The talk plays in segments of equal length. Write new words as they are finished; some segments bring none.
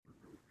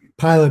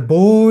Pilot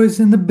Boys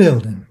in the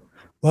building.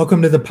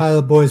 Welcome to the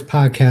Pilot Boys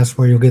podcast,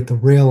 where you'll get the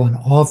real on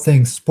all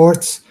things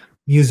sports,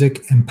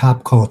 music, and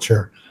pop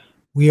culture.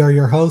 We are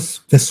your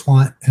hosts,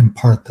 Viswant and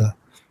Partha.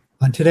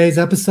 On today's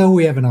episode,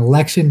 we have an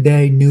Election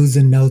Day News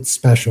and Notes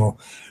special,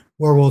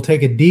 where we'll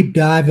take a deep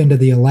dive into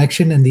the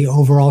election and the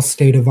overall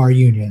state of our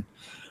union.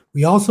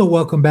 We also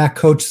welcome back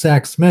Coach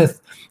Zach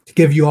Smith to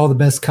give you all the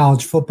best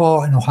college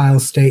football and Ohio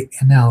State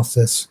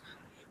analysis.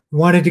 We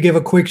wanted to give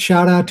a quick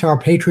shout out to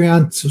our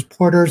Patreon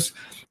supporters.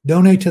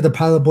 Donate to the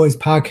Pilot Boys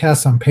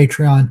podcast on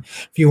Patreon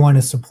if you want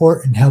to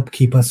support and help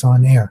keep us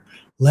on air.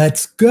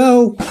 Let's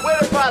go. Where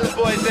the Pilot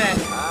Boys at?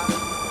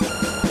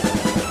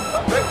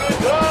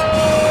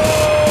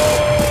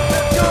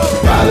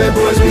 Pilot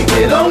Boys, we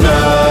get on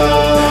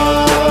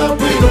up.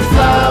 We don't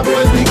fly,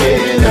 boys, we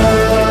get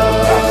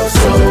up.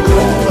 So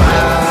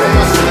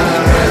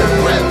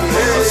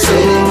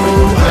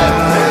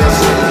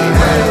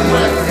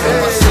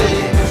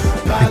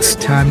it's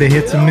time to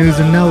hit some news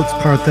and notes.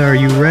 Partha, are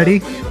you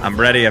ready? I'm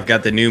ready. I've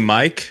got the new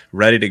mic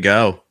ready to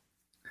go.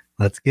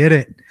 Let's get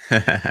it.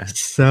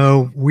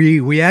 So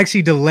we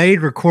actually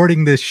delayed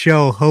recording this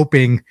show,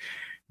 hoping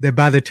that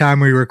by the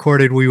time we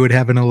recorded, we would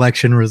have an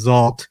election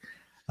result.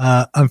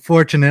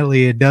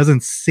 Unfortunately, it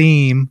doesn't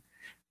seem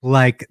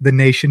like the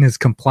nation is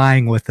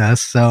complying with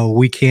us, so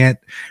we can't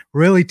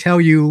really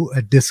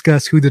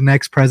discuss who the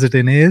next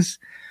president is,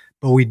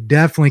 but we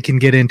definitely can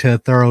get into a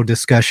thorough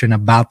discussion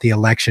about the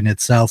election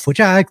itself, which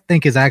I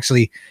think is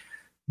actually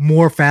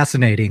more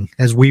fascinating,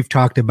 as we've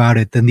talked about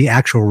it, than the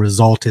actual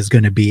result is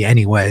going to be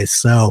anyway.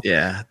 So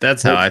yeah,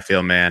 that's how I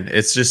feel, man.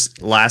 It's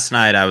just last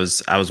night I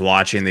was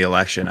watching the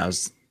election. I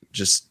was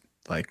just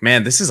like,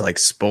 man, this is like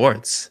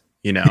sports,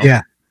 you know?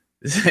 Yeah.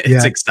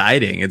 It's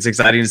exciting. It's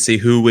exciting to see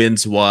who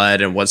wins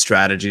what and what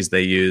strategies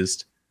they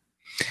used.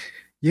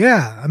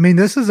 Yeah. I mean,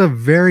 this is a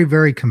very,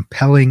 very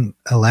compelling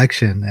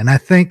election. And I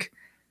think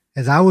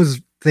as I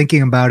was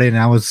thinking about it and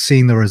I was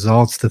seeing the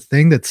results, the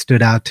thing that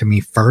stood out to me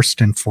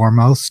first and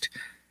foremost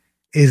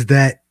is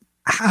that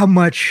how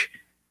much,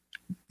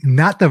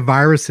 not the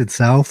virus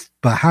itself,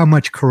 but how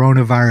much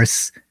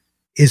coronavirus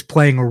is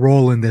playing a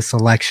role in this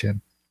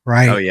election,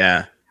 right? Oh,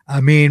 yeah. I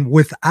mean,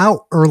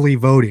 without early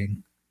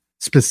voting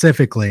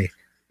specifically,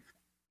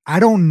 I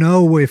don't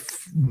know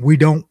if we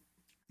don't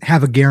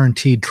have a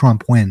guaranteed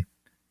Trump win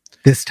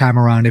this time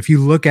around. If you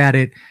look at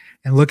it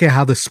and look at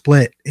how the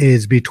split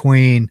is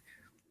between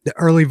the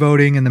early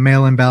voting and the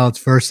mail-in ballots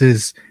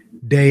versus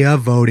day of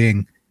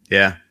voting.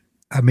 Yeah.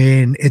 I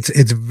mean, it's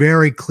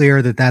very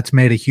clear that that's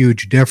made a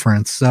huge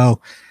difference.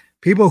 So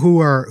people who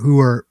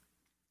are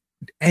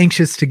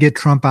anxious to get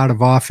Trump out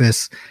of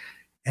office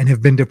and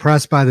have been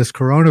depressed by this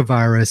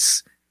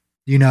coronavirus,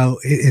 you know,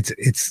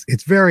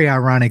 it's very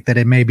ironic that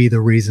it may be the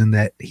reason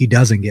that he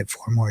doesn't get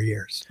 4 more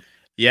years.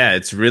 Yeah,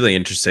 it's really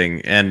interesting.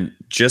 And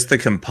just the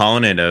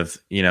component of,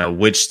 you know,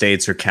 which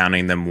states are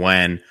counting them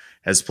when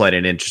has played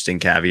an interesting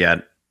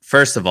caveat.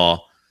 First of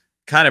all,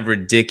 kind of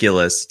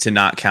ridiculous to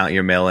not count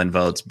your mail-in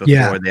votes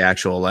before the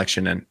actual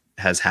election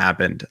has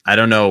happened. I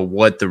don't know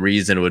what the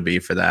reason would be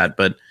for that,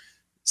 but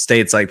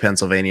states like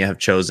Pennsylvania have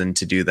chosen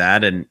to do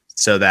that. And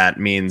so that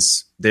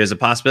means there's a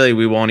possibility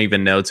we won't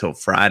even know till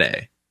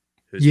Friday.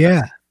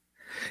 Yeah,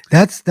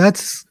 that's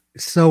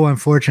so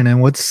unfortunate.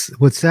 And what's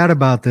sad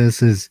about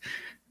this is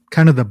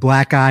kind of the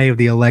black eye of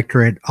the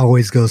electorate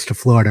always goes to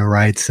Florida,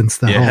 right? Since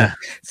the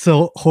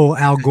whole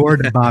Al Gore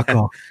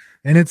debacle.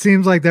 And it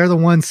seems like they're the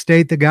one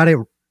state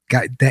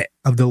that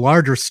of the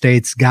larger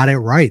states got it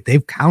right.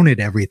 They've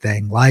counted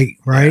everything, right?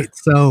 Yeah.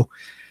 So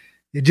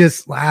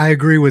I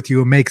agree with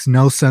you. It makes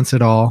no sense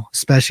at all,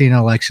 especially in an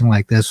election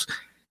like this.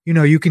 You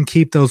know, you can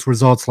keep those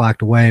results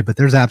locked away, but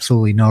there's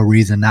absolutely no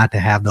reason not to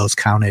have those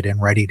counted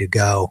and ready to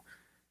go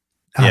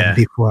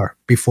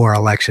before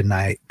election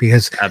night,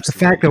 because the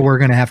fact that we're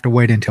going to have to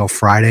wait until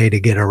Friday to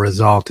get a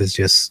result is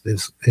just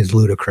is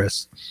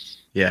ludicrous.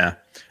 Yeah.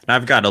 And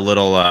I've got a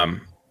little,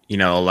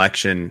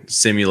 election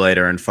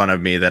simulator in front of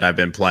me that I've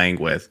been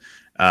playing with,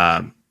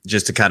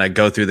 just to kind of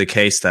go through the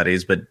case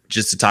studies, but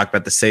just to talk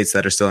about the states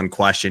that are still in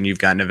question. You've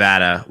got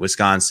Nevada,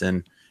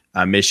 Wisconsin,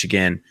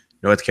 Michigan,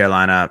 North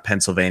Carolina,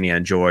 Pennsylvania,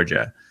 and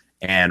Georgia.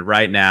 And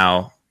right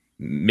now,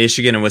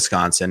 Michigan and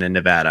Wisconsin and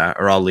Nevada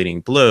are all leaning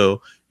blue,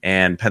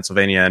 and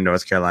Pennsylvania,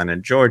 North Carolina,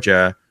 and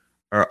Georgia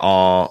are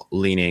all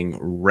leaning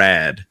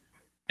red.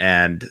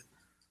 And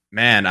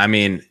man, I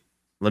mean,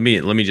 let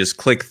me just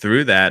click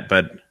through that,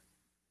 but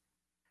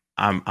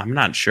I'm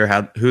not sure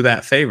who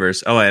that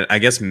favors. Oh, I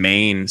guess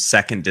Maine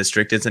 2nd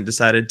District isn't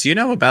decided. Do you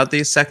know about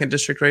these 2nd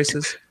District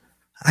races?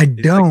 I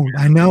don't.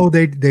 I know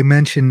they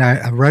mentioned,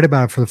 I read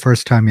about it for the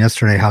first time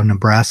yesterday, how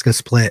Nebraska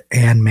split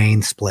and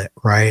Maine split,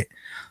 right?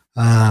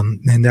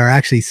 And they're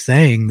actually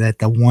saying that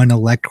the one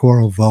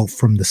electoral vote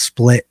from the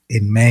split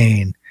in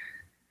Maine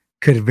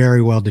could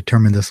very well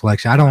determine this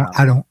election.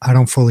 I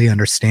don't fully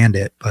understand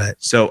it,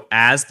 but so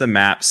as the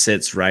map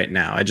sits right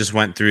now, I just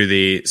went through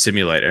the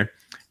simulator.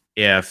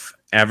 If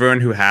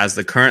everyone who has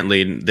the current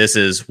lead, this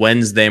is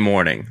Wednesday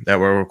morning that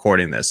we're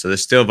recording this, so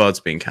there's still votes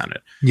being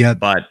counted. Yeah,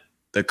 but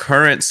the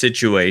current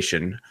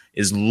situation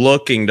is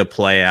looking to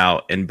play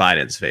out in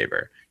Biden's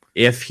favor.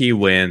 If he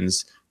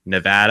wins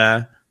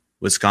Nevada,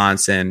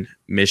 Wisconsin,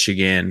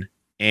 Michigan,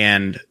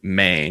 and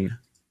Maine,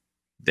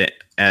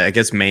 I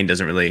guess Maine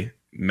doesn't really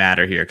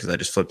matter here because I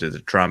just flipped it to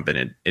Trump and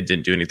it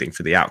didn't do anything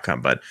for the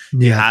outcome. But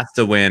he has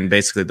to win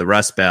basically the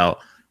Rust Belt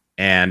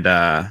and he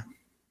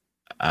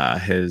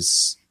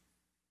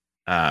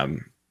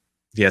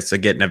has to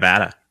get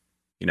Nevada.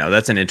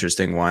 That's an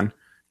interesting one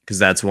because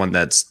that's one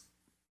that's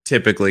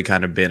typically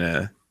kind of been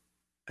a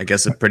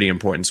pretty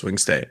important swing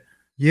state.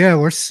 Yeah,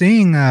 we're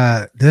seeing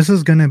this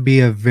is going to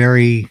be a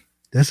very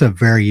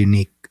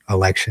unique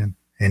election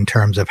in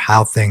terms of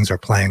how things are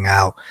playing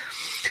out.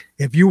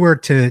 If you were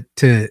to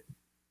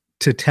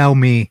tell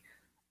me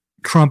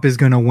Trump is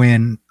going to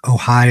win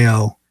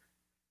Ohio,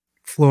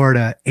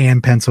 Florida,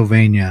 and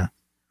Pennsylvania,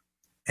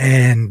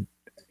 and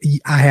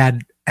I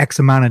had X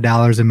amount of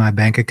dollars in my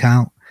bank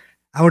account,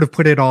 I would have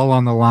put it all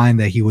on the line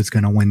that he was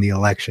going to win the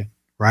election,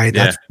 right?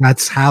 Yeah.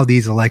 That's how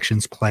these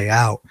elections play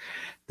out.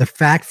 The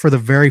fact for the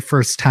very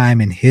first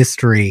time in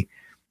history,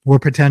 we're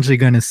potentially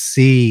going to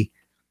see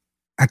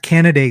a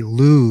candidate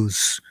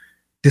lose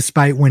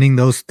despite winning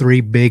those three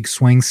big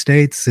swing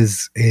states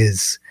is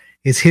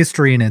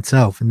history in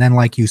itself. And then,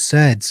 like you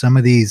said, some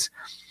of these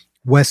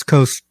West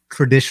Coast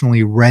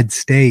traditionally red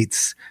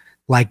states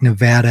like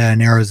Nevada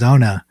and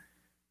Arizona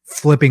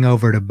flipping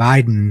over to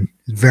Biden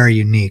is very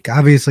unique,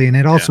 obviously. And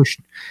it also,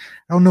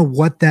 I don't know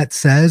what that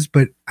says,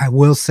 but I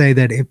will say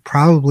that it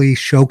probably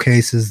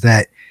showcases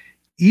that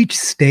each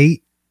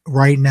state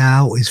right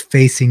now is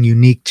facing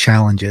unique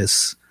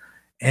challenges,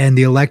 and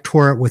the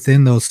electorate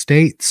within those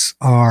states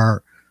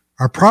are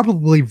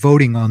probably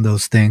voting on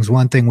those things.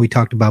 One thing we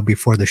talked about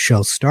before the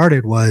show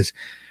started was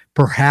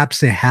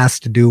perhaps it has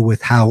to do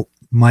with how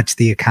much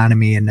the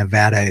economy in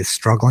Nevada is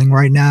struggling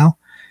right now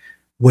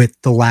with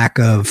the lack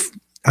of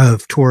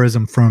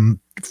tourism from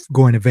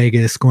going to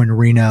Vegas, going to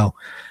Reno.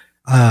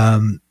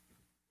 I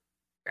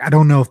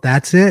don't know if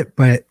that's it,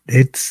 but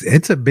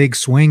it's a big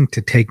swing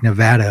to take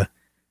Nevada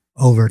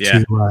over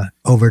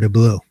to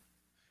blue.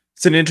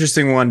 It's an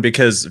interesting one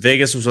because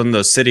Vegas was one of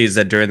those cities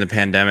that during the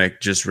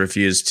pandemic just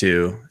refused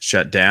to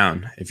shut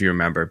down. If you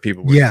remember,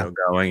 people were still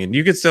going, and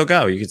you could still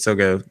go. You could still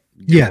go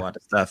do a lot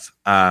of stuff.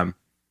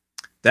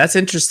 That's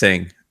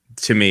interesting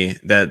to me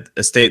that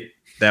a state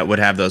that would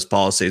have those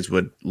policies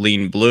would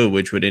lean blue,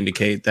 which would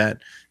indicate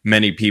that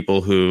many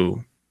people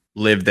who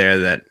live there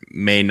that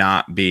may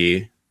not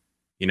be,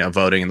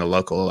 voting in the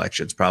local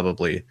elections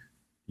probably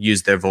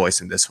use their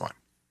voice in this one.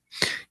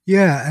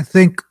 Yeah, I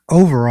think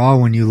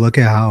overall, when you look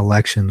at how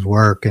elections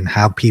work and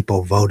how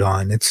people vote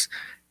on, it's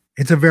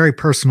a very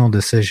personal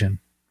decision,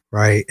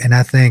 right? And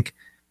I think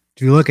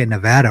if you look at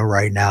Nevada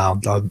right now,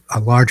 a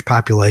large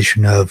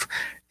population of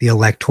the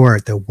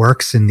electorate that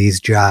works in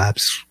these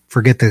jobs,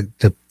 forget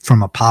the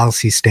from a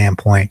policy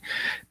standpoint,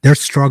 they're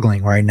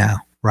struggling right now,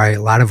 right?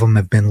 A lot of them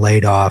have been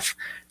laid off,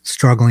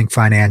 struggling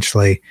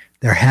financially.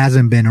 There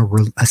hasn't been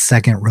a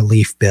second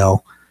relief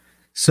bill.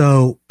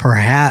 So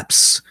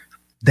perhaps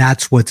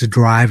that's what's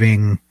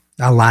driving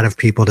a lot of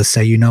people to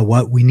say, you know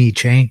what, we need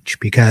change,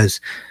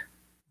 because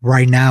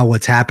right now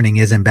what's happening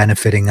isn't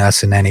benefiting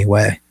us in any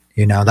way.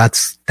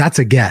 That's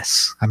a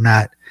guess. I'm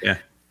not,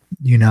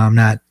 I'm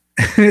not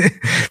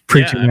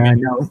preaching. I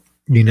know,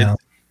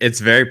 It's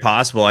very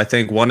possible. I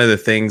think one of the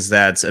things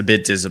that's a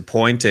bit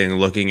disappointing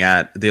looking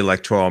at the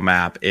electoral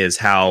map is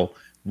how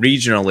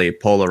regionally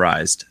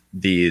polarized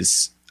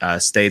these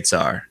states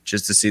are,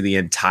 just to see the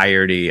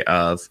entirety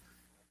of,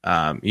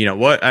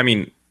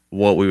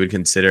 what we would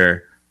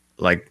consider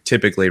like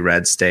typically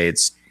red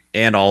states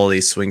and all of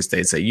these swing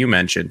states that you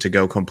mentioned to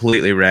go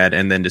completely red,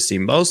 and then to see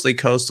mostly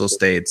coastal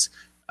states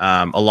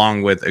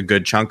along with a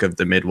good chunk of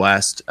the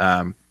Midwest,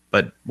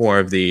 but more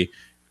of the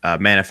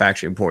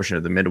manufacturing portion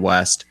of the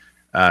Midwest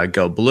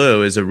go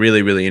blue is a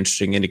really, really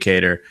interesting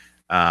indicator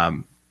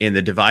in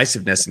the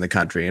divisiveness in the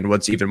country. And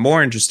what's even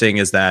more interesting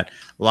is that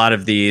a lot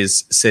of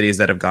these cities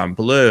that have gone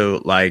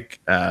blue, like,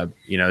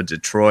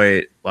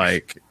 Detroit,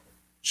 like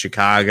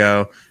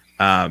Chicago,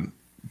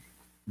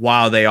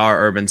 while they are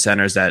urban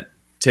centers that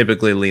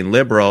typically lean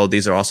liberal,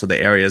 these are also the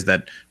areas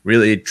that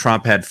really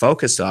Trump had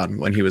focused on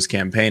when he was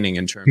campaigning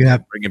in terms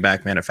of bringing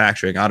back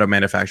manufacturing, auto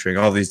manufacturing,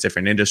 all these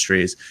different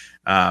industries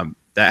that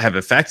have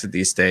affected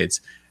these states.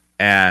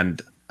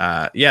 And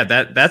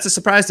that's a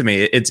surprise to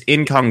me. It's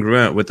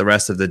incongruent with the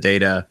rest of the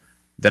data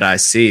that I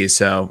see.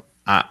 So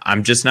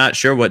I'm just not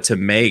sure what to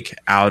make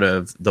out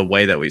of the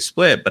way that we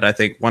split. But I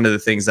think one of the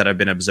things that I've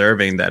been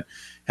observing that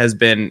has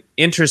been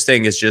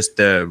interesting is just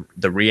the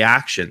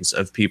reactions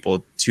of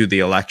people to the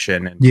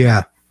election.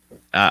 And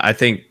I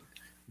think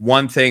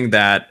one thing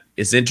that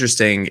is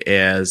interesting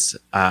is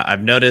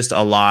I've noticed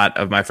a lot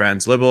of my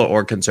friends, liberal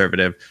or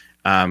conservative,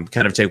 kind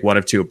of take one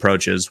of two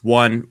approaches.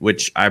 One,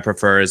 which I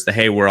prefer, is the,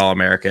 hey, we're all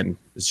American.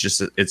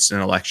 It's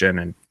an election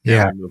and we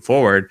move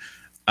forward.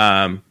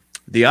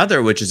 The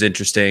other, which is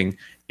interesting,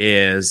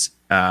 is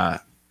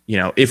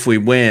if we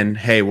win,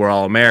 hey, we're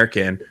all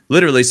American.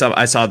 Literally,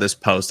 I saw this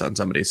post on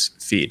somebody's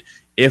feed.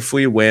 If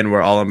we win,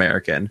 we're all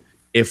American.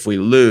 If we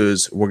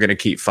lose, we're going to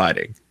keep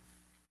fighting.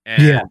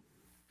 And Yeah.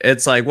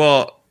 it's like,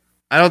 well,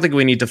 I don't think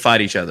we need to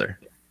fight each other.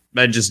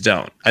 I just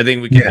don't. I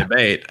think we can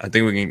debate. I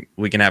think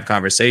we can have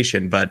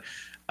conversation, but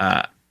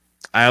I'm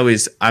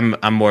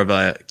more of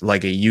a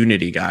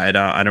unity guy.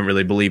 I don't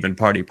really believe in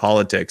party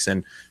politics,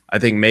 and I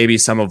think maybe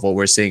some of what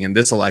we're seeing in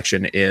this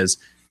election is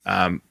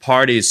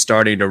parties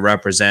starting to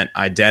represent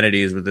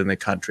identities within the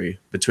country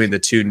between the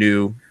two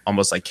new,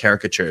 almost like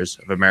caricatures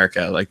of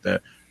America, like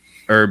the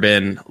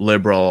urban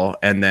liberal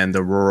and then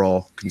the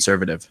rural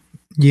conservative.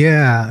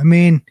 Yeah, I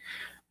mean,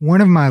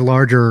 one of my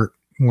larger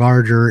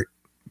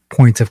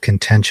points of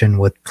contention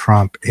with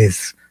Trump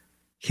is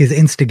his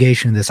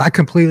instigation of this. I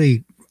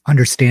completely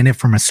understand it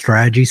from a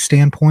strategy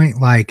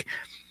standpoint. Like,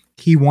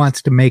 he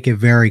wants to make it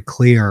very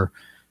clear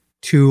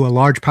to a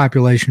large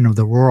population of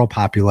the rural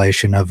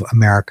population of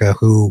America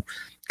who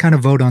kind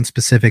of vote on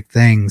specific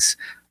things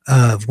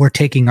of we're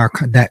taking our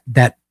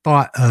that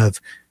thought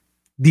of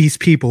these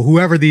people,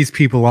 whoever these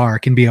people are,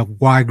 can be a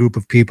wide group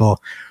of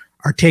people,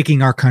 are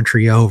taking our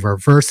country over,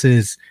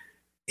 versus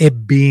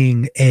it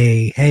being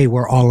a, hey,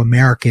 we're all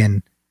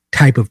American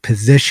type of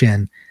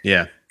position.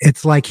 Yeah.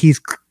 It's like he's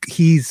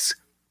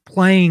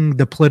playing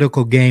the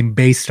political game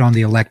based on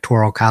the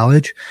Electoral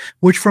College,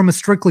 which from a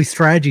strictly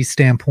strategy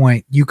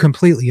standpoint, you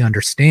completely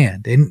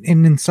understand. And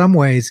in some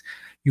ways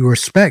you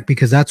respect,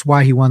 because that's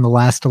why he won the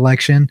last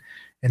election.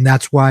 And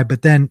that's why,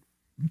 but then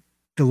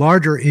the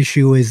larger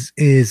issue is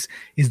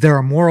there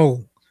a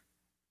moral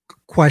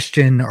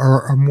question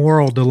or a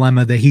moral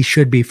dilemma that he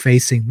should be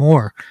facing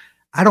more?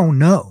 I don't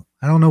know.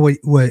 I don't know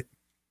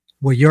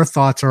what your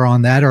thoughts are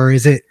on that. Or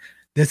is it,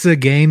 this is a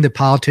game that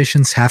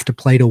politicians have to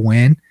play to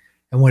win,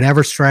 and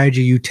whatever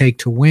strategy you take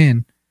to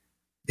win,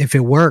 if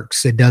it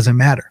works, it doesn't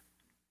matter.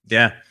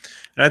 Yeah.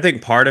 And I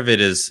think part of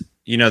it is,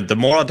 the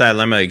moral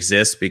dilemma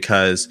exists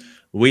because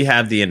we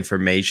have the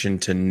information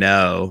to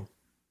know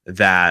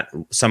that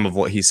some of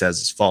what he says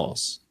is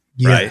false.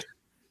 Yeah. Right.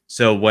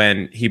 So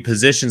when he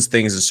positions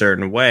things a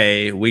certain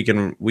way, we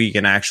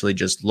can actually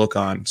just look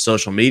on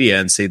social media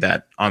and see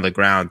that on the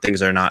ground,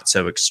 things are not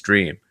so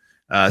extreme.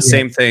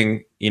 Same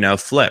thing,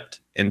 flipped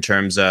in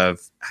terms of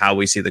how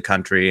we see the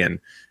country. And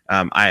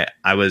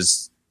I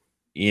was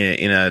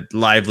in a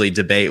lively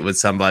debate with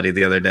somebody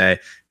the other day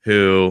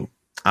who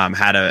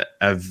had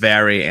a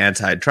very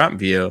anti-Trump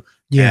view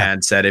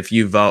and said, if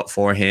you vote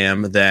for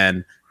him,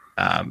 then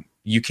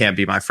you can't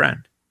be my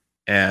friend.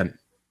 And,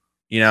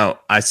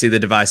 I see the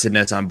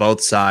divisiveness on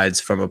both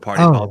sides from a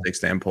party politics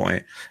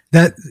standpoint.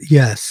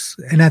 Yes.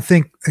 And I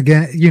think,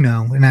 again,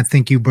 and I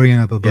think you bring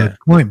up a good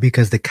point,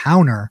 because the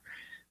counter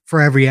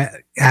for every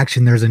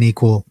action, there's an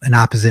equal and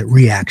opposite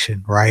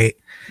reaction, right?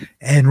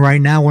 And right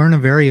now we're in a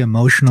very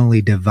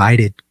emotionally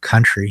divided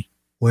country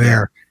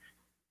where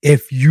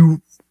if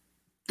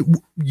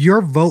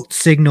your vote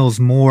signals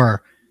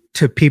more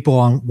to people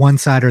on one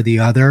side or the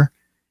other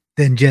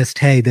than just,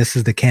 hey, this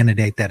is the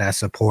candidate that I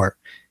support.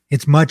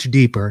 It's much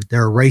deeper.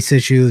 There are race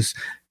issues.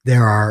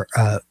 There are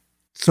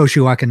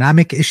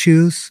socioeconomic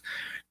issues.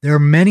 There are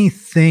many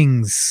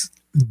things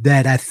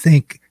that I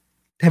think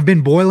have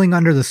been boiling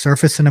under the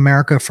surface in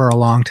America for a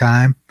long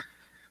time,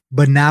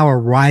 but now are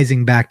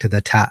rising back to the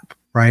top,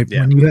 right?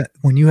 Yeah.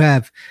 When you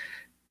have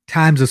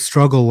times of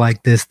struggle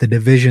like this, the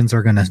divisions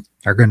are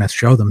gonna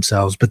show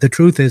themselves. But the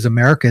truth is,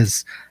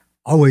 America's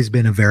always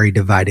been a very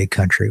divided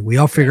country. We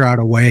all figure out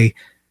a way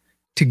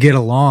to get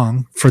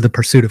along for the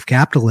pursuit of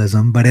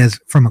capitalism, but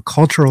from a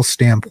cultural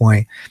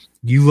standpoint,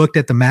 you looked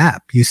at the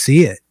map, you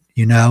see it.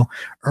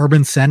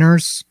 Urban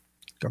centers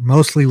are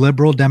mostly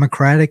liberal,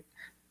 democratic.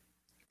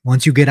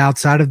 Once you get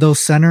outside of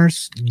those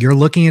centers, you're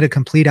looking at a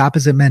complete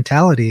opposite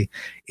mentality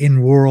in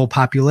rural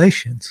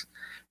populations.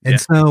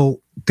 And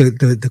so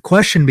the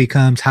question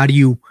becomes, how do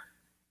you,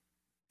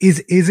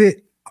 is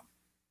it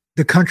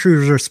the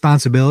country's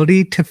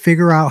responsibility to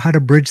figure out how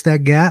to bridge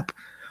that gap?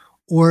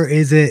 Or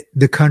is it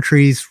the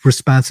country's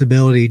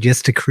responsibility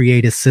just to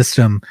create a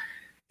system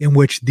in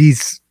which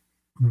these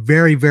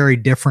very, very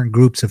different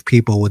groups of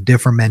people with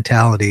different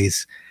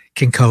mentalities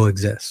can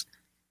coexist?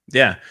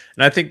 Yeah.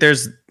 And I think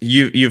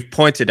you've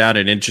pointed out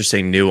an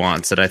interesting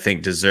nuance that I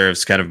think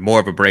deserves kind of more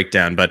of a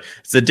breakdown, but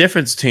it's the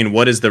difference between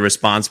what is the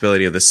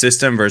responsibility of the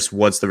system versus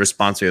what's the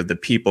responsibility of the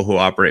people who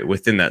operate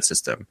within that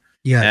system.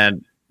 Yeah.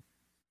 And,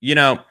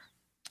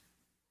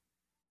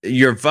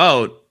 your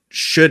vote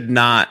should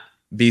not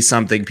be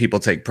something people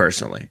take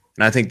personally.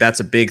 And I think that's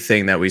a big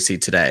thing that we see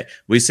today.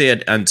 We see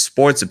it on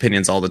sports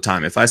opinions all the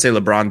time. If I say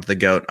LeBron's the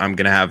GOAT, I'm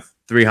going to have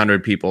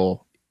 300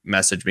 people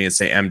message me and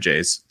say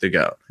MJ's the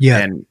GOAT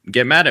and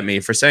get mad at me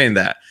for saying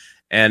that.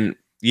 And,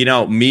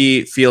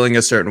 me feeling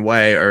a certain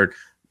way or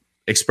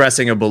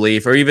expressing a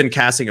belief or even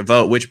casting a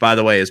vote, which by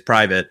the way is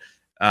private,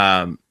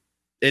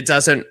 it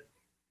doesn't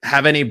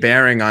have any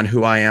bearing on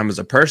who I am as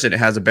a person. It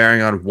has a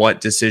bearing on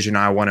what decision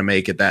I want to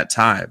make at that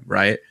time.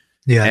 Right.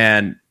 Yeah.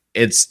 And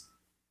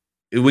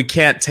we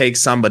can't take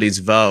somebody's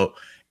vote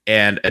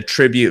and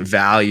attribute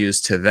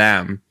values to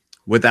them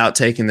without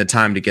taking the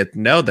time to get to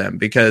know them,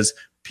 because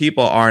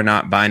people are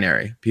not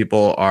binary.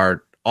 People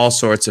are all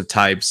sorts of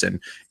types. And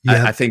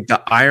I think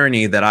the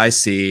irony that I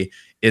see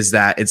is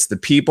that it's the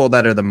people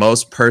that are the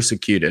most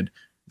persecuted.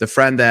 The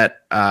friend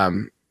that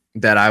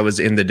I was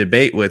in the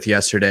debate with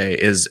yesterday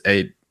is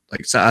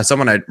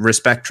someone I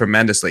respect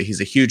tremendously.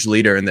 He's a huge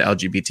leader in the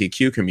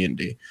LGBTQ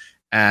community.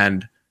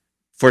 And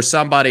for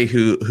somebody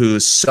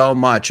who's so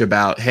much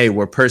about, hey,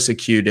 we're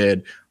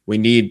persecuted, we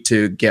need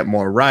to get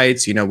more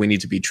rights, we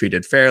need to be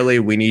treated fairly,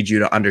 we need you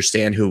to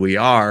understand who we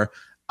are.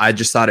 I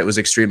just thought it was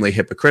extremely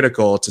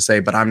hypocritical to say,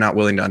 but I'm not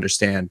willing to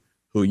understand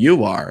who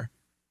you are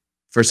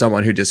for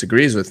someone who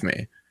disagrees with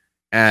me.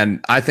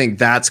 And I think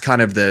that's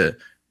kind of the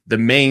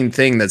main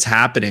thing that's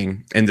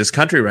happening in this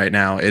country right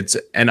now.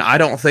 And I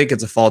don't think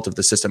it's a fault of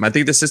the system. I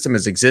think the system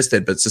has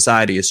existed, but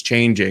society is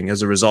changing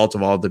as a result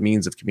of all the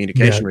means of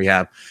communication we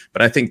have.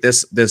 But I think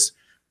this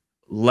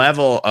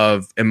level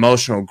of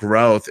emotional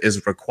growth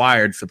is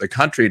required for the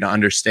country to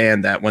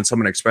understand that when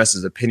someone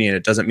expresses opinion,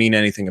 it doesn't mean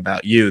anything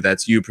about you.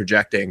 That's you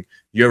projecting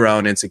your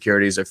own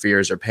insecurities or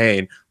fears or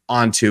pain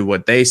onto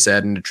what they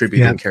said and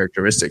attributing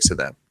characteristics to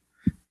them.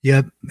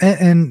 Yep.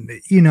 And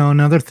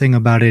another thing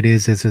about it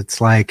is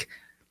it's like,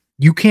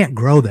 you can't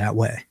grow that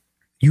way.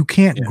 You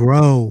can't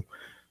grow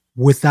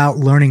without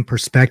learning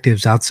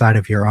perspectives outside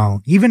of your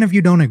own. Even if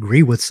you don't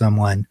agree with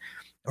someone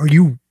or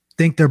you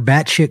think they're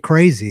batshit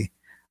crazy.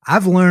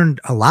 I've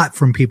learned a lot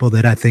from people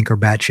that I think are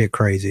batshit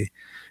crazy,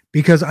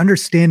 because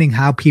understanding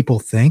how people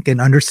think and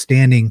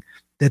understanding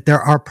that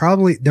there are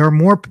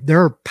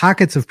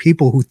pockets of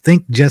people who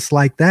think just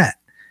like that.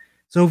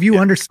 So if you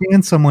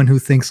understand someone who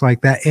thinks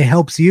like that, it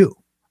helps you.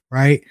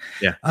 Right.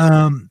 Yeah.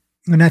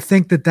 And I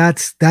think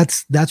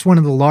that's one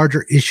of the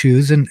larger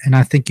issues. And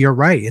I think you're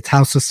right. It's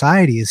how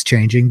society is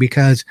changing,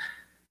 because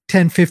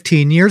 10,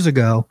 15 years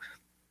ago,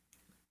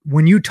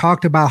 when you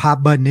talked about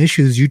hot button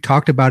issues, you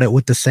talked about it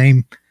with the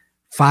same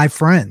 5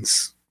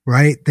 friends,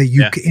 right? That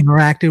you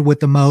interacted with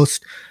the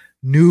most,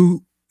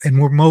 knew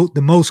and were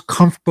the most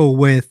comfortable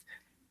with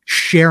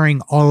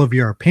sharing all of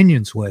your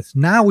opinions with.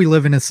 Now we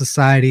live in a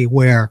society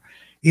where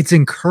it's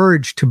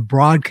encouraged to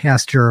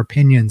broadcast your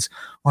opinions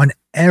on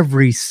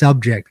every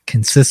subject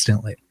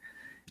consistently.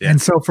 Yeah.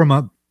 And so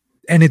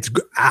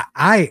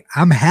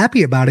I'm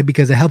happy about it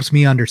because it helps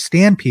me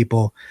understand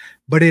people,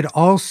 but it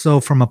also,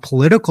 from a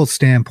political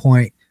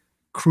standpoint,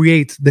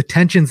 creates the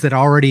tensions that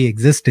already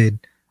existed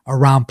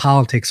around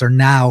politics are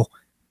now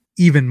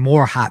even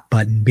more hot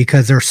button,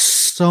 because there's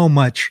so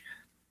much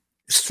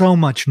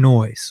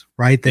noise,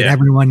 right? That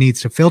everyone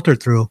needs to filter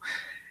through.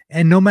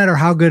 And no matter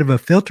how good of a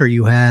filter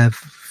you have,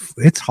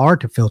 it's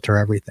hard to filter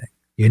everything.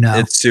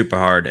 It's super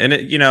hard. And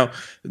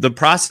the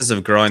process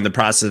of growing, the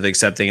process of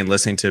accepting and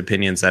listening to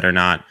opinions that are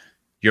not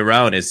your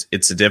own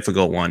it's a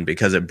difficult one,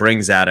 because it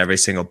brings out every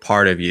single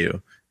part of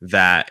you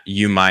that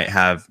you might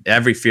have.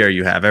 Every fear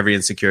you have, every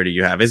insecurity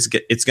you have, it's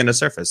going to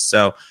surface.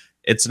 So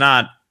it's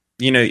not,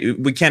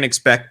 we can't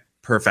expect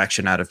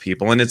perfection out of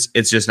people, and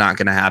it's just not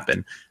going to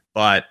happen.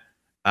 But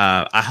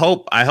I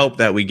hope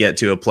that we get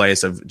to a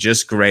place of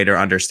just greater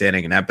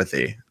understanding and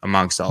empathy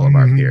amongst all of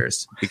our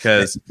peers,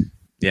 because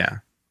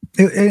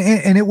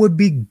it would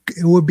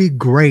be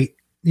great,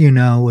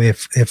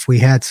 if we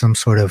had some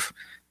sort of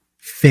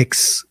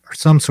fix or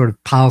some sort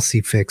of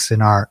policy fix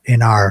in our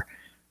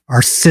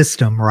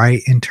system,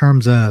 right? In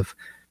terms of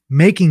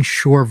making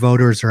sure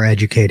voters are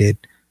educated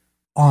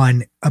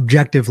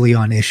objectively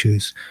on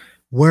issues.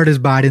 Where does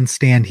Biden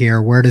stand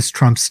here? Where does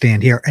Trump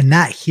stand here? And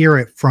not hear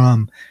it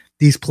from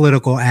these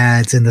political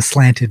ads and the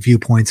slanted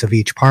viewpoints of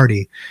each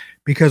party,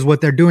 because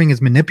what they're doing is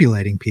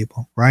manipulating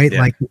people, right?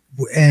 Yeah.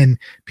 And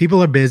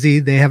people are busy.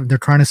 They're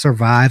trying to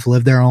survive,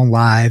 live their own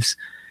lives.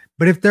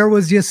 But if there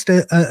was just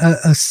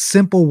a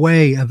simple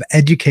way of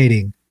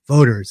educating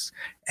voters,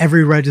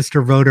 every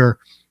registered voter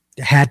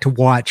had to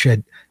watch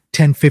a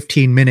 10,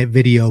 15-minute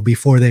video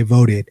before they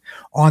voted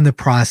on the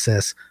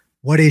process,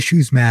 what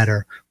issues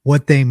matter,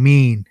 what they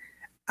mean.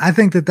 I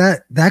think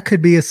that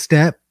could be a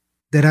step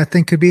that I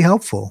think could be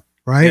helpful,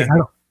 right?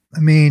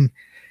 Yeah.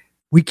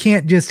 We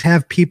can't just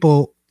have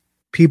people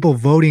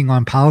voting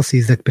on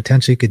policies that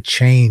potentially could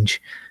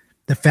change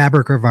the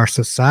fabric of our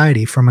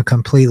society from a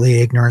completely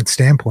ignorant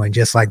standpoint,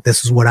 just like,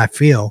 this is what I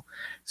feel,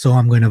 so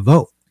I'm going to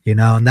vote,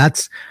 and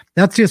that's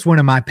just one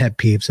of my pet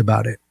peeves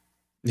about it.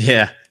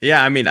 Yeah.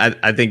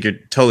 I think you're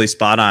totally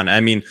spot on.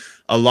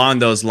 Along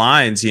those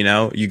lines,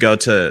 you go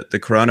to the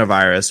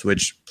coronavirus,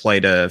 which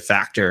played a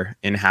factor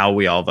in how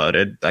we all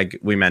voted, like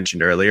we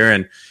mentioned earlier.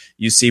 And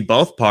you see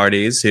both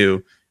parties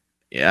who,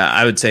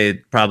 I would say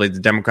probably the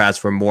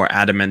Democrats were more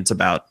adamant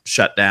about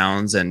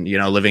shutdowns and,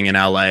 living in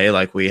LA,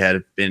 like we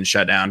had been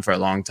shut down for a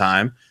long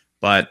time.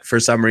 But for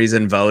some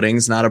reason,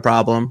 voting's not a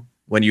problem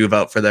when you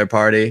vote for their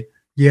party.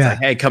 Yeah.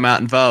 It's like, hey, come out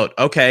and vote.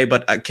 Okay,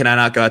 but can I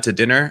not go out to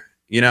dinner?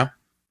 Yeah.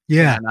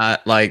 Can I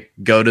not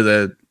go to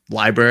the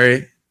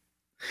library?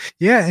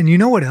 Yeah.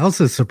 And what else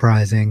is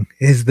surprising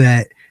is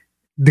that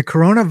the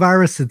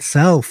coronavirus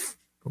itself,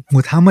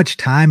 with how much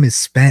time is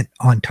spent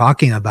on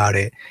talking about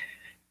it,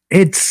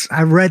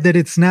 I read that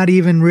it's not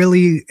even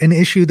really an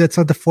issue that's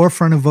at the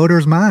forefront of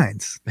voters'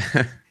 minds.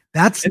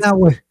 That's not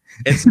what.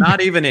 It's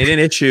not even an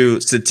issue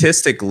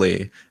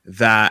statistically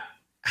that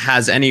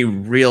has any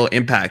real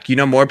impact.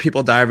 More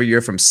people die every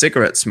year from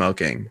cigarette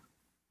smoking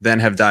than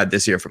have died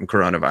this year from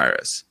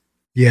coronavirus.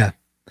 Yeah.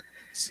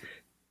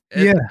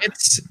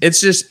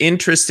 It's just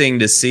interesting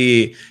to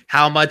see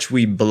how much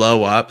we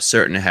blow up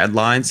certain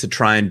headlines to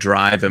try and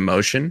drive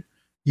emotion,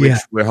 which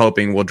we're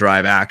hoping will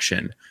drive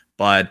action.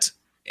 But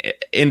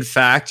in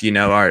fact,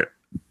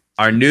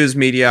 our news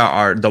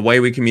media, the way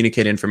we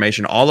communicate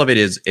information, all of it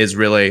is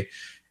really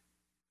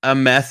a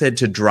method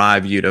to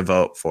drive you to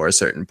vote for a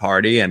certain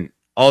party. And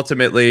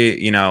ultimately,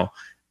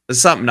 it's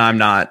something I'm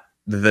not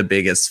the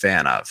biggest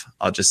fan of.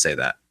 I'll just say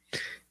that.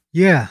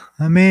 Yeah,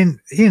 I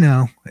mean,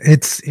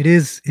 it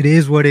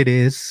is what it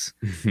is.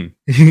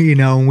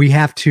 And we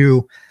have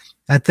to,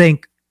 I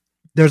think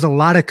there's a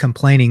lot of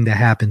complaining that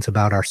happens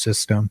about our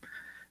system,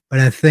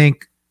 but I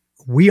think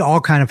we all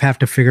kind of have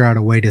to figure out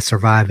a way to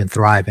survive and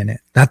thrive in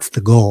it. That's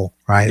the goal,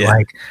 right? Yeah.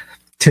 Like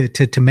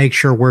to make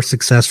sure we're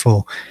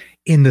successful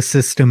in the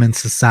system and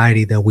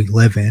society that we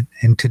live in.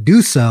 And to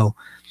do so,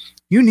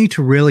 you need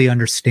to really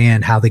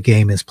understand how the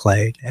game is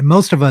played. And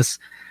most of us,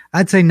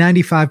 I'd say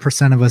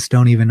 95% of us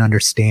don't even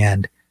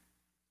understand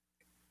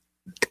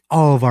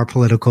all of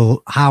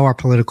how our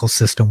political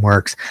system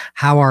works,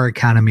 how our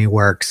economy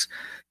works,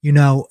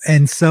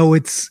 and so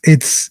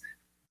it's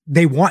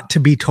they want to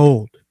be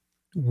told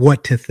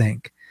what to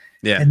think.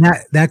 Yeah. And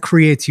that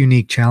creates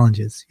unique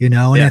challenges, and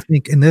I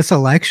think in this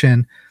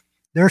election,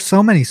 there are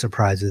so many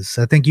surprises.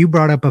 I think you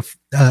brought up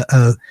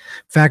a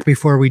fact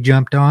before we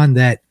jumped on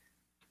that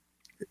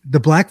the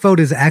black vote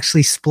is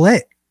actually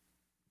split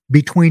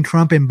between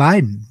Trump and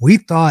Biden. We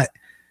thought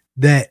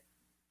that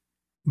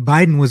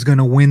Biden was going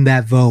to win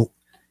that vote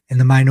and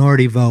the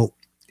minority vote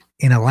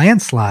in a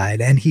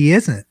landslide, and he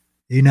isn't,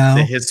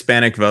 The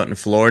Hispanic vote in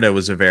Florida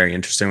was a very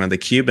interesting one. The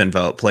Cuban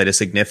vote played a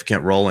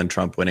significant role in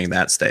Trump winning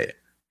that state.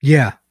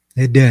 Yeah,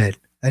 it did.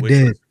 It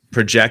did. Was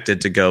projected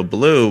to go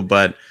blue,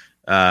 but,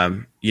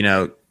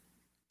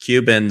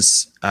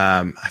 Cubans,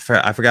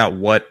 I forgot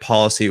what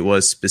policy it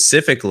was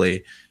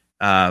specifically,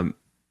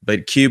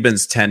 but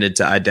Cubans tended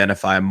to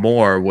identify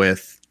more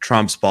with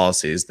Trump's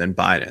policies than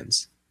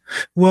Biden's.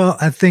 Well,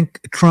 I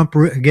think Trump,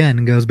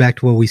 again, goes back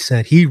to what we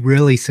said. He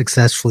really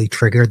successfully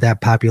triggered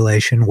that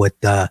population with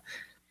the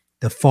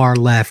far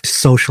left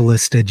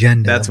socialist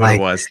agenda. That's what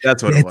it was.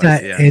 That's what it was.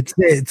 Yeah.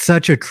 It's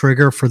such a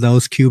trigger for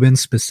those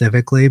Cubans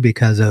specifically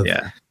because of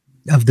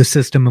the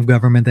system of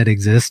government that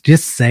exists.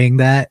 Just saying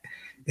that,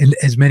 and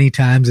as many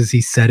times as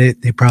he said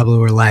it, they probably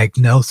were like,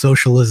 "No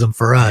socialism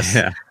for us."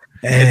 Yeah.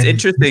 And it's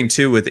interesting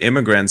too with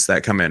immigrants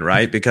that come in,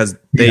 right? Because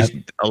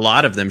a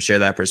lot of them share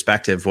that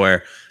perspective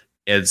where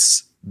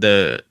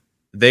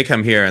they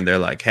come here and they're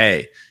like,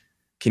 "Hey,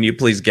 can you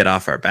please get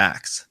off our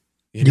backs?"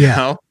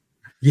 Yeah.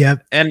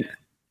 And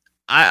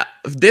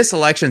this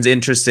election's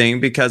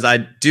interesting because I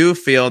do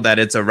feel that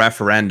it's a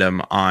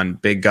referendum on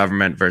big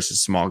government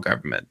versus small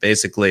government.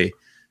 Basically,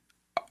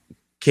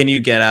 can you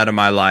get out of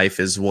my life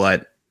is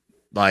what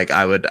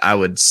I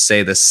would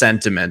say the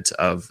sentiment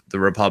of the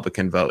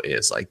Republican vote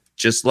is like,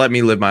 just let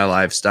me live my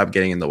life, stop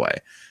getting in the way.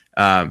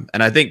 And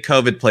I think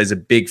COVID plays a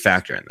big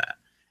factor in that.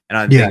 And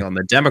I think on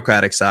the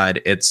Democratic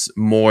side, it's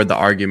more the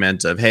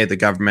argument of, hey, the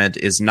government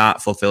is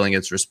not fulfilling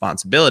its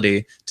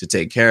responsibility to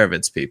take care of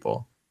its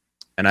people.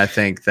 And I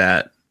think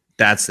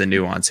that's the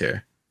nuance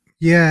here.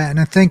 Yeah. And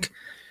I think,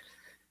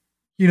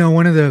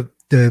 one of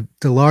the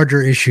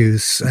larger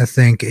issues, I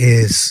think,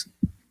 is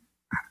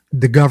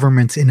the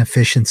government's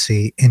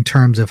inefficiency in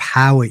terms of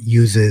how it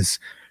uses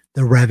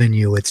the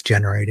revenue it's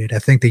generated. I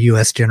think the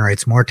U.S.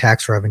 generates more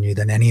tax revenue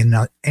than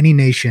any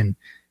nation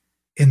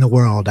in the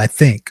world, I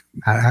think.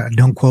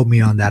 Don't quote me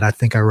on that. I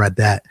think I read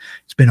that.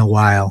 It's been a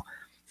while.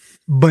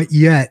 But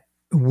yet,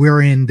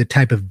 we're in the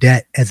type of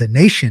debt as a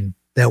nation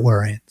that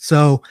we're in.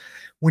 So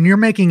when you're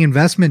making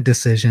investment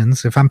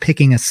decisions, if I'm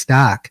picking a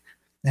stock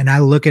and I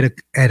look at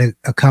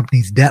a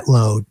company's debt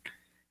load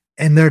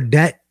and their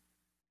debt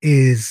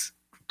is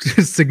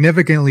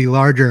significantly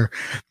larger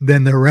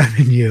than the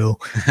revenue,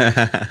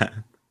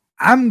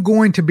 I'm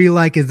going to be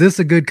like, is this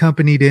a good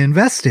company to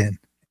invest in?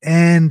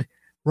 And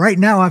right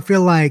now, I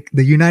feel like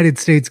the United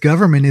States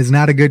government is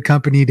not a good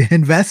company to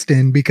invest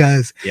in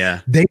because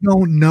they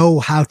don't know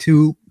how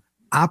to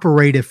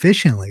operate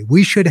efficiently.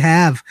 We should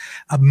have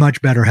a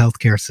much better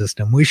healthcare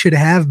system. We should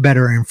have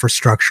better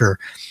infrastructure.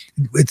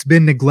 It's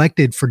been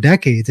neglected for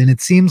decades. And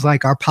it seems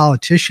like our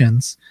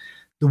politicians,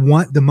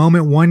 the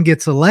moment one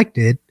gets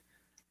elected,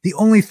 the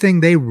only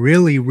thing they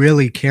really,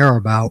 really care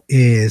about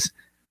is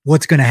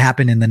what's going to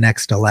happen in the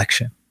next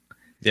election.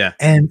 Yeah.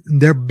 And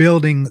they're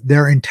building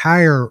their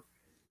entire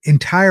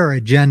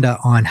agenda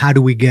on how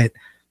do we get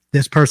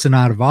this person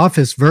out of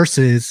office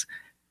versus,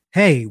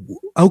 hey,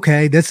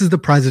 okay, this is the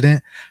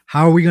president.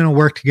 How are we going to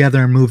work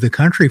together and move the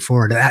country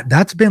forward?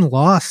 That's been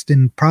lost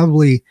in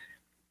probably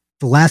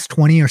the last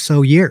 20 or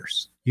so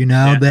years,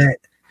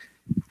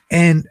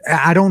 and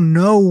I don't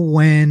know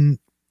when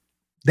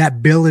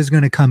that bill is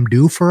going to come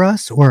due for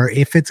us, or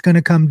if it's going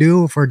to come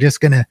due, if we're just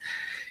going to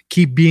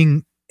keep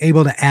being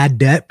able to add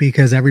debt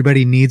because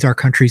everybody needs our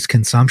country's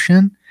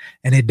consumption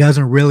and it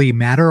doesn't really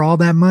matter all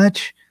that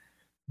much.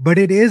 but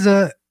it is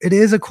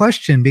a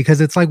question, because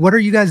it's like, what are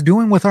you guys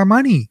doing with our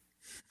money?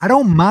 I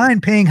don't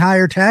mind paying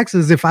higher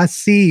taxes if I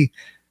see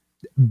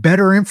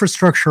better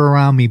infrastructure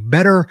around me,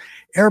 better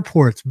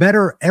airports,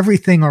 better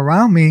everything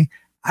around me.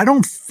 I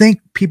don't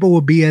think people will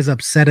be as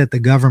upset at the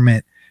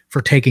government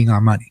for taking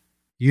our money.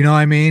 You know what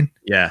I mean?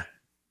 Yeah.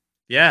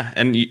 Yeah.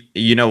 And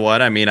you know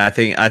what? I mean, I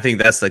think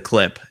that's the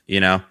clip,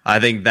 I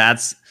think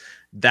that's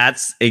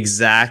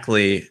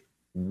exactly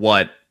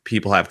what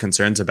people have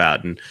concerns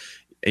about. And,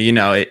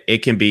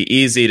 it can be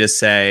easy to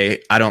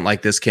say, I don't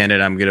like this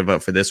candidate, I'm going to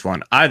vote for this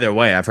one. Either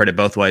way, I've heard it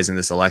both ways in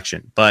this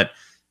election. But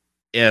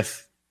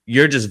if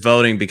you're just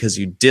voting because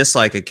you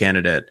dislike a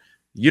candidate,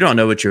 you don't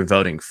know what you're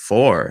voting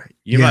for.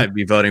 You might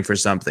be voting for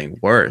something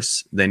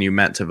worse than you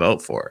meant to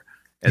vote for.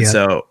 And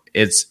so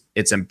it's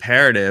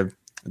imperative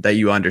that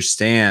you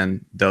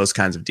understand those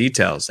kinds of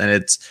details. And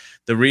it's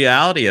the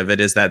reality of it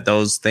is that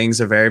those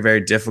things are very,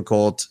 very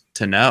difficult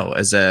to know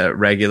as a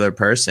regular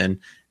person.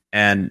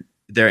 And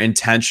they're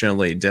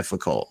intentionally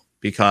difficult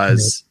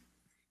because,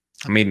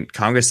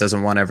 Congress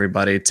doesn't want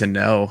everybody to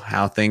know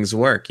how things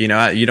work. You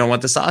don't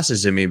want the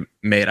sausage to be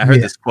made. I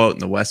heard this quote in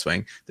The West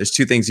Wing. There's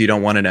two things you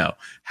don't want to know: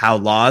 how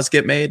laws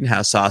get made and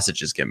how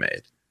sausages get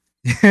made.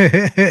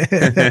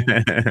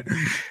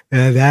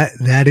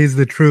 That is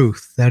the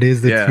truth. That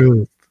is the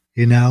truth.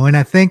 And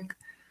I think,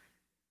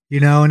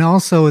 and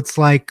also it's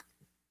like,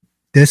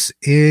 this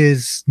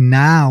is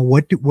now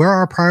where are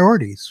our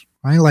priorities,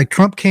 right? Like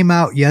Trump came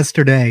out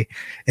yesterday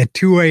at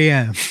 2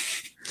 a.m.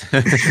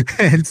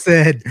 and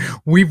said,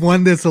 we've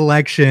won this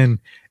election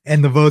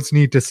and the votes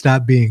need to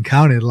stop being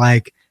counted.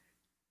 Like,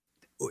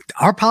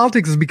 our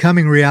politics is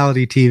becoming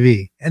reality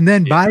TV. And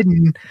then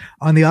Biden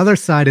on the other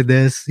side of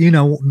this,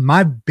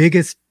 my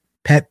biggest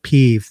pet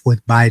peeve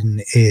with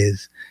Biden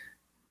is,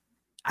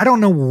 I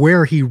don't know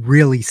where he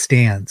really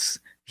stands.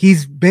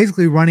 He's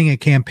basically running a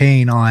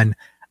campaign on,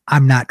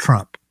 I'm not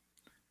Trump,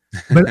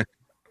 but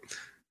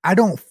I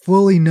don't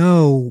fully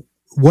know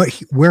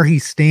where he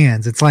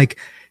stands. It's like,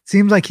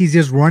 seems like he's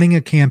just running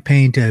a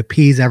campaign to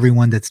appease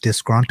everyone that's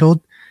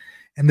disgruntled.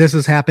 And this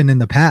has happened in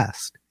the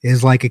past,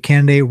 is like a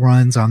candidate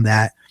runs on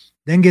that,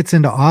 then gets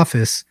into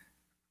office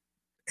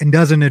and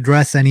doesn't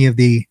address any of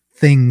the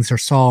things or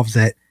solves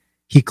that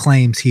he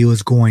claims he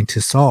was going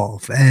to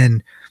solve.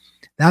 And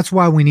that's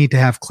why we need to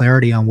have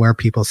clarity on where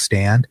people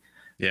stand.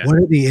 Yeah. What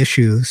are the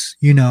issues?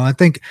 I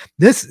think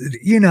this,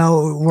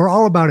 we're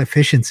all about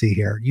efficiency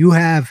here. You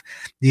have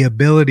the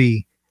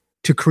ability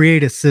to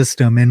create a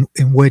system in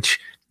which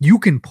you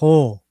can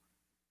poll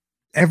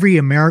every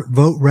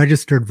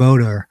registered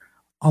voter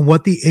on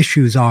what the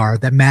issues are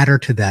that matter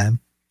to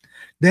them,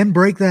 then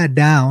break that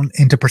down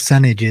into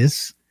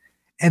percentages,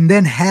 and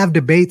then have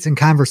debates and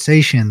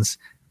conversations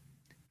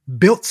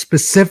built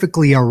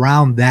specifically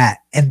around that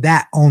and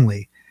that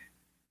only,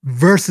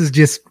 versus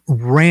just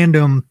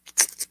random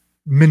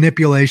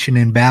manipulation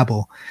and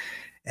babble.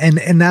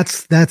 And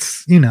that's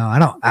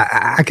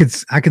I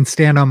can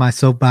stand on my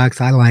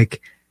soapbox.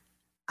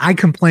 I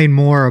complain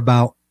more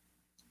about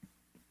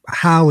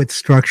how it's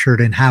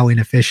structured and how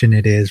inefficient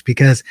it is,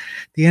 because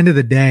at the end of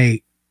the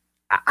day,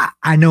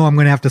 I know I'm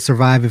going to have to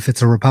survive if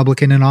it's a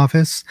Republican in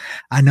office.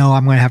 I know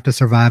I'm going to have to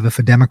survive if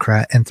a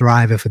Democrat, and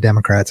thrive if a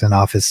Democrat's in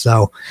office.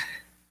 So,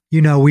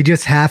 we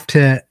just have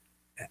to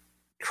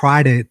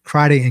try to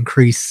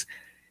increase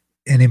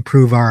and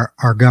improve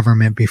our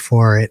government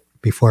before it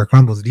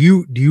crumbles.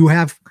 Do you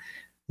have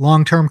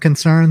long-term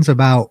concerns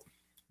about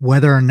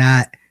whether or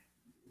not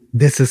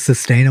this is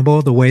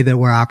sustainable? The way that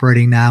we're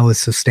operating now is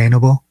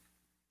sustainable?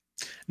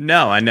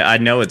 No, I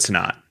know it's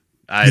not.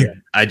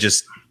 I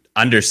just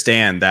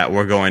understand that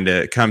we're going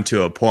to come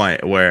to a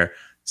point where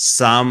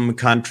some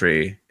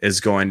country is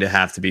going to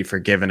have to be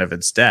forgiven of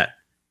its debt.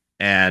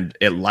 And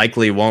it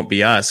likely won't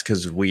be us,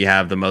 because we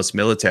have the most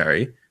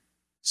military.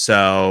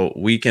 So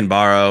we can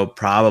borrow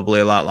probably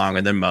a lot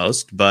longer than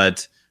most.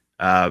 But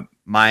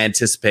my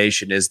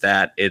anticipation is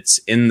that it's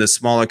in the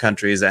smaller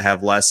countries that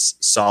have less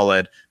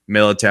solid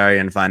military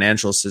and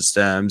financial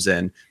systems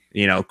and,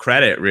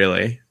 credit,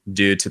 really,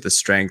 due to the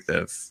strength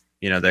of,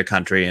 their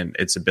country and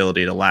its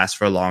ability to last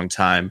for a long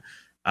time.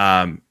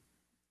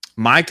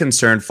 My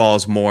concern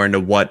falls more into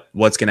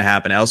what's going to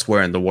happen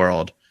elsewhere in the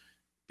world,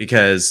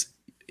 because,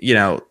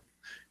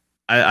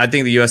 I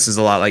think the U.S. is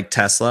a lot like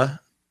Tesla.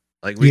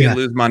 Like, we can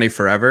lose money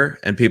forever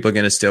and people are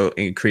going to still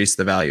increase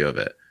the value of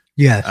it.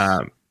 Yeah.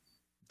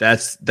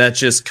 That's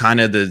just kind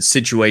of the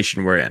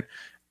situation we're in.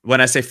 When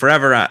I say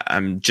forever,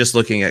 I'm just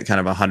looking at kind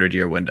of a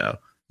 100-year window.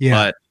 Yeah.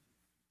 But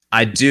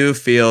I do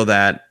feel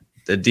that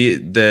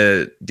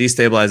the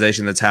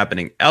destabilization that's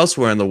happening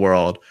elsewhere in the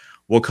world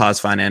will cause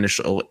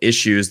financial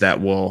issues that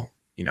will,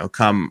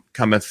 come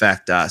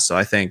affect us. So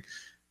I think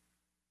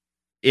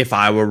if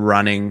I were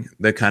running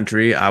the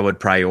country, I would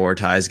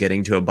prioritize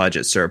getting to a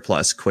budget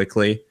surplus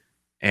quickly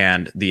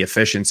and the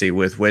efficiency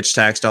with which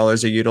tax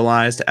dollars are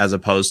utilized, as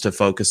opposed to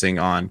focusing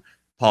on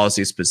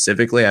policy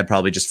specifically. I'd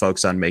probably just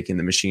focus on making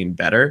the machine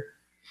better.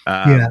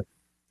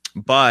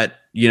 But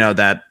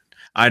that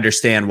I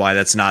understand why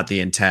that's not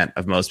the intent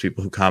of most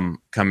people who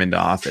come into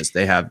office.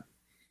 They have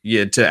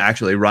to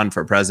actually run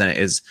for president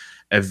is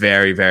a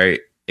very, very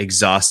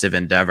exhaustive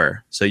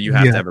endeavor. So you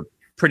have to have a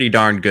pretty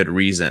darn good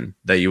reason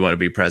that you want to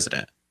be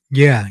president.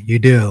 Yeah, you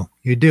do.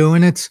 You do.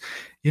 And it's,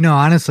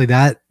 honestly,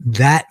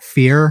 that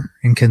fear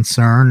and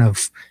concern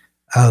of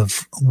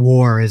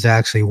war is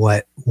actually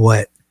what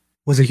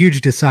was a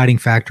huge deciding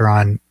factor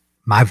on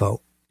my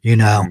vote,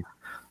 and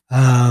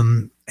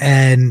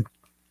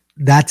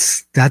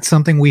that's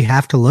something we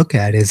have to look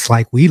at. Is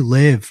like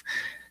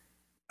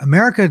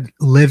America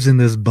lives in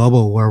this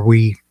bubble where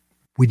we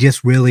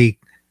just really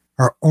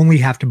only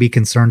have to be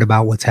concerned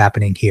about what's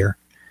happening here.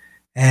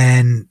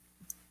 And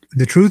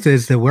the truth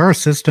is that we're a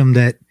system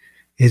that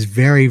is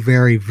very,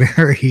 very,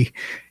 very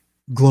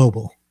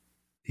global.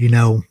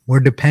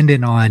 We're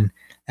dependent on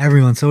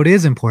everyone. So it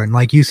is important,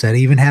 like you said,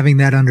 even having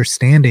that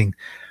understanding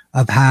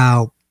of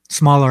how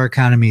smaller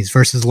economies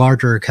versus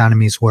larger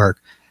economies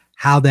work,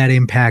 how that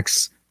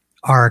impacts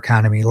our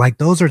economy. Like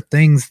those are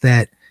things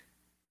that,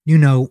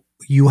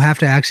 you have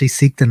to actually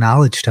seek the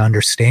knowledge to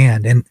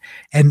understand.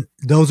 And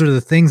those are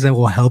the things that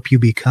will help you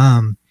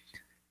become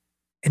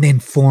an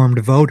informed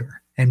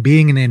voter. And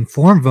being an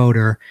informed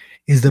voter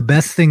is the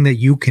best thing that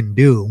you can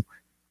do.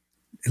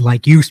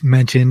 Like you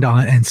mentioned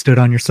and stood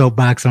on your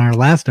soapbox on our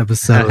last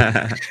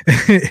episode,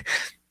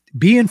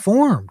 be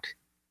informed.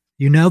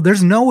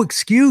 There's no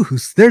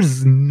excuse.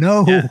 There's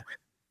no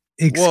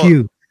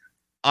excuse. Well,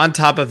 on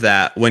top of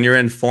that, when you're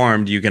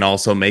informed, you can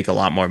also make a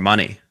lot more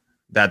money.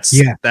 That's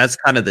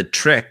kind of the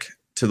trick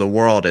to the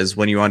world, is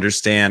when you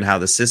understand how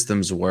the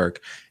systems work,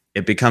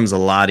 it becomes a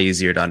lot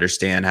easier to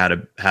understand how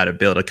to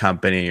build a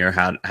company or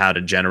how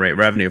to generate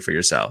revenue for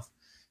yourself.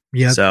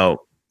 Yeah.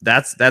 So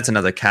that's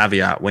another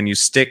caveat. When you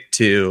stick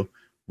to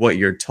what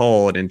you're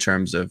told in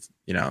terms of,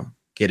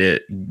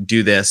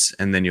 do this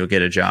and then you'll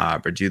get a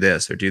job, or do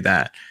this or do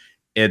that,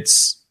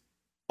 it's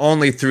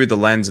only through the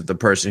lens of the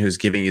person who's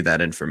giving you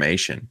that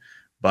information.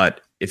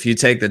 But if you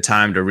take the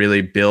time to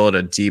really build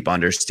a deep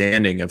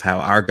understanding of how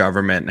our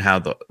government and how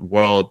the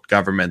world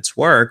governments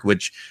work,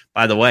 which,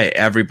 by the way,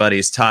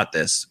 everybody's taught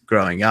this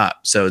growing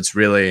up. So it's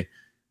really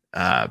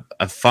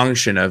a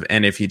function of,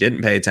 and if you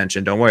didn't pay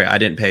attention, don't worry, I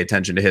didn't pay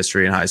attention to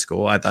history in high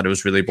school. I thought it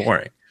was really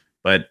boring.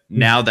 But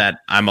now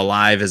that I'm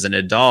alive as an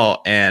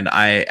adult and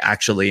I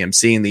actually am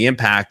seeing the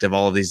impact of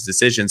all of these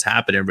decisions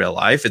happen in real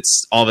life,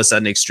 it's all of a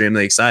sudden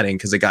extremely exciting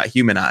because it got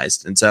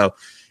humanized. And so,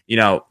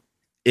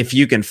 if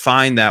you can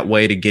find that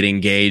way to get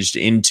engaged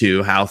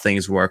into how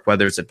things work,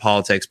 whether it's in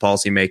politics,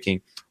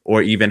 policymaking,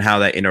 or even how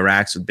that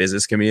interacts with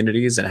business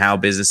communities and how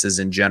businesses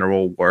in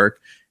general work,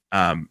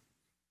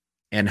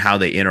 and how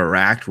they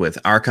interact with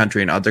our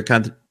country and other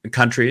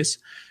countries,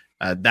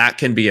 that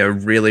can be a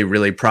really,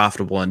 really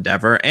profitable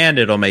endeavor, and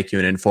it'll make you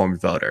an informed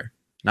voter.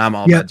 Now I'm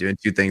all about doing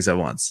two things at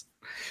once.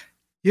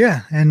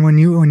 Yeah. And when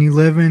you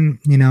live in,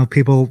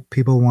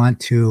 people want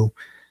to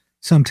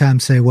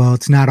sometimes say, well,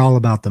 it's not all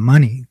about the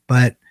money,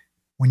 but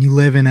when you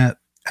live in a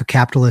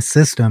capitalist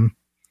system,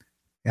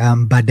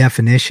 by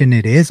definition,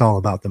 it is all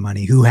about the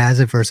money, who has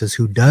it versus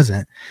who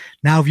doesn't.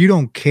 Now, if you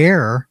don't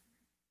care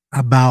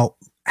about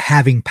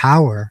having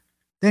power,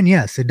 then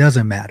yes, it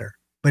doesn't matter.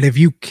 But if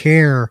you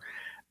care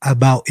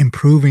about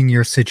improving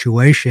your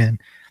situation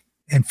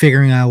and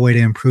figuring out a way to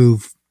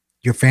improve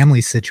your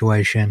family's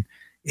situation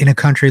in a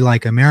country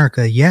like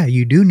America,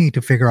 you do need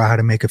to figure out how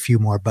to make a few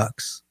more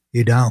bucks.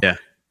 You don't. Yeah.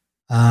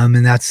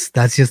 And that's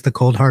just the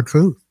cold hard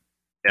truth.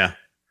 Yeah.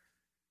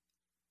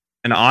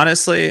 And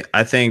honestly,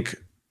 I think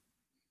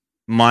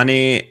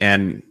money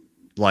and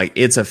like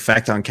its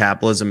effect on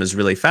capitalism is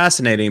really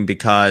fascinating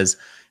because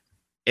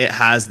it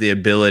has the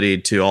ability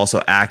to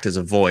also act as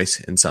a voice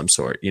in some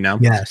sort,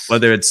 Yes.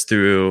 Whether it's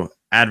through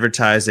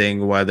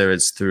advertising, whether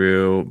it's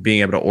through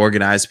being able to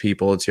organize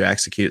people to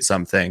execute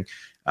something,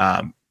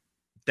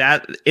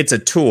 that it's a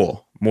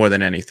tool more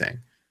than anything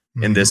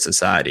in this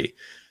society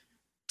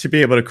to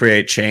be able to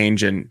create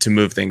change and to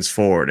move things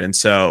forward. And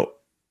so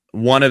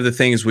one of the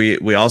things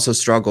we also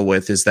struggle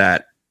with is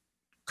that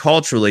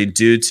culturally,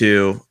 due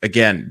to,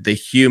 again, the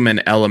human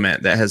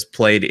element that has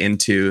played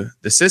into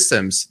the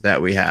systems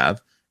that we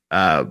have,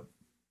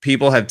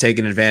 people have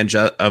taken advantage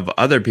of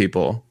other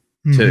people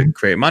to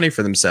create money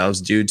for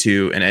themselves due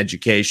to an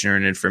education or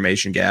an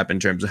information gap in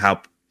terms of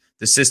how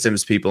the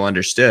systems people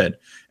understood.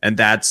 And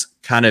that's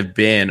kind of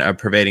been a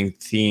pervading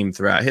theme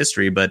throughout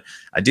history. But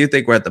I do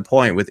think we're at the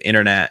point with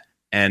internet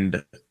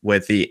and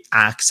with the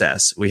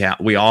access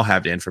we all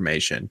have to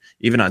information,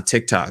 even on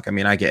TikTok. I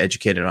mean, I get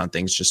educated on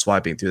things just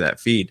swiping through that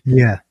feed.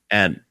 Yeah.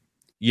 And,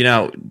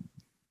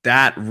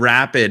 that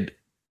rapid,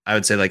 I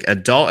would say, like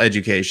adult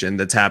education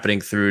that's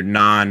happening through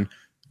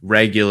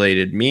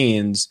non-regulated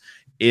means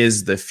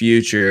is the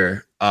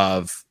future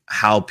of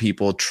how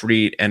people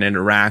treat and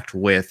interact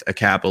with a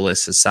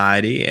capitalist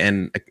society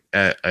and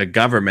a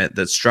government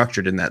that's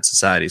structured in that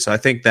society. So I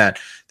think that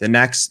the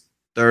next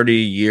 30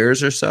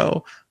 years or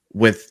so,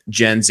 with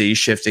Gen Z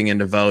shifting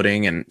into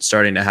voting and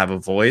starting to have a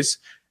voice.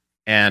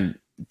 And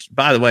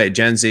by the way,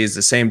 Gen Z is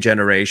the same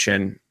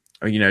generation,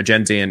 or,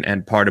 Gen Z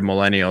and part of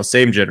millennials,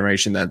 same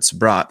generation that's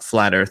brought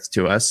flat earth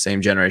to us,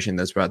 same generation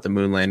that's brought the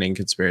moon landing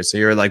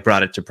conspiracy, or like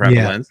brought it to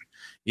prevalence.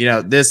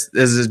 this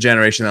is a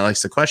generation that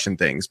likes to question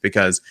things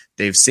because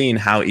they've seen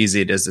how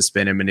easy it is to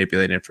spin and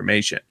manipulate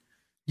information.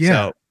 Yeah.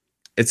 So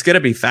it's going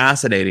to be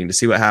fascinating to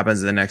see what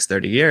happens in the next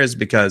 30 years,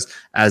 because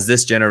as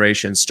this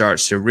generation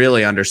starts to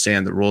really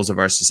understand the rules of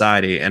our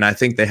society, and I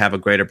think they have a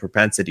greater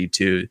propensity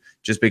to,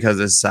 just because of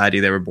the society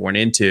they were born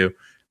into,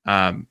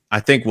 I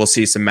think we'll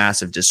see some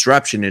massive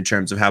disruption in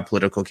terms of how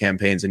political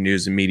campaigns and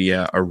news and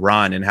media are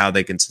run and how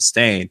they can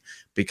sustain,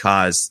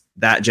 because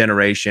that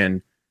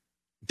generation,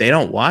 they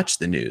don't watch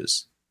the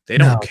news. They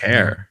don't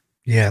care.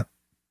 Yeah,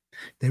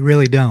 they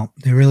really don't.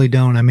 They really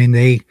don't. I mean,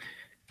 they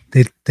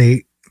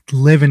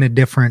live in a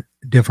different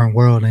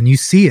world, and you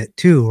see it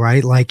too,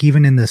 right? Like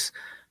even in this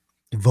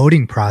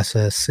voting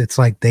process, it's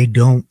like they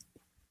don't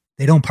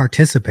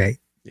participate.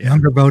 Yeah.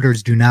 Younger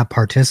voters do not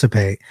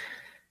participate.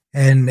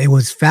 And it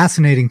was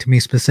fascinating to me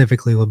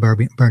specifically with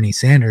Bernie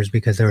Sanders,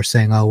 because they were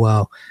saying, oh,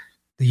 well,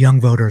 the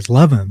young voters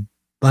love him,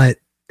 but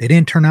they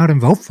didn't turn out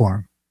and vote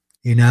for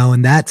him,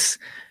 and that's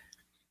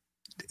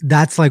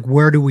like,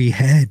 where do we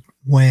head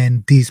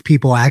when these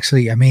people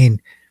actually,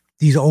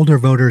 these older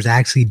voters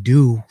actually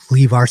do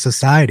leave our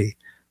society?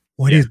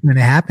 What is going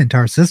to happen to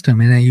our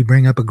system? And then you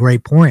bring up a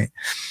great point.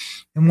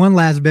 And one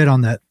last bit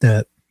on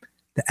the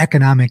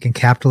economic and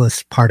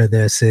capitalist part of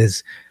this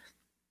is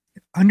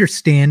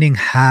understanding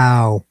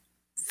how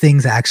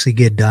things actually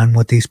get done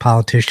with these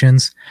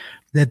politicians,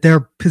 that their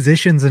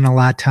positions in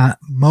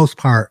most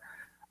part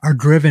are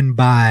driven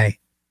by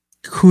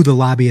who the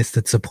lobbyist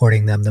that's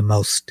supporting them the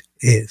most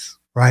is,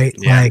 right?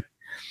 Yeah. Like,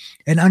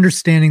 and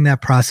understanding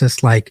that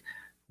process, like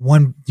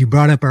one you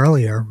brought up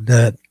earlier,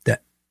 the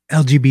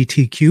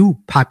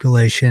LGBTQ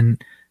population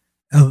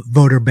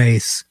voter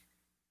base,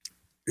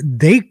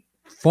 they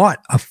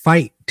fought a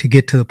fight to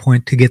get to the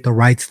point to get the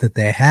rights that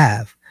they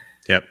have.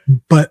 Yep.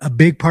 But a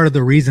big part of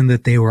the reason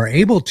that they were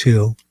able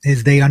to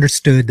is they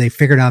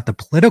figured out the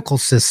political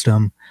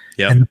system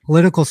and the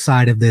political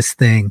side of this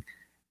thing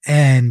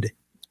and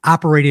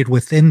operated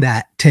within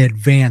that to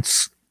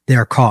advance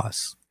their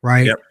cause.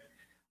 Right. Yep.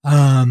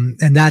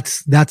 And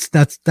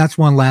that's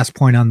one last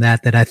point on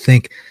that I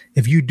think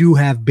if you do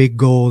have big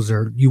goals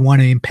or you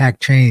want to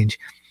impact change,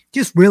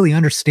 just really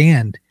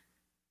understand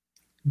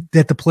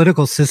that the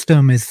political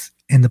system is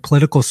in the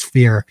political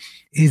sphere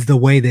is the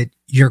way that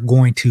you're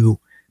going to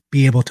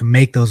be able to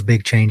make those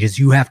big changes.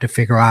 You have to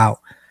figure out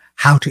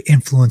how to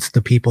influence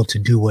the people to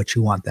do what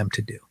you want them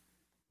to do.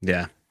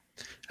 Yeah,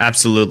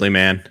 absolutely,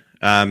 man.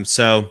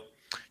 So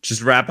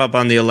just wrap up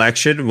on the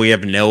election. We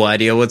have no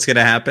idea what's going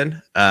to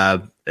happen.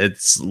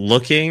 It's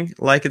looking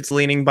like it's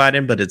leaning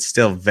Biden, but it's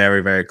still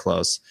very, very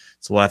close.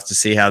 So we'll have to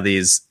see how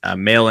these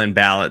mail-in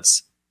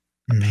ballots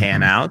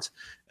pan out.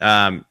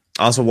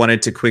 Also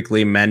wanted to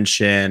quickly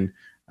mention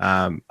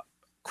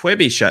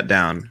Quibi shut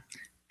down,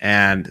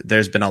 and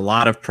there's been a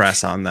lot of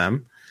press on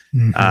them.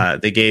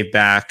 They gave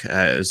back,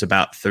 it was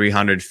about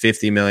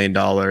 $350 million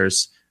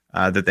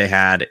that they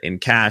had in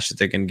cash that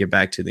they're going to give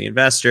back to the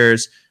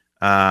investors.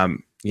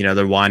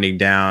 They're winding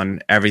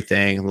down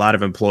everything. A lot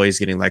of employees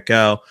getting let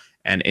go.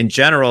 And in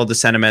general, the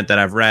sentiment that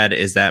I've read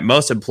is that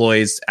most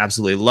employees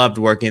absolutely loved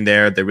working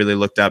there. They really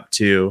looked up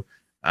to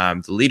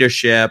the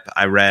leadership.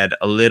 I read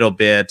a little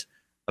bit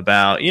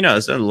about,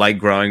 some light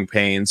growing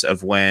pains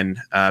of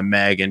when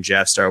Meg and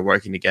Jeff started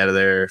working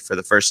together for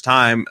the first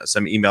time,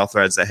 some email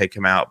threads that had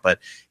come out. But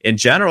in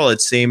general,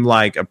 it seemed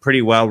like a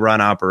pretty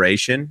well-run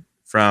operation.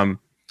 From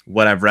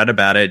what I've read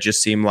about it,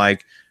 just seemed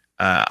like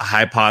a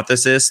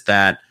hypothesis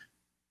that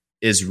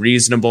is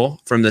reasonable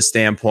from the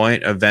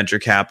standpoint of venture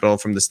capital,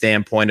 from the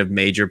standpoint of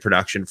major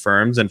production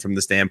firms, and from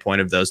the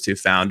standpoint of those two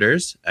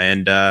founders,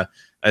 and a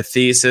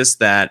thesis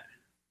that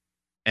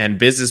and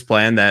business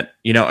plan that,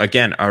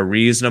 again, are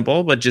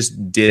reasonable, but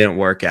just didn't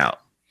work out.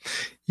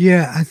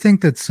 Yeah, I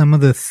think that some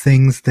of the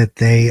things that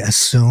they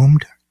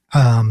assumed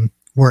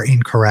were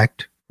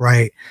incorrect,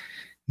 right?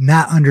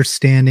 Not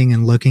understanding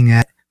and looking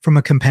at from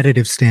a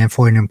competitive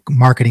standpoint and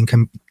marketing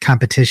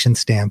competition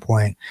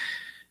standpoint,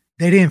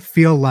 they didn't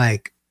feel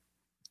like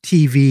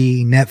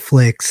TV,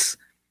 Netflix,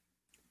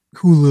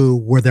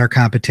 Hulu were their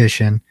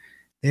competition.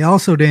 They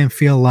also didn't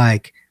feel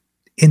like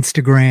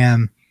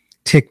Instagram,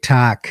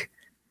 TikTok,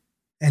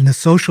 and the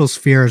social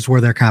spheres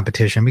were their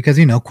competition, because,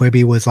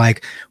 Quibi was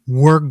like,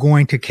 we're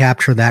going to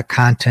capture that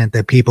content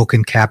that people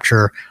can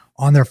capture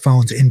on their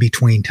phones in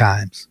between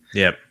times.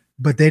 Yep.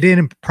 But they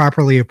didn't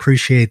properly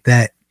appreciate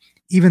that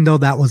even though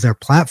that was their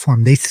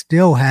platform, they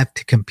still have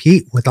to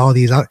compete with all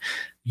these other.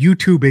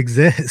 YouTube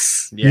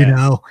exists,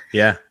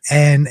 Yeah.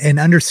 and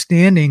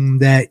understanding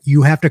that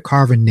you have to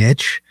carve a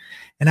niche.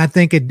 And I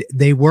think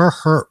they were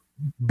hurt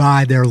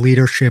by their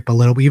leadership a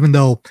little, even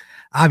though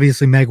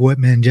obviously Meg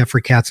Whitman and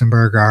Jeffrey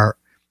Katzenberg are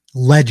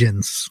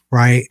legends,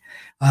 right?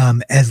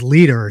 As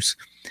leaders,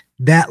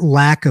 that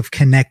lack of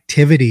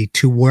connectivity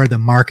to where the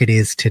market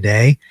is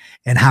today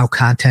and how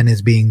content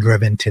is being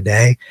driven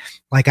today.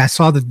 Like I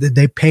saw that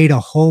they paid a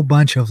whole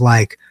bunch of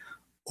like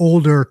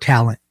older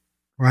talent,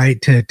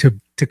 right, to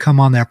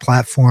come on their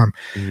platform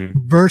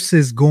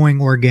versus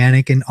going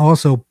organic and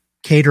also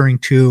catering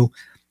to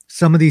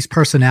some of these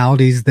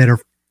personalities that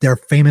they're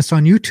famous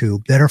on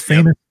YouTube, that are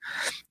famous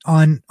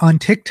on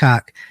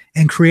TikTok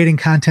and creating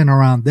content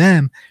around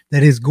them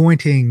that is going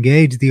to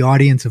engage the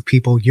audience of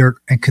people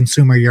and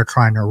consumer you're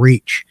trying to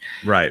reach.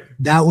 Right.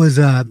 That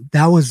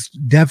was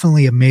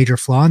definitely a major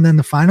flaw. And then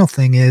the final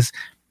thing is,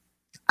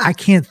 I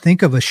can't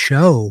think of a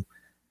show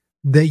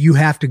that you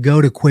have to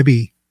go to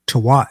Quibi to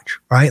watch,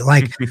 right?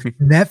 Like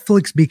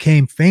Netflix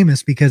became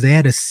famous because they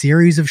had a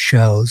series of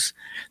shows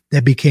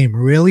that became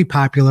really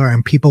popular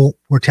and people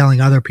were telling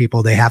other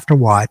people they have to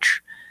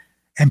watch,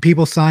 and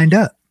people signed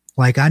up.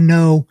 Like, I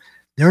know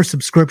there are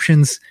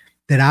subscriptions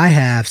that I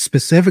have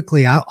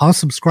specifically. I'll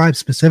subscribe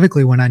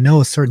specifically when I know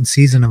a certain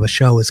season of a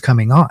show is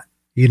coming on,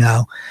 you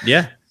know?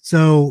 Yeah.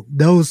 So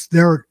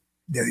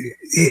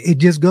it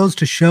just goes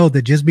to show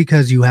that just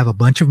because you have a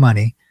bunch of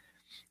money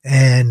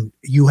and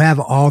you have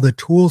all the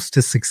tools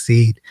to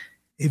succeed,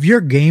 if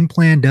your game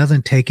plan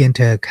doesn't take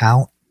into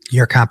account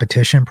your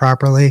competition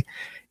properly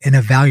and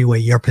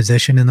evaluate your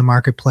position in the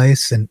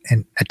marketplace and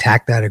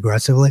attack that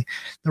aggressively,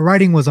 the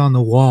writing was on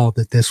the wall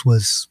that this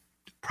was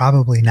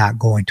probably not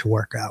going to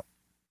work out.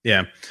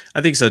 Yeah,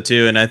 I think so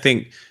too. And I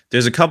think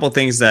there's a couple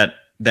things that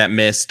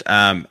missed.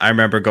 I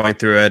remember going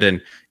through it,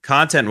 and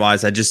content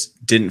wise, I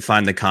just didn't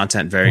find the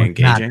content very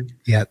engaging.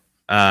 Yep.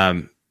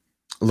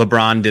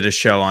 LeBron did a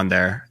show on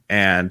there,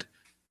 and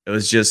it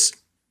was just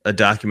a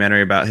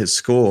documentary about his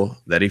school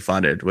that he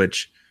funded,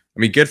 which, I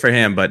mean, good for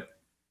him, but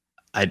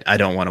I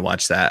don't want to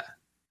watch that.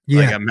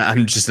 Yeah. Like,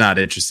 I'm just not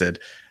interested.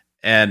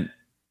 And,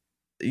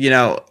 you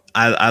know,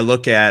 I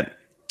look at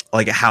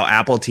like how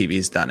Apple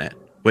TV's done it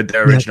with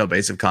their original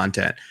base of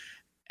content,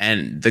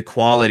 and the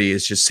quality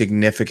is just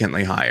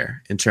significantly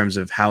higher in terms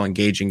of how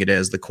engaging it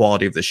is, the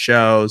quality of the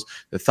shows,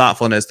 the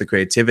thoughtfulness, the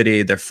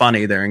creativity. They're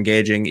funny, they're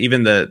engaging.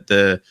 Even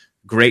the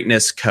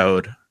Greatness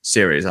Code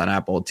series on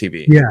Apple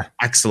TV. Yeah.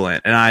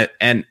 Excellent.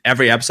 And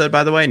every episode,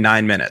 by the way,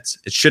 9 minutes.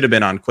 It should have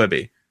been on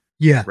Quibi.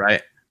 Yeah.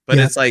 Right. But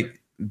it's like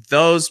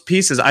those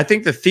pieces, I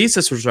think the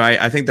thesis was right.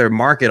 I think their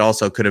market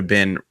also could have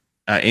been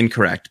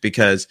incorrect,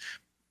 because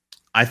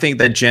I think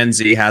that Gen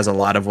Z has a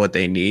lot of what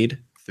they need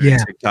through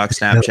TikTok,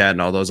 Snapchat,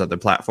 and all those other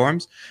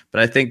platforms.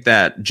 But I think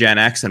that Gen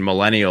X and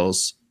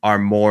millennials are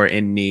more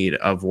in need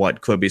of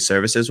what Quibi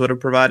services would have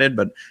provided,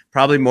 but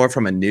probably more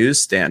from a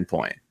news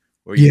standpoint,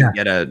 where you can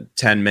get a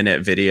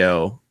 10-minute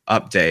video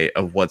update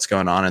of what's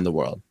going on in the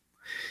world.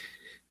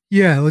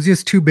 Yeah, it was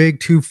just too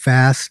big, too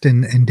fast,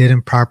 and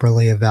didn't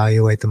properly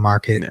evaluate the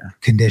market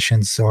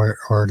conditions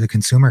or the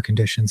consumer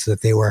conditions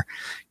that they were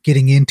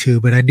getting into.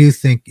 But I do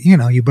think, you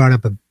know, you brought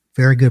up a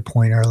very good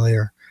point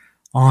earlier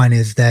on,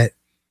 is that,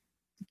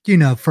 you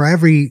know,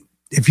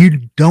 if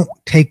you don't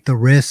take the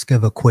risk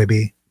of a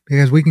Quibi,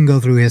 because we can go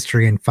through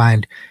history and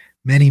find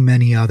many,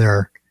 many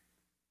other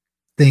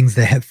things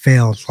that have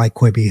failed, like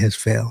Quibi has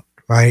failed,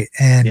 right?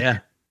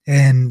 And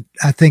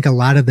I think a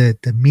lot of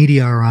the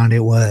media around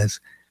it was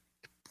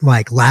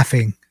like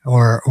laughing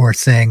or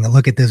saying,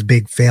 look at this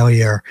big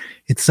failure,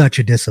 it's such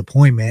a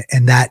disappointment,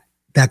 and that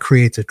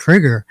creates a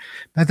trigger.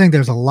 But I think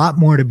there's a lot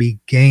more to be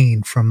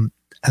gained from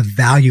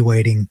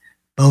evaluating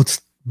both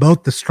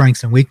the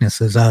strengths and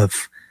weaknesses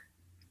of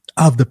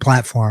the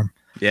platform,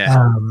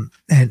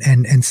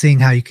 and seeing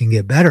how you can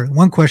get better.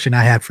 One question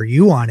I had for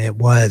you on it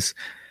was,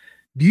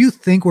 do you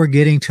think we're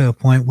getting to a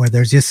point where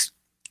there's just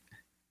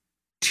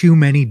too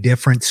many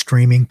different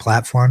streaming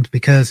platforms?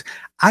 Because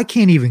I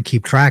can't even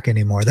keep track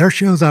anymore. There are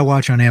shows I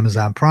watch on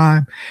Amazon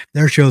Prime,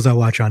 there are shows I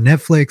watch on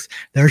Netflix,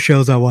 there are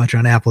shows I watch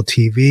on Apple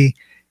TV.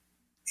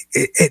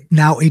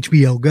 Now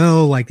HBO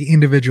Go, like the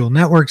individual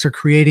networks are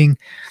creating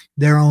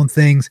their own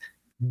things.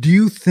 Do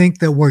you think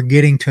that we're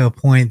getting to a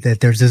point that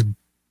there's this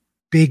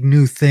big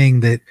new thing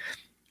that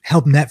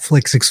helped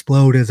Netflix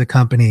explode as a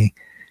company,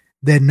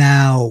 that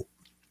now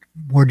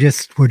we're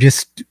just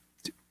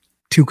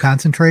too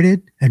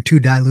concentrated and too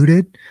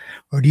diluted?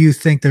 Or do you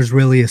think there's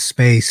really a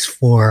space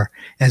for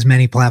as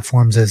many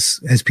platforms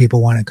as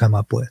people want to come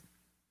up with?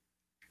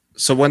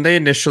 So when they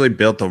initially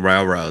built the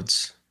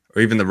railroads,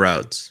 or even the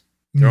roads,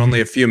 there are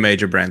only a few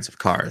major brands of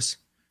cars.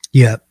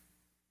 Yep.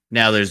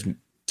 Now there's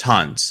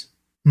tons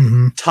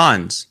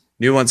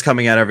new ones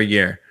coming out every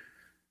year.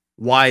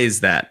 Why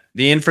is that?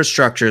 The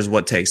infrastructure is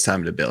what takes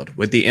time to build.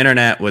 With the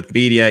internet, with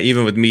media,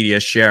 even with media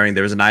sharing,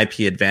 there's an IP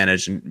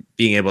advantage in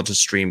being able to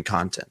stream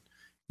content.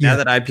 Now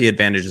that IP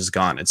advantage is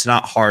gone, it's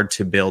not hard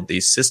to build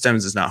these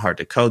systems. It's not hard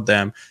to code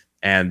them.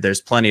 And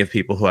there's plenty of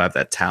people who have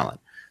that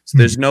talent. So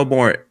there's no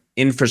more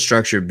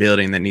infrastructure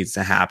building that needs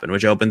to happen,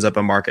 which opens up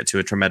a market to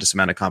a tremendous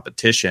amount of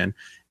competition.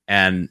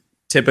 And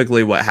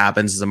typically what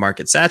happens as the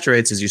market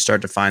saturates is you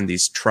start to find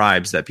these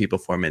tribes that people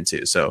form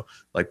into. So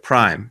like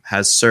Prime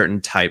has certain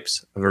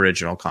types of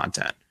original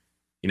content.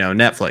 You know,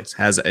 Netflix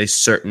has a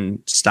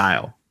certain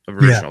style of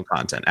original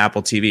content.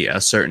 Apple TV,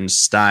 a certain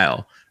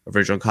style of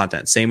original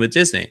content. Same with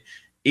Disney.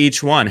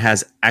 Each one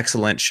has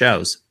excellent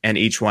shows and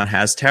each one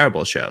has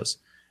terrible shows.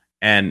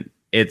 And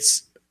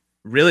it's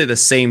really the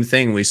same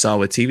thing we saw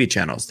with TV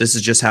channels. This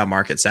is just how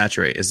markets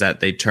saturate, is that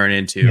they turn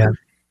into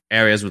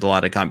areas with a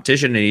lot of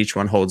competition, and each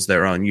one holds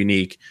their own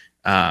unique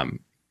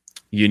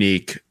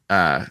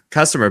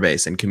customer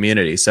base and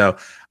community. So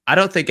I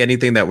don't think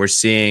anything that we're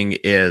seeing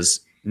is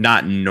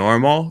not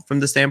normal from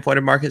the standpoint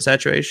of market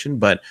saturation,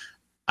 but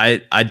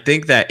I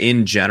think that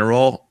in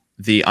general,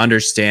 the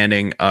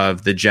understanding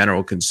of the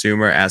general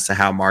consumer as to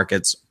how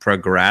markets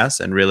progress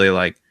and really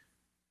like,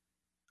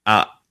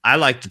 I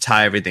like to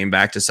tie everything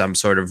back to some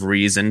sort of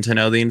reason to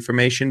know the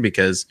information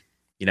because,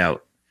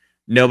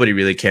 nobody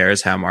really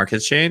cares how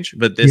markets change.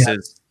 But this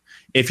is,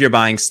 if you're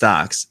buying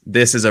stocks,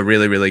 this is a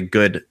really, really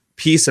good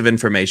piece of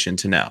information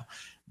to know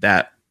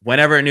that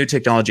whenever a new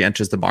technology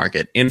enters the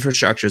market,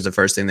 infrastructure is the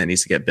first thing that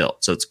needs to get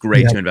built. So it's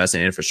great to invest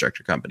in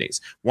infrastructure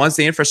companies. Once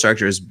the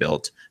infrastructure is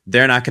built,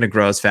 they're not going to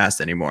grow as fast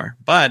anymore,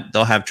 but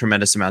they'll have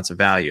tremendous amounts of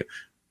value.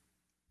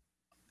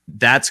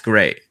 That's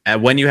great.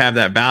 And when you have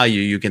that value,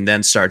 you can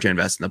then start to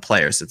invest in the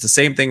players. It's the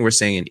same thing we're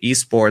seeing in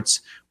esports,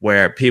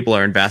 where people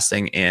are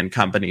investing in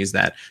companies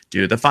that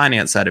do the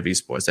finance side of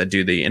esports, that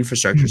do the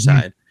infrastructure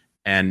side.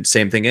 And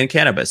same thing in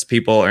cannabis.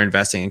 People are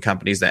investing in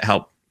companies that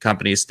help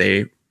companies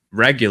stay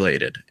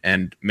regulated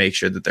and make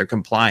sure that they're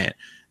compliant,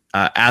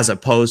 as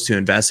opposed to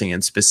investing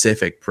in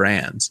specific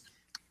brands.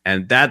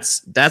 And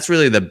that's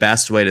really the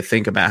best way to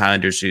think about how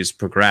industries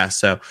progress.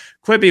 So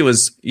Quibi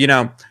was,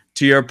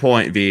 to your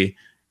point, V,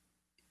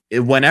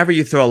 whenever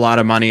you throw a lot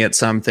of money at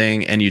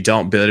something and you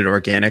don't build it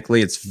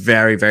organically, it's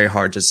very, very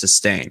hard to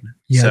sustain.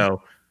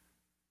 So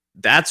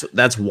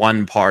that's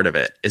one part of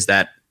it, is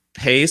that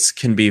pace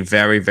can be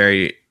very,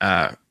 very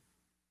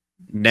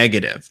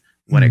negative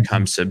when it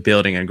comes to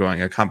building and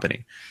growing a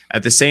company.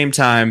 At the same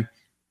time,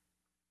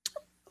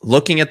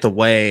 looking at the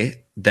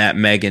way that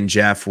Meg and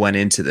Jeff went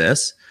into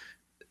this,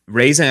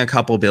 raising a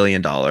couple $2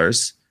 billion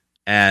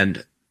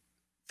and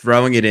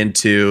throwing it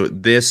into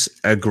this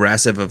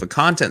aggressive of a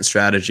content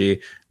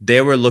strategy,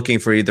 they were looking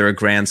for either a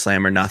grand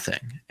slam or nothing.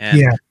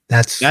 And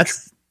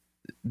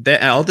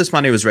all this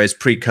money was raised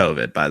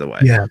pre-COVID, by the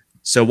way.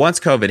 So once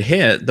COVID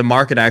hit, the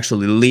market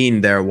actually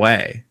leaned their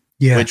way,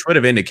 which would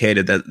have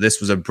indicated that this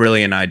was a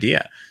brilliant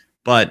idea.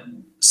 But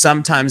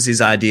sometimes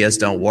these ideas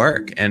don't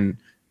work. And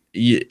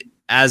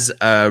as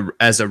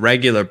a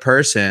regular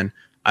person,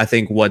 I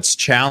think what's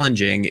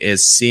challenging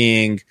is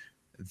seeing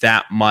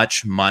that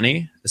much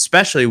money,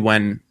 especially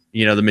when,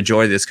 the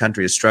majority of this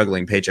country is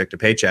struggling paycheck to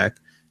paycheck,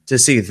 to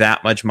see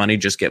that much money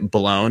just get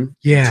blown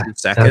in 2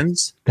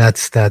 seconds.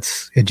 That's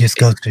it just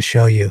goes to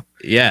show you.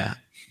 Yeah,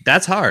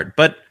 that's hard.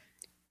 But,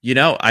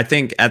 I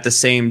think at the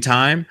same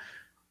time,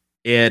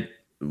 it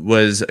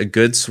was a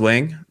good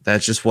swing.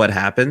 That's just what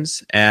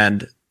happens.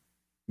 And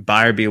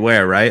buyer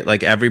beware, right?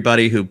 Like,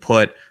 everybody who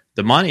put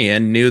the money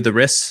in knew the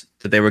risks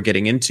that they were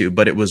getting into,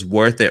 but it was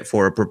worth it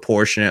for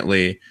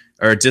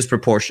a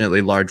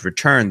disproportionately large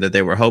return that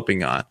they were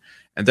hoping on.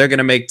 And they're going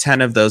to make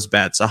 10 of those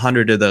bets,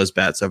 100 of those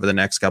bets over the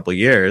next couple of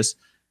years.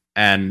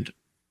 And,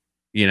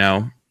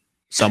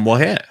 some will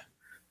hit.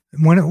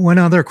 One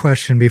other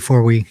question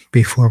before we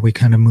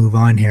kind of move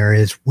on here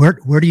is,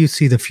 where do you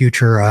see the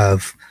future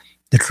of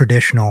the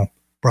traditional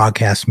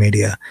broadcast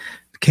media,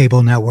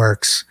 cable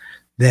networks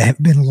that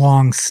have been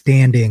long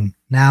standing?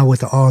 Now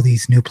with all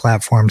these new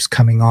platforms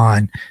coming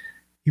on,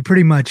 you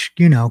pretty much,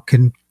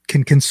 can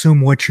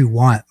consume what you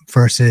want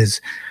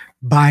versus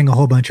buying a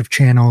whole bunch of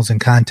channels and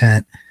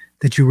content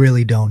that you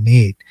really don't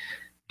need.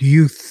 Do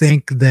you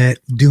think that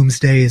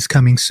doomsday is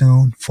coming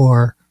soon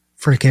for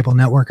cable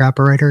network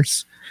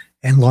operators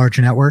and large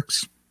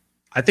networks?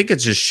 I think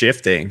it's just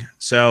shifting.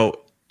 So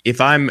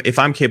if I'm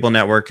cable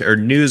network or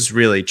news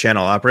really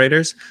channel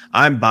operators,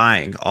 I'm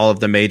buying all of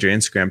the major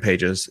Instagram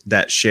pages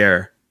that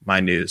share my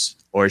news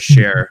or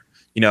share,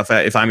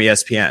 if I'm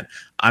ESPN,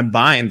 I'm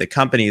buying the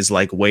companies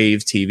like Wave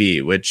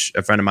TV, which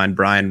a friend of mine,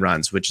 Brian,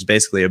 runs, which is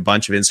basically a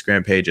bunch of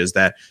Instagram pages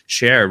that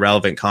share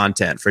relevant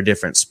content for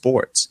different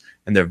sports.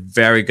 And they're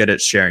very good at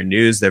sharing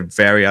news. They're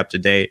very up to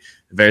date,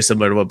 very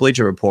similar to what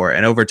Bleacher Report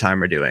and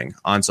Overtime are doing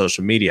on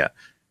social media.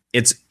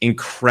 It's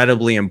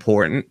incredibly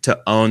important to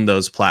own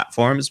those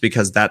platforms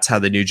because that's how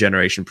the new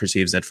generation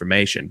perceives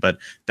information. But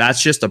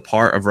that's just a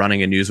part of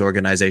running a news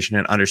organization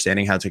and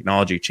understanding how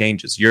technology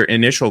changes. Your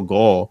initial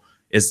goal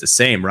is the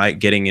same, right?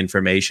 Getting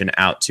information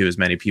out to as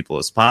many people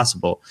as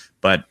possible.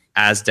 But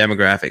as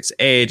demographics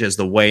age, as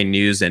the way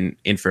news and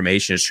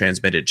information is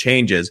transmitted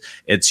changes,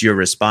 it's your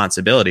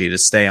responsibility to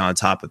stay on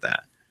top of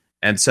that.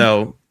 And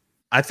so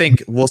I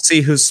think we'll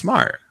see who's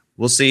smart.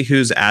 We'll see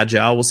who's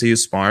agile. We'll see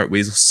who's smart.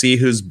 We'll see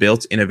who's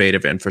built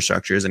innovative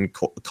infrastructures and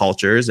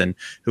cultures and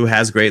who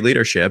has great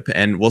leadership.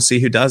 And we'll see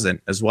who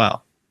doesn't as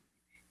well.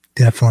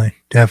 Definitely.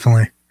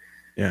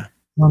 Yeah.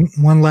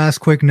 One last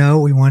quick note.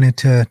 We wanted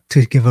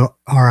to give a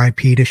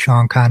RIP to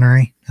Sean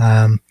Connery.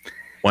 One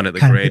of the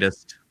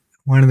greatest.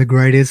 One of the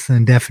greatest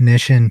in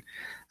definition,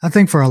 I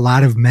think, for a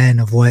lot of men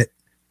of what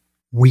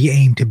we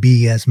aim to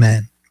be as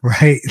men,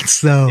 right?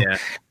 So,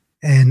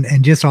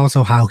 and just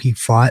also how he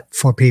fought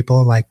for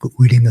people, like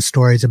reading the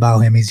stories about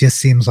him. He just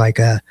seems like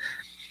a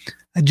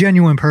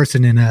genuine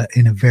person in a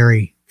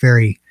very,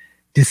 very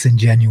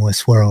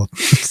disingenuous world.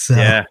 So,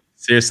 yeah,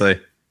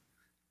 seriously.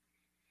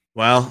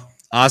 Well,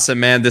 awesome,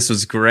 man. This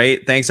was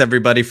great. Thanks,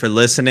 everybody, for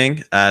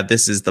listening.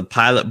 This is the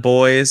Pilot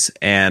Boys,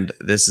 and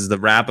this is the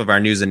wrap of our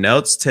news and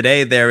notes.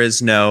 Today, there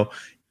is no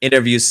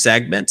interview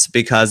segment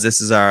because this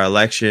is our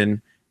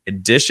election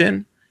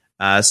edition.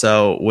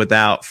 So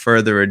without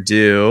further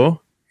ado,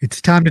 it's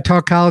time to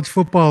talk college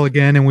football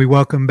again, and we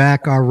welcome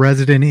back our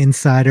resident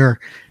insider,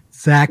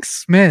 Zach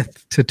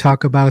Smith, to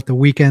talk about the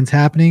weekends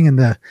happening and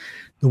the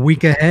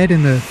week ahead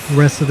and the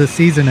rest of the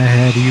season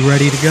ahead. Are you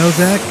ready to go,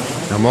 Zach?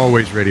 I'm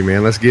always ready,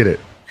 man. Let's get it.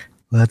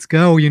 Let's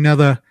go.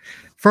 The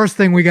first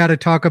thing we got to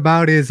talk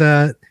about is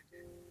the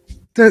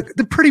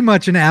pretty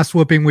much an ass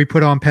whooping we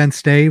put on Penn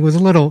State. It was a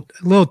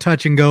little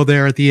touch and go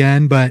there at the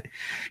end, but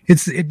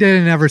it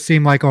didn't ever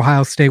seem like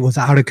Ohio State was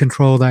out of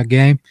control of that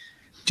game.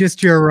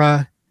 Just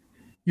your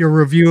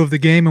review of the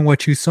game and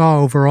what you saw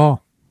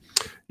overall.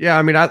 Yeah,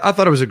 I mean, I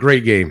thought it was a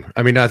great game.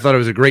 I mean, I thought it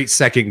was a great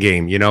second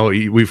game.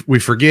 We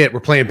forget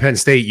we're playing Penn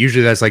State.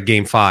 Usually that's like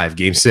game 5,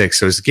 game 6.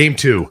 So it's game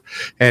 2.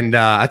 And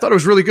I thought it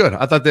was really good.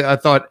 I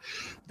thought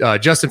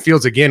Justin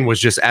Fields, again, was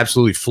just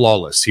absolutely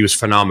flawless. He was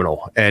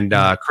phenomenal. And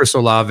Chris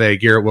Olave,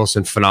 Garrett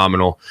Wilson,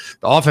 phenomenal.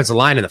 The offensive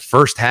line in the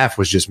first half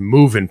was just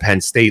moving Penn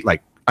State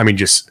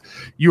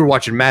you were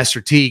watching Master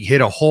Teague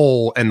hit a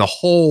hole, and the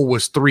hole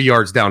was 3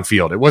 yards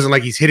downfield. It wasn't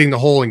like he's hitting the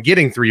hole and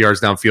getting 3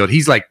 yards downfield.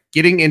 He's like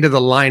getting into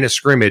the line of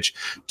scrimmage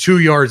 2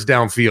 yards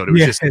downfield. It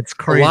was it's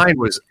crazy. The line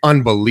was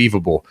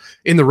unbelievable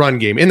in the run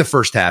game in the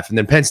first half. And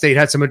then Penn State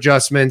had some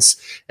adjustments,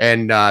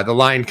 and the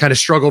line kind of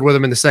struggled with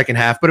them in the second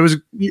half. But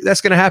that's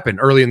going to happen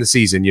early in the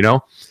season,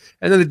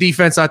 And then the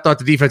defense, I thought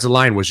the defensive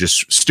line was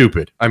just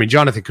stupid. I mean,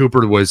 Jonathan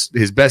Cooper was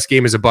his best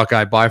game as a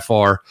Buckeye by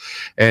far.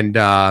 And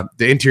the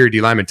interior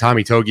D lineman,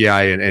 Tommy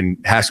Togiai and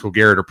Haskell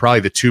Garrett, are probably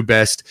the two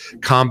best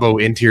combo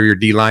interior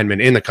D linemen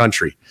in the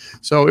country.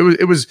 So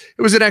it was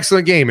an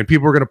excellent game. And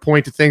people were going to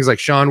point to things like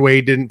Shaun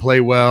Wade didn't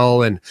play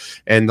well, and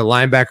the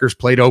linebackers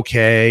played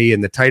okay,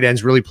 and the tight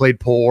ends really played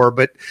poor.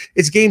 But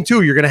it's game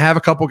 2. You're going to have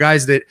a couple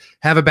guys that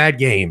have a bad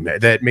game,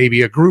 that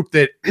maybe a group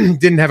that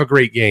didn't have a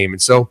great game.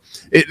 And so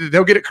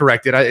they'll get it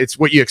corrected. It's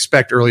what you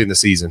expect early in the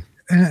season.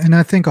 And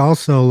I think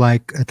also, I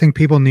think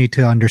people need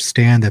to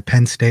understand that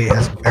Penn State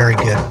has a very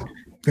good,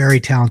 very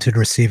talented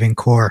receiving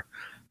core,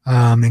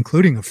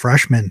 including a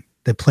freshman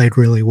that played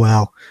really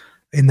well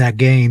in that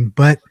game.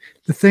 But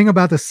the thing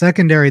about the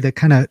secondary that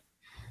kind of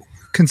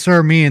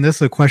concerned me, and this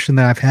is a question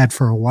that I've had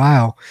for a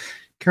while,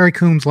 Kerry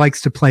Coombs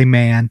likes to play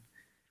man,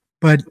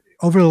 but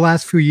over the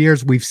last few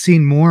years, we've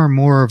seen more and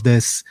more of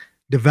this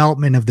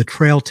development of the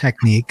trail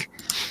technique.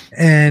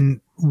 And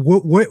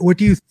what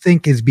do you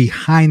think is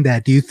behind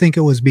that? Do you think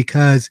it was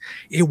because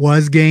it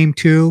was game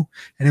 2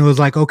 and it was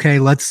like, okay,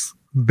 let's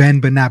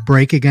bend but not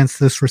break against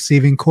this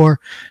receiving core?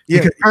 Yeah.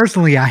 Because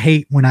personally, I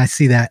hate when I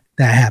see that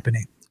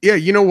happening. Yeah,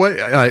 you know what?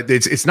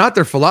 It's not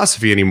their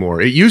philosophy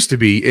anymore. It used to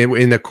be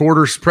in the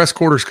press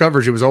quarters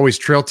coverage. It was always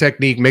trail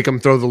technique, make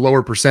them throw the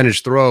lower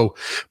percentage throw.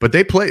 But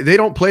they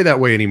don't play that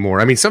way anymore.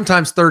 I mean,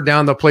 sometimes third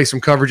down they'll play some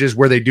coverages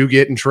where they do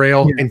get in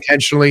trail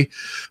intentionally,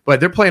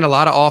 but they're playing a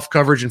lot of off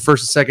coverage in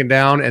first and second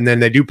down, and then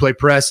they do play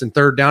press and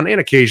third down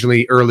and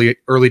occasionally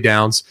early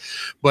downs.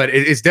 But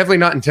it's definitely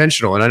not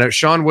intentional. And I know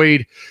Shaun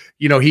Wade,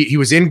 he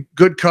was in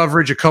good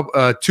coverage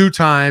 2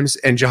 times,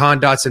 and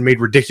Jahan Dotson made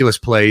ridiculous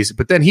plays.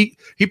 But then he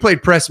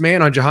played press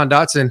man on Jahan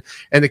Dotson,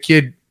 and the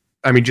kid,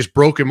 just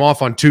broke him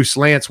off on 2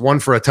 slants, 1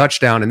 for a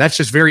touchdown. And that's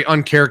just very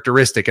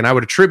uncharacteristic. And I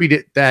would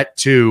attribute that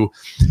to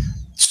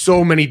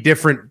so many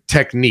different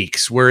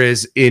techniques.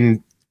 Whereas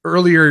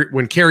earlier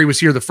when Kerry was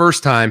here the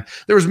first time,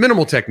 there was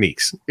minimal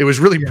techniques. It was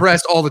really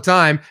pressed all the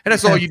time, and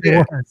that's all you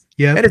did.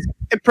 Yeah,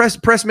 and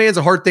press man's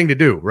a hard thing to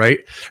do, right?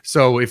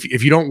 So if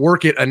you don't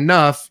work it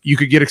enough, you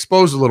could get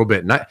exposed a little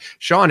bit. And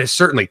Shaun is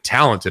certainly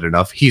talented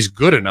enough. He's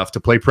good enough to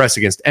play press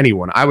against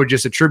anyone. I would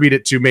just attribute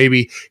it to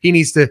maybe he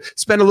needs to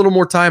spend a little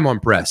more time on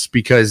press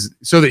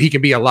so that he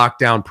can be a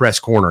lockdown press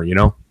corner,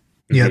 Yeah.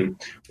 Mm-hmm.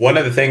 One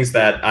of the things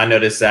that I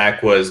noticed,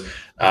 Zach, was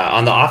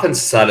on the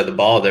offensive side of the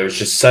ball, there was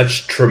just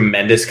such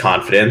tremendous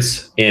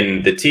confidence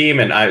in the team.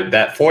 And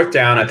that fourth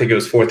down, I think it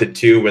was 4th and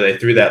 2, where they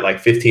threw that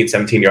 15,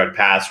 17-yard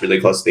pass really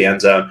close to the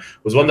end zone,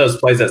 was one of those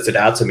plays that stood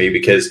out to me,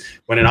 because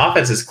when an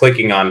offense is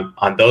clicking on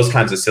those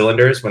kinds of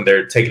cylinders, when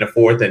they're taking a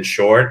 4th and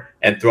short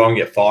and throwing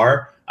it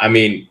far,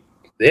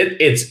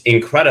 it's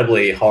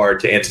incredibly hard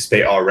to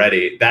anticipate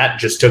already. That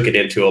just took it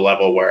into a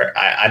level where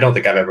I don't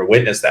think I've ever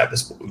witnessed that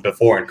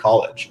before in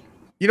college.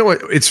 You know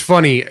what? It's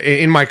funny.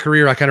 In my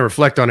career, I kind of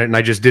reflect on it, and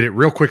I just did it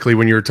real quickly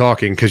when you were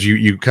talking, because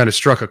you kind of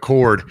struck a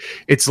chord.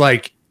 It's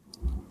like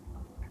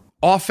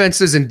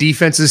offenses and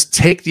defenses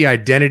take the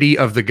identity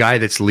of the guy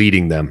that's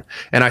leading them.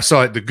 And I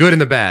saw it, the good and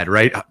the bad,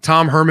 right?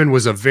 Tom Herman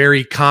was a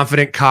very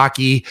confident,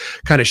 cocky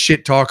kind of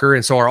shit talker.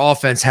 And so our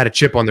offense had a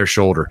chip on their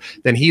shoulder.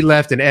 Then he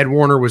left, and Ed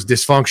Warner was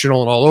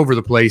dysfunctional and all over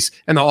the place.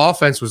 And the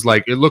offense was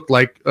it looked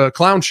like a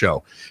clown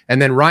show.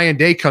 And then Ryan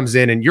Day comes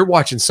in, and you're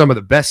watching some of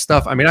the best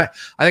stuff. I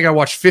think I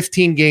watched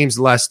 15 games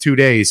the last 2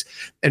 days,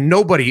 and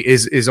nobody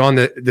is on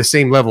the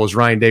same level as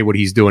Ryan Day, what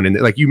he's doing. And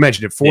like you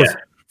mentioned it,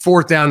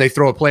 fourth down, they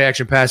throw a play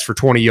action pass for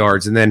 20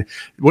 yards. And then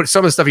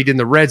some of the stuff he did in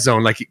the red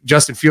zone, like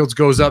Justin Fields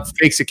goes up,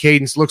 fakes a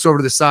cadence, looks over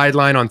to the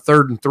sideline on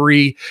 3rd and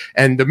 3.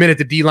 And the minute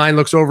the D-line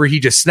looks over, he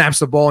just snaps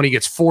the ball and he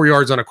gets 4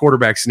 yards on a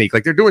quarterback sneak.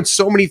 Like, they're doing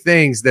so many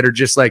things that are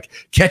just like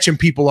catching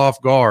people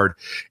off guard.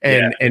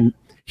 And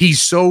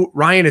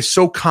Ryan is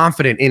so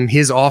confident in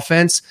his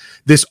offense.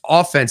 This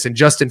offense and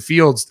Justin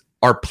Fields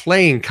are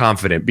playing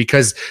confident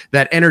because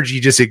that energy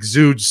just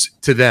exudes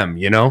to them,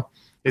 you know?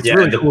 It's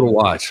really cool to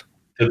watch.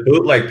 The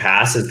bootleg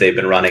passes they've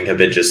been running have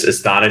been just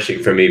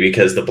astonishing for me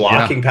because the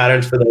blocking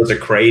patterns for those are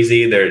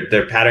crazy.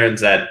 They're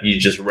patterns that you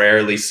just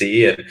rarely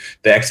see, and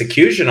the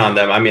execution on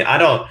them. I mean, I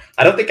don't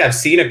think I've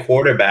seen a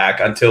quarterback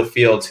until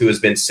Fields who has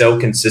been so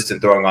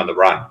consistent throwing on the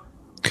run.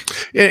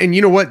 Yeah, and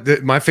you know what?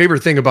 My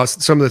favorite thing about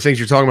some of the things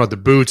you're talking about, the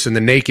boots and the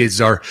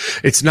nakeds, are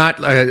it's not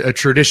a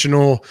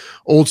traditional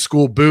old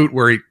school boot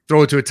where he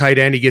throw it to a tight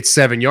end, he gets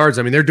 7 yards.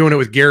 I mean, they're doing it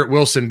with Garrett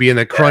Wilson being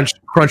the crunch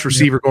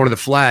receiver going to the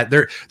flat.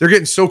 They're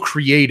getting so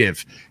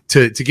creative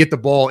to get the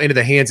ball into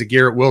the hands of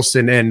Garrett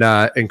Wilson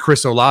and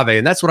Chris Olave,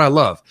 and that's what I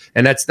love.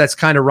 And that's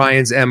kind of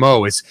Ryan's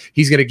MO. Is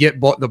he's going to get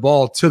the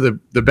ball to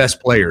the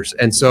best players.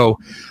 And so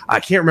I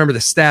can't remember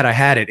the stat. I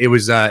had it. It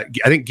was I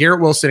think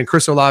Garrett Wilson and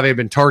Chris Olave have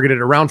been targeted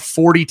around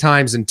 40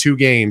 times in 2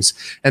 games,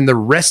 and the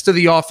rest of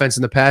the offense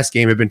in the past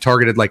game have been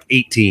targeted like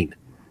 18.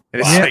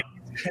 And it's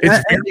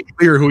it's very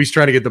clear who he's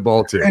trying to get the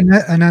ball to.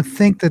 And I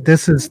think that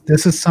this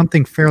is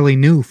something fairly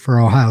new for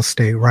Ohio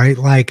State, right?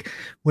 Like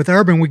with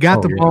Urban, we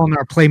got the ball in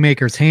our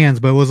playmakers' hands,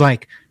 but it was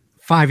like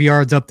 5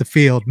 yards up the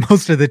field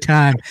most of the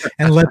time,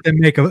 and let them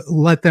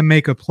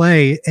make a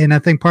play. And I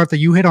think Partha,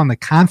 you hit on the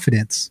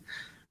confidence,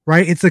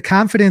 right? It's the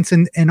confidence,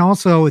 and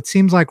also it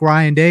seems like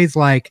Ryan Day's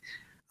like,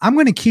 I'm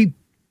going to keep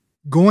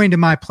going to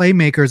my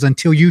playmakers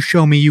until you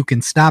show me you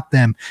can stop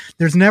them.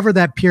 There's never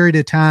that period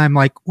of time,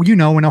 like, you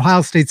know, when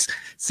Ohio State's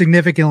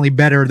significantly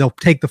better, they'll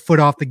take the foot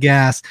off the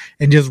gas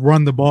and just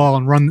run the ball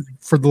and run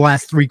for the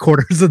last 3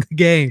 quarters of the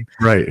game.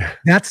 Right.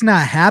 That's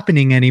not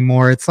happening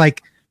anymore. It's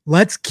like,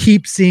 let's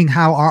keep seeing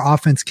how our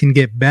offense can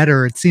get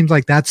better. It seems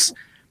like that's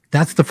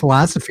the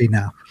philosophy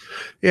now.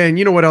 Yeah, and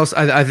you know what else?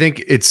 I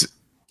think it's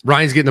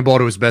Ryan's getting the ball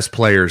to his best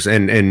players,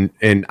 and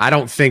I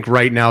don't think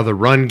right now the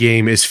run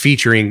game is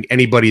featuring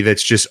anybody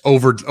that's just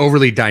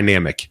overly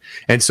dynamic.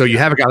 And so you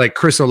have a guy like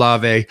Chris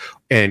Olave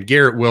and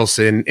Garrett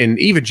Wilson, and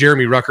even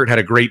Jeremy Ruckert had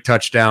a great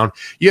touchdown.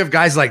 You have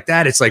guys like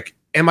that. It's like,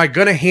 am I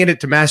going to hand it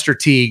to Master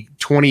Teague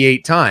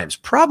 28 times?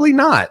 Probably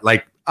not.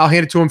 Like, I'll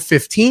hand it to him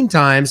 15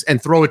 times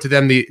and throw it to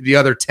them the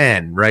other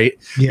 10, right?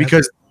 Yep.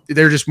 Because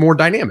they're just more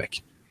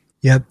dynamic.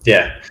 Yep.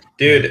 Yeah.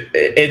 Dude,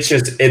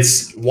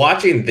 it's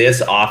watching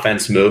this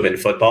offense move in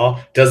football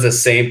does the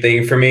same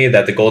thing for me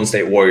that the Golden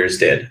State Warriors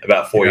did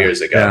about 4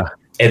 years ago. Yeah.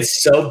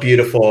 It's so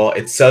beautiful.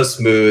 It's so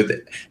smooth.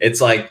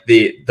 It's like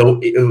there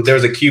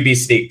was a QB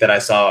sneak that I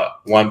saw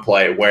one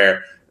play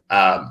where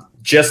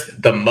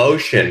just the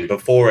motion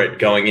before it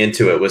going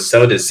into it was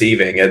so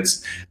deceiving.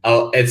 It's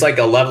like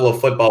a level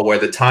of football where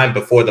the time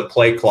before the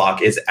play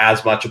clock is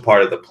as much a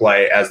part of the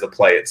play as the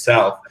play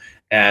itself.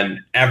 And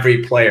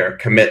every player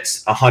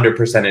commits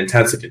 100%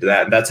 intensity to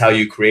that. And that's how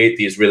you create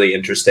these really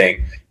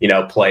interesting,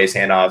 plays,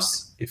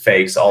 handoffs,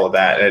 fakes, all of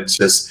that. And it's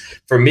just,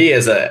 for me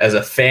as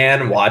a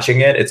fan watching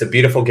it, it's a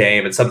beautiful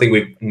game. It's something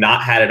we've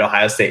not had at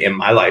Ohio State in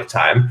my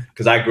lifetime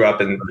because I grew up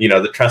in,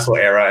 the Tressel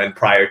era and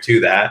prior to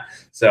that.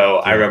 So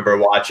I remember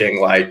watching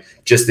like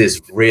just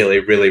this really,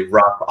 really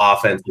rough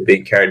offense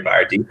being carried by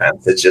our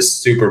defense. It's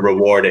just super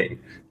rewarding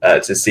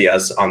to see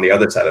us on the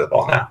other side of the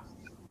ball now.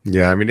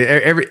 Yeah, I mean,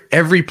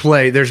 every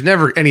play, there's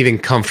never anything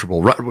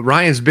comfortable.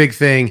 Ryan's big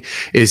thing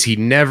is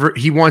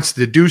he wants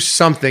to do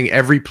something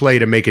every play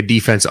to make a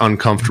defense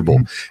uncomfortable.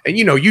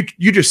 Mm-hmm. And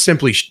you just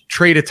simply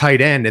trade a tight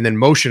end and then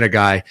motion a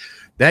guy.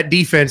 That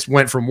defense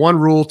went from one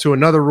rule to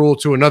another rule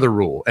to another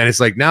rule, and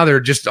it's like now they're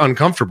just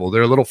uncomfortable.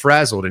 They're a little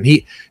frazzled, and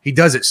he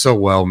does it so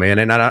well, man.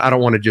 And I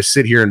don't want to just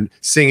sit here and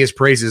sing his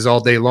praises all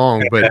day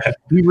long, but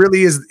he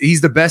really is.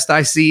 He's the best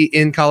I see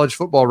in college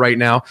football right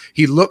now.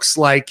 He looks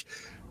like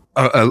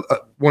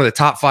one of the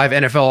top 5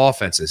 NFL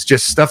offenses,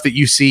 just stuff that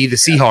you see the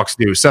Seahawks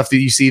do, stuff that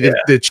you see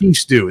the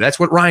Chiefs do. That's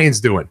what Ryan's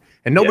doing.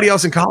 And nobody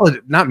else in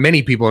college, not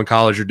many people in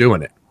college are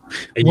doing it.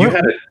 And you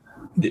had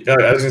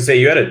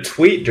a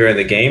tweet during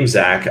the game,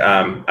 Zach,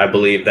 I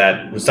believe,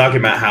 that was talking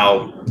about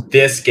how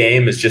this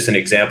game is just an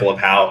example of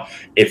how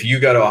if you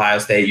go to Ohio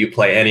State, you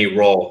play any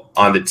role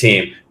on the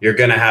team, you're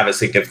going to have a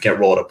significant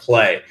role to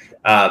play.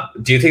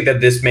 Do you think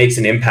that this makes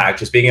an impact,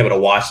 just being able to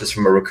watch this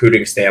from a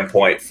recruiting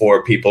standpoint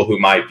for people who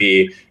might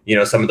be,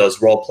 some of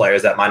those role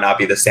players that might not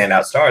be the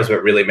standout stars,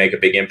 but really make a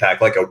big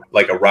impact like a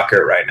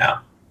Ruckert right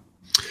now?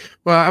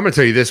 Well, I'm going to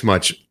tell you this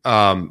much.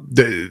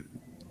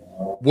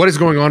 What is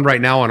going on right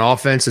now on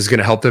offense is going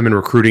to help them in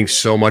recruiting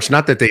so much.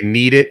 Not that they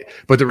need it,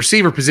 but the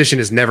receiver position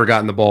has never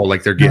gotten the ball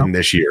like they're getting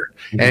this year.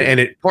 Mm-hmm.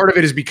 And part of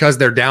it is because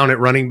they're down at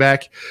running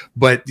back.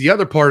 But the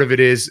other part of it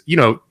is,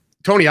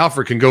 Tony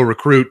Alford can go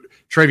recruit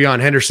Travion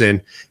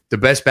Henderson, the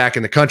best back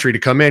in the country, to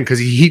come in because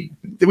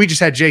we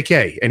just had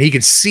JK, and he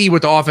can see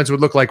what the offense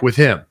would look like with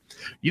him.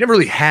 You never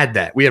really had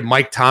that. We had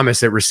Mike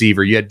Thomas at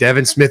receiver. You had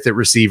Devin Smith at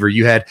receiver.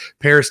 You had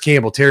Paris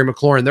Campbell, Terry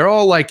McLaurin. They're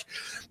all like,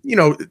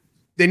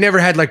 they never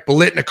had like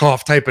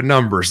Biletnikoff type of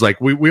numbers.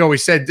 Like we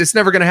always said, it's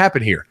never going to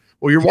happen here.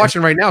 Well, you're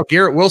watching right now.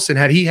 Garrett Wilson,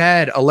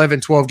 had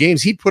 11, 12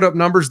 games, he'd put up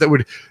numbers that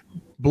would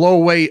blow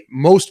away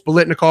most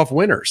Biletnikoff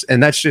winners,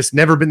 and that's just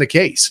never been the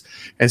case.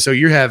 And so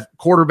you have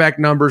quarterback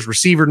numbers,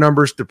 receiver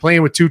numbers. They're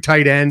playing with 2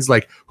 tight ends.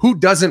 Like, who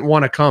doesn't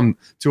want to come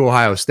to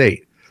Ohio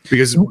State?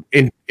 Because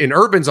in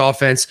Urban's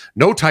offense,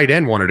 no tight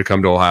end wanted to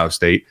come to Ohio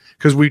State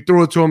because we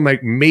threw it to him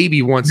like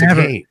maybe once a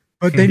game.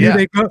 But they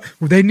knew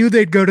they knew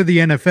they'd go to the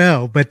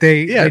NFL, but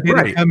they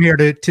didn't come here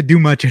to do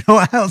much at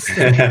Ohio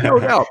State. No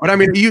doubt. But I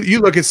mean, you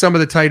look at some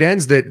of the tight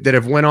ends that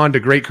have went on to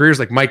great careers,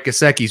 like Mike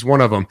Gesicki's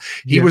one of them.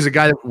 He was a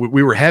guy that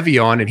we were heavy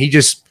on, and he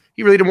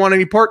really didn't want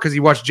any part because he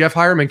watched Jeff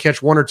Hireman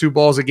catch 1 or 2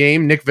 balls a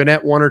game, Nick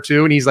Vanette 1 or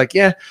 2, and he's like,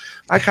 yeah,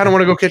 I kind of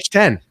want to go catch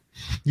 10.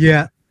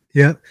 Yeah.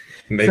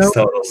 Makes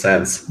total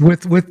sense.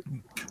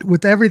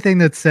 With everything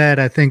that's said,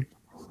 I think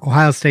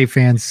Ohio State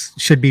fans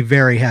should be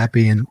very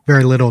happy and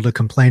very little to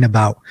complain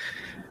about.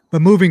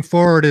 But moving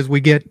forward, as we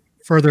get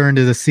further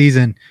into the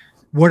season,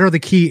 what are the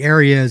key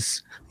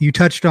areas you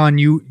touched on?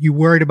 You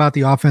worried about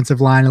the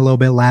offensive line a little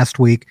bit last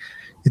week.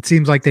 It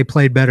seems like they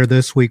played better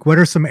this week. What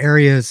are some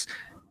areas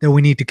that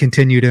we need to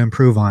continue to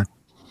improve on?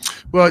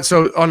 Well,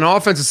 so on the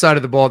offensive side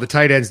of the ball, the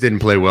tight ends didn't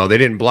play well. They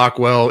didn't block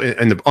well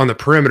on the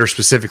perimeter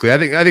specifically. I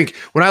think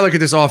when I look at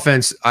this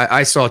offense,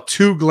 I saw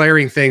 2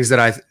 glaring things that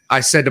I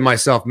said to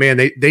myself, man,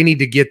 they need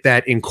to get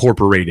that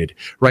incorporated,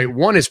 right?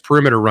 One is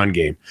perimeter run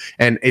game,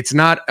 and it's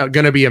not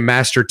going to be a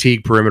Master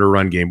Teague perimeter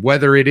run game.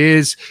 Whether it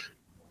is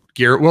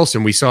Garrett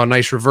Wilson, we saw a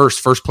nice reverse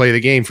first play of the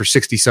game for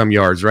 60-some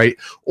yards, right?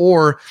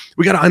 Or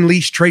we got to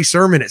unleash Trey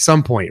Sermon at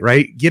some point,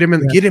 right? Get him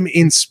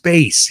in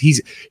space.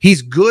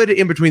 He's good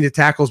in between the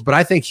tackles, but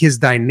I think his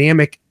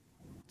dynamic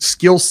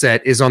skill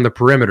set is on the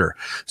perimeter.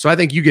 So I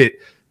think you get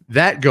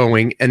that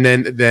going, and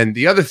then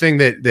the other thing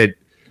that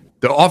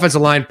the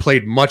offensive line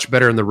played much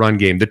better in the run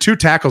game. The 2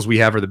 tackles we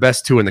have are the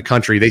best 2 in the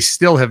country. They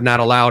still have not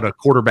allowed a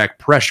quarterback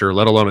pressure,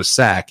 let alone a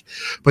sack.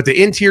 But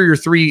the interior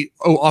 3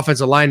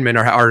 offensive linemen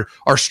are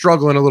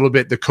struggling a little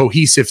bit, the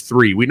cohesive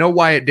 3. We know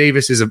Wyatt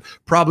Davis is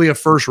probably a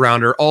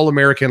first-rounder,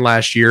 All-American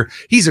last year.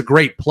 He's a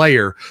great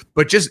player,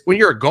 but just when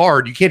you're a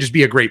guard, you can't just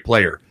be a great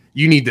player.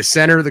 You need the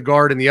center, the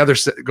guard, and the other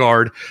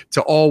guard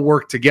to all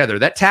work together.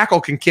 That tackle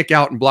can kick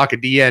out and block a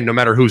DN no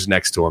matter who's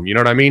next to him. You know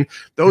what I mean?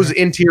 Those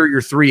interior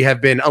 3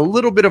 have been a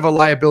little bit of a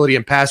liability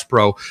in pass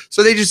pro.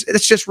 So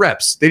it's just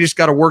reps. They just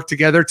got to work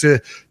together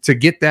to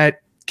get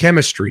that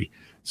chemistry.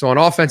 So on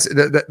offense,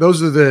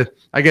 those are the,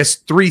 I guess,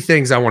 3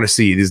 things I want to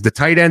see is the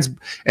tight ends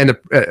and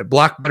the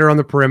block better on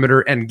the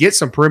perimeter and get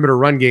some perimeter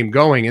run game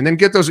going, and then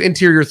get those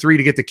interior 3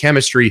 to get the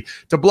chemistry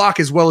to block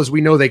as well as we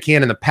know they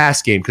can in the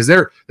pass game, because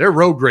they're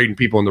road grading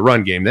people in the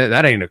run game.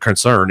 That ain't a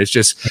concern. It's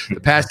just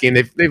the pass game.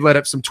 They've let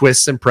up some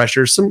twists and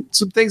pressures, some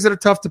things that are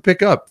tough to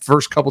pick up.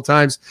 First couple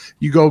times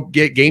you go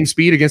get game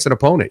speed against an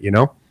opponent, you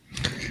know?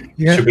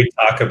 Yeah. Should we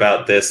talk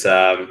about this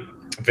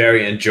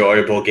very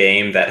enjoyable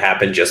game that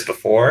happened just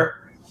before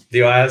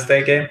the Ohio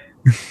State game?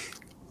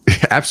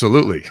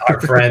 Absolutely.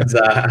 Our friends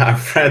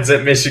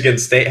at Michigan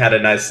State had a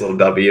nice little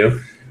W.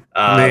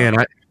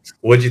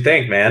 What'd you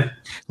think, man?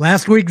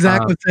 Last week,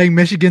 Zach was saying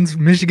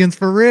Michigan's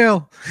for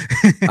real.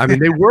 I mean,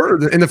 they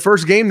were in the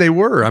first game. They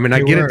were. I mean,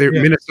 I get it.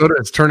 Yeah. Minnesota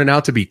is turning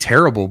out to be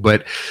terrible,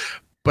 but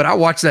I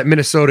watched that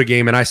Minnesota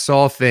game and I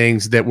saw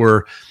things that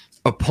were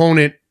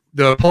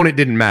the opponent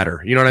didn't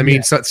matter. You know what I mean?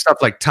 Yeah. So, stuff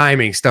like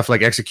timing, stuff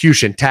like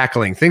execution,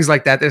 tackling, things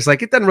like that. There's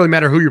like, it doesn't really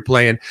matter who you're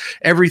playing.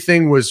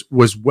 Everything was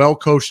well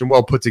coached and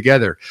well put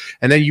together.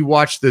 And then you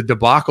watch the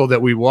debacle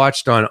that we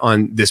watched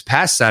on this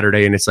past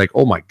Saturday, and it's like,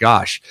 oh my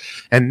gosh.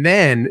 And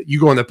then you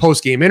go in the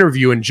post-game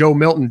interview and Joe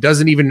Milton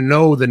doesn't even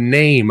know the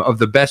name of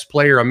the best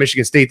player on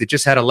Michigan State that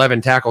just had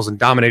 11 tackles and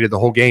dominated the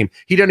whole game.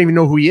 He doesn't even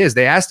know who he is.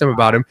 They asked him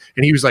about him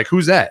and he was like,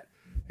 who's that?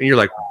 And you're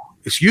like,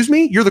 excuse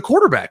me? You're the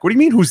quarterback. What do you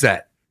mean, who's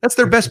that? That's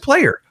their best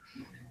player.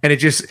 And it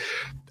just,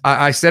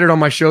 I said it on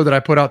my show that I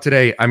put out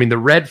today. I mean, the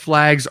red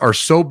flags are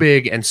so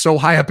big and so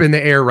high up in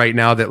the air right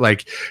now that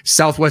like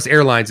Southwest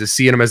Airlines is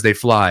seeing them as they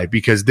fly,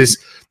 because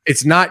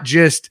it's not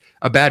just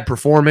a bad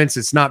performance.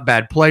 It's not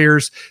bad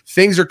players.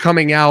 Things are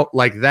coming out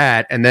like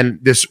that. And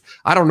then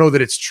I don't know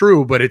that it's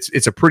true, but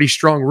it's a pretty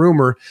strong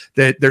rumor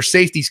that their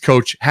safeties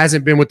coach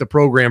hasn't been with the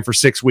program for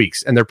 6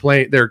 weeks and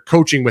they're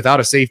coaching without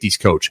a safeties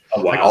coach.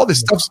 Oh, wow. Like all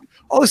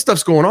this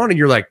stuff's going on. And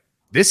you're like,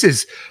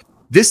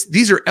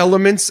 these are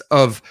elements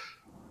of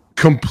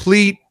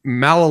complete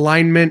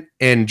malalignment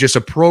and just a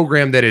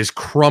program that is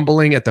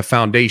crumbling at the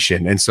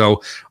foundation. And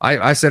so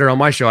I said it on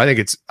my show. I think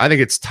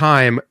it's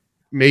time,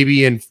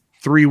 maybe in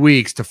 3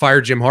 weeks, to fire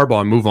Jim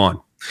Harbaugh and move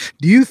on.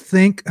 Do you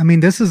think? I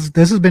mean, this has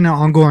been an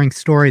ongoing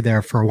story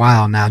there for a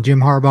while now. Jim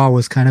Harbaugh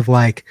was kind of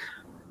like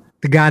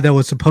the guy that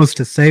was supposed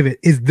to save it.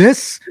 Is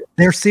this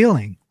their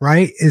ceiling?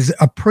 Right? Is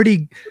a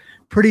pretty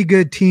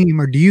good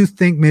team, or do you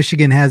think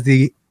Michigan has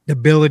the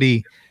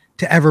ability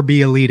to ever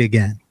be elite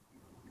again?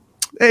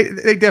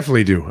 They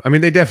definitely do. I mean,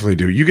 they definitely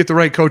do. You get the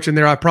right coach in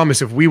there. I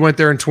promise if we went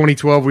there in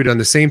 2012, we'd done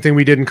the same thing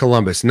we did in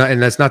Columbus.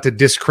 And that's not to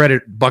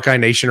discredit Buckeye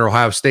Nation or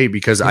Ohio State,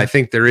 because I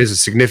think there is a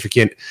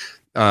significant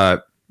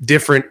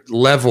different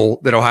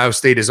level that Ohio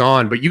State is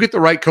on. But you get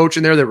the right coach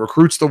in there that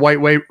recruits the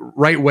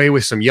right way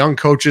with some young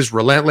coaches,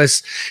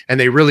 relentless, and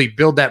they really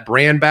build that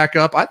brand back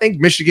up. I think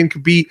Michigan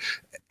could be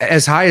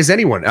as high as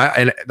anyone.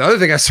 And the other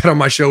thing I said on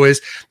my show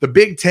is the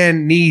Big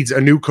Ten needs a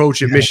new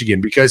coach at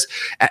Michigan, because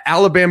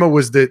Alabama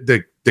was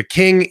the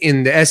king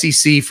in the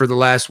SEC for the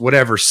last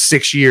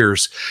 6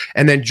 years,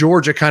 and then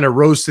Georgia kind of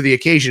rose to the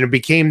occasion and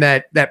became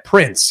that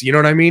prince. You know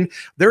what I mean?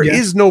 There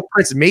is no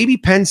prince. Maybe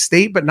Penn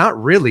State, but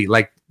not really.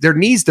 Like, there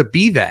needs to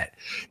be that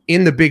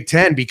in the Big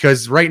Ten,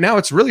 because right now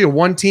it's really a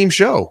one-team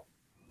show.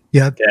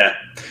 Yeah.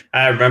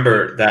 I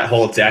remember that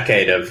whole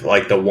decade of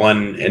like the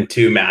 1 and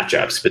 2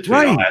 matchups between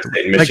Ohio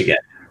State and Michigan.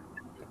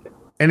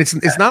 And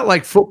it's not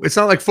like it's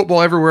not like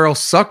football everywhere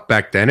else sucked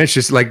back then. It's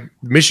just like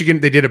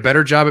Michigan, they did a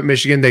better job at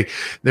Michigan. They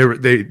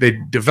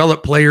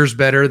developed players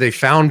better. They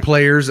found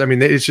players. I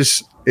mean, it's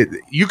just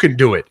you can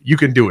do it. You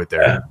can do it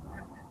there.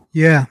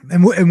 Yeah.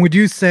 And would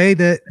you say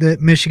that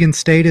Michigan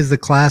State is the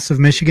class of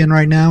Michigan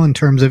right now in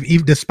terms of,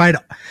 despite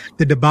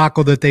the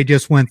debacle that they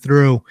just went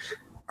through,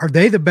 are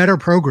they the better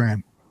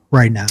program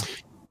right now?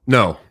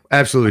 No,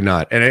 absolutely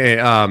not.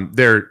 And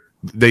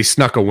they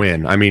snuck a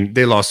win. I mean,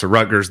 they lost to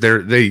Rutgers.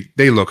 They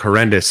look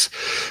horrendous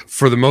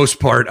for the most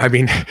part. I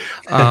mean,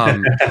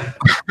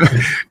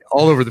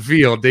 all over the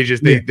field.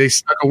 They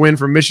snuck a win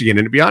from Michigan.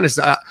 And to be honest,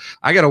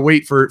 I got to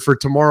wait for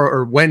tomorrow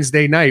or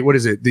Wednesday night. What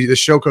is it? The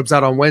show comes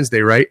out on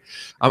Wednesday, right?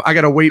 I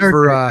got to wait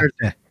for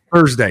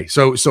Thursday.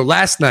 So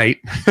last night,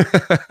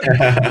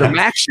 the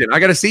action. I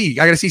got to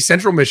see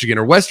Central Michigan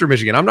or Western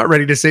Michigan. I'm not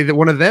ready to say that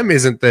one of them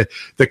isn't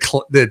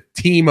the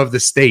team of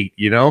the state,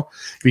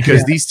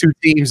 because these two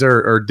teams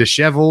are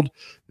disheveled.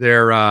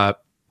 They're a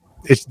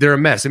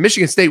mess. And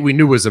Michigan State, we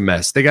knew was a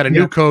mess. They got a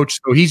new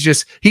coach, so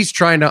he's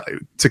trying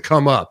to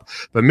come up.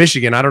 But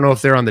Michigan, I don't know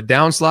if they're on the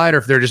downslide or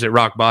if they're just at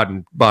rock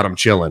bottom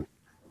chilling.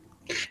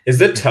 Is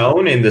the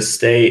tone in the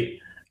state?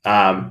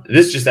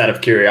 This is just out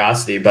of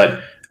curiosity,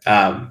 but.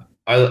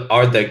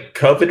 Are the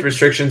COVID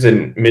restrictions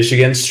in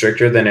Michigan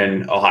stricter than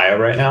in Ohio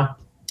right now?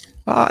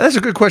 That's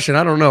a good question.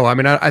 I don't know. I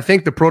mean, I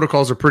think the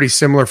protocols are pretty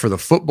similar for the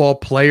football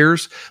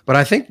players, but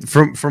I think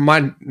from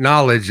my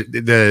knowledge,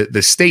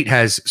 the state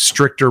has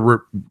stricter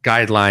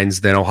guidelines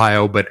than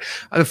Ohio, but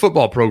the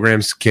football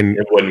programs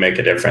it wouldn't make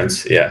a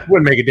difference. Yeah.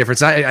 Wouldn't make a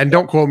difference. And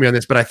don't quote me on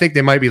this, but I think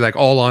they might be like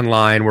all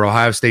online where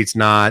Ohio State's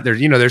not. There's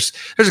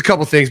a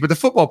couple things, but the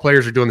football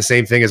players are doing the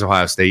same thing as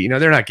Ohio State.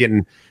 They're not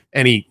getting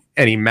any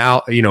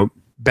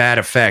bad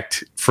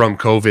effect from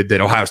COVID that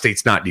Ohio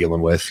State's not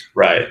dealing with.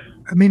 Right.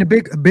 I mean, a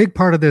big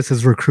part of this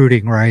is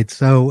recruiting, right?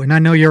 So, and I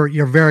know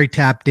you're very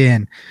tapped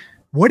in.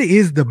 What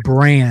is the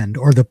brand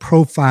or the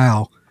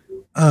profile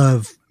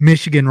of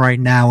Michigan right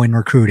now in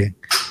recruiting?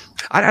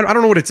 I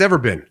don't know what it's ever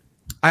been.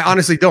 I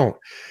honestly don't.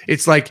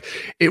 It's like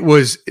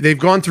they've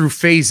gone through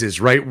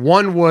phases, right?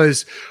 One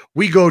was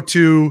we go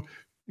to,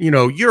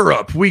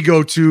 Europe, we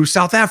go to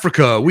South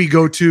Africa, we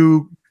go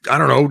to, I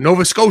don't know,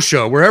 Nova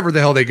Scotia, wherever the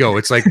hell they go.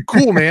 It's like,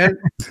 cool, man.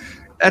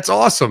 That's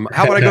awesome.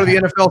 How about I go to the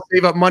NFL,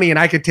 save up money, and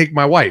I could take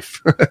my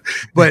wife?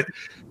 But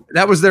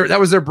that was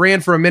their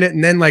brand for a minute.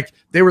 And then like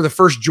they were the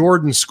first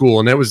Jordan school.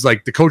 And it was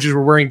like the coaches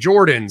were wearing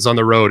Jordans on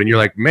the road. And you're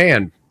like,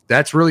 man,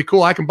 that's really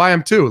cool. I can buy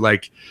them too.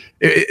 Like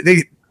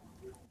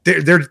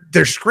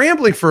they're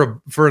scrambling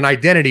for an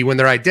identity when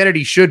their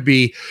identity should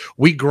be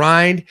we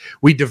grind,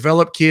 we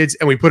develop kids,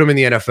 and we put them in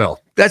the NFL.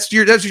 That's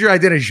what your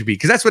identity should be,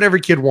 because that's what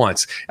every kid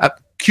wants.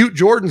 Cute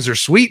Jordans are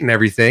sweet and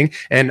everything.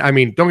 And I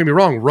mean, don't get me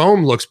wrong,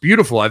 Rome looks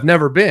beautiful. I've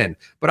never been,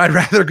 but I'd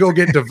rather go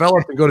get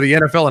developed and go to the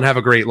NFL and have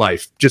a great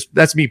life. Just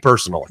that's me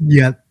personally.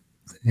 Yeah.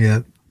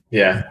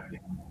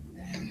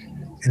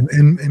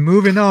 And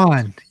moving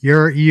on,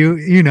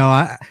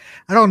 I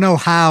don't know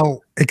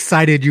how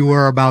excited you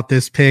were about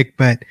this pick,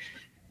 but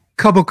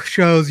couple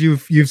shows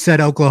you've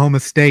said Oklahoma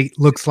State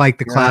looks like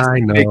the class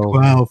of Big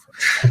 12,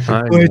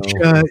 which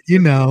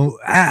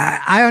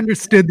I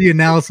understood the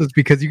analysis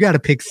because you got to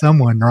pick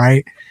someone,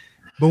 right?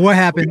 But what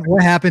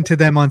happened to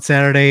them on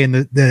Saturday and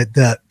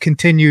the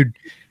continued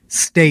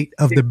state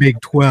of the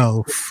Big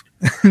 12?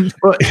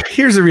 Well,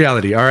 here's the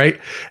reality. All right,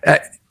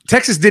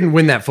 Texas didn't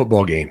win that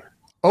football game.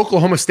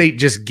 Oklahoma State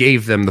just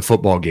gave them the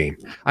football game.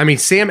 I mean,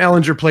 Sam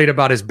Ehlinger played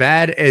about as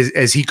bad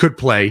as he could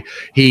play.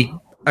 He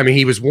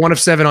was 1 of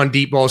 7 on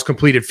deep balls,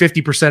 completed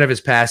 50% of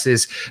his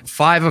passes,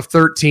 5 of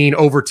 13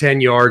 over 10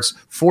 yards,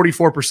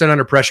 44%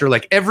 under pressure.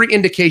 Like every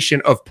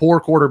indication of poor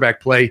quarterback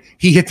play,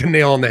 he hit the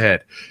nail on the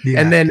head. Yeah.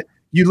 And then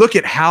you look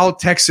at how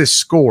Texas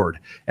scored,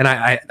 and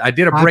I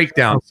did a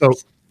breakdown.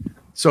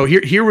 So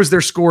here was their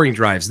scoring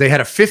drives. They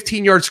had a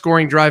 15-yard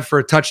scoring drive for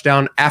a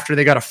touchdown after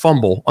they got a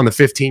fumble on the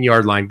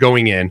 15-yard line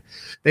going in.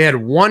 They had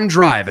one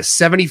drive, a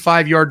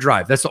 75-yard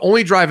drive. That's the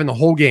only drive in the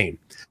whole game.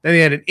 Then they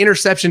had an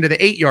interception to the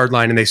 8-yard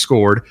line and they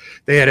scored.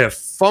 They had a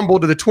fumble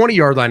to the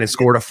 20-yard line and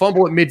scored, a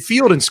fumble at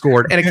midfield and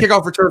scored, and a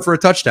kickoff return for a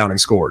touchdown and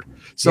scored.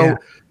 So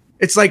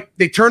It's like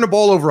they turned the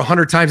ball over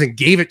 100 times and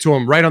gave it to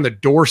them right on the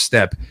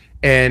doorstep.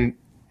 And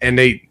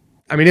it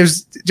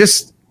was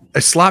just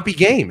a sloppy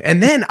game.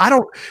 And then I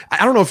don't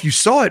know if you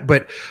saw it,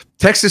 but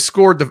Texas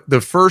scored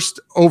the first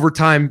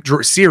overtime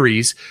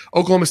series.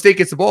 Oklahoma State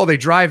gets the ball. They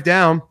drive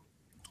down.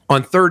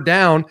 On third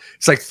down,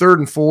 it's like 3rd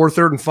and 4,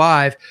 3rd and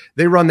 5.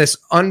 They run this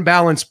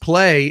unbalanced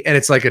play, and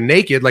it's like a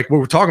naked, like what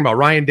we're talking about,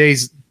 Ryan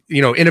Day's,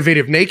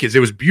 innovative nakeds. It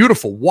was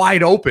beautiful,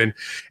 wide open.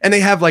 And they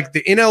have like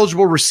the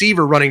ineligible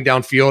receiver running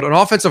downfield, an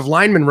offensive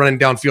lineman running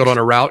downfield on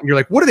a route. And you're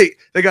like, what are they?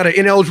 They got an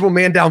ineligible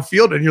man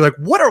downfield. And you're like,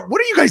 what are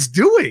you guys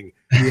doing?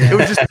 Yeah. It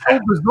was just so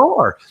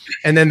bizarre.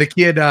 And then the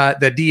kid,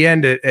 the D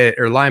end or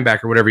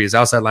linebacker, whatever he is,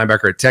 outside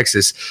linebacker at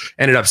Texas,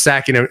 ended up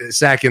sacking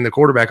the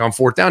quarterback on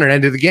 4th down and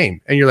ended the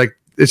game. And you're like,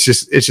 it's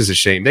just a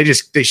shame.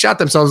 They shot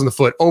themselves in the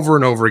foot over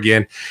and over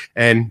again.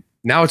 And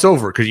now it's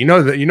over because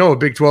a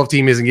Big 12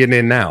 team isn't getting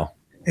in now.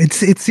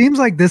 It seems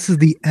like this is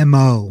the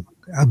MO,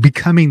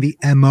 becoming the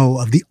MO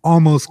of the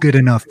almost good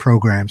enough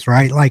programs,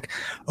 right? Like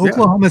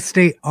Oklahoma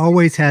State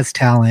always has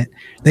talent.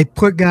 They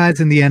put guys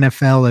in the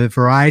NFL at a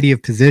variety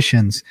of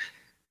positions,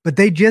 but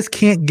they just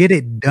can't get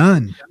it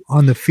done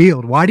on the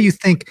field. Why do you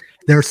think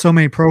there are so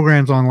many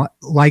programs on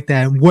like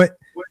that? And what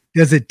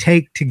does it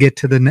take to get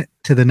to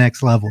the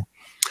next level?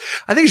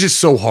 I think it's just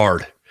so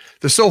hard.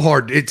 They're so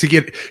hard to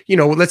get,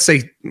 let's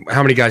say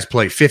how many guys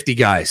play, 50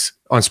 guys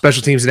on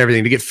special teams and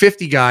everything, to get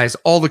 50 guys,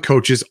 all the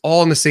coaches,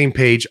 all on the same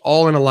page,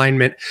 all in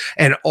alignment,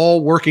 and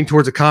all working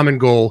towards a common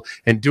goal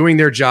and doing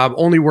their job,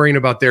 only worrying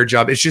about their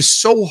job. It's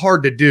just so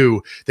hard to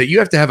do that you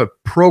have to have a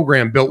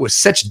program built with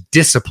such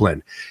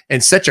discipline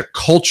and such a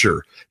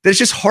culture that it's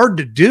just hard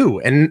to do.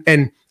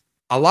 And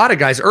a lot of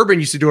guys, Urban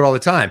used to do it all the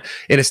time.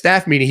 In a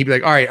staff meeting, he'd be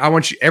like, all right, I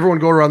want everyone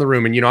go around the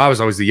room. And, I was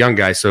always the young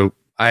guy, so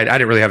I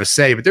didn't really have a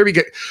say, but there'd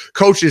be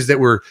coaches that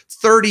were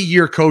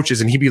 30-year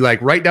coaches, and he'd be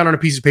like, write down on a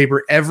piece of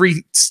paper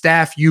every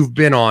staff you've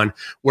been on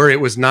where it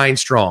was 9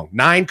 strong,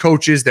 9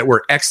 coaches that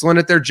were excellent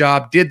at their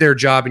job, did their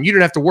job, and you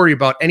didn't have to worry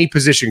about any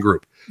position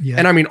group. Yeah.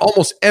 And I mean,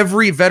 almost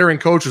every veteran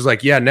coach was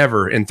like, yeah,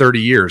 never in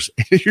 30 years.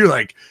 You're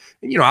like,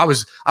 I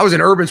was in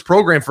Urban's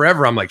program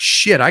forever. I'm like,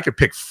 shit, I could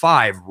pick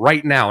 5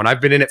 right now, and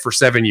I've been in it for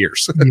 7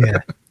 years. Yeah.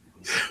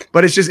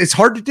 But it's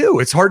hard to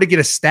do. It's hard to get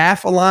a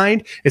staff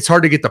aligned. It's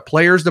hard to get the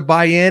players to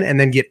buy in and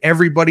then get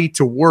everybody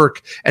to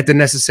work at the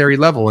necessary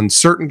level. And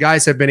certain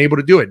guys have been able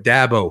to do it.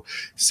 Dabo,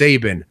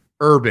 Saban,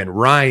 Urban,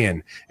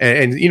 Ryan,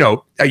 and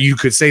you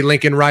could say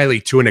Lincoln Riley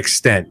to an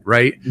extent,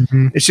 right?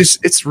 Mm-hmm.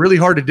 It's really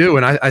hard to do.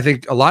 And I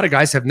think a lot of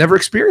guys have never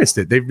experienced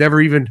it. They've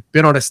never even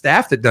been on a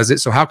staff that does it.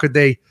 So how could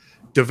they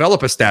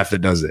develop a staff that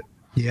does it?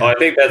 Yeah. Well, I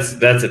think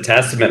that's a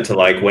testament to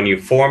like when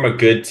you form a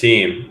good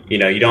team, you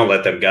don't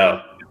let them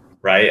go.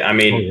 Right. I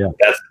mean,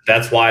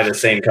 that's why the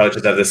same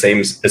coaches have the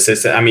same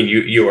assistant. I mean,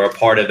 you were a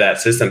part of that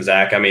system,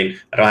 Zach. I mean,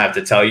 I don't have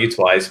to tell you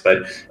twice,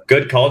 but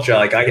good culture.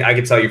 Like I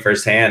can tell you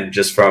firsthand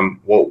just from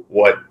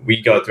what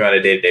we go through on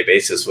a day-to-day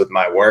basis with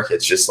my work.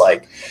 It's just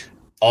like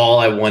all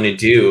I want to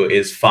do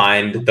is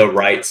find the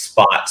right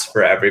spots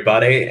for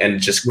everybody and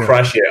just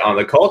crush it on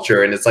the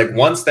culture. And it's like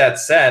once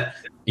that's set,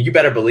 you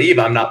better believe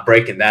I'm not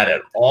breaking that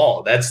at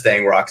all. That's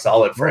staying rock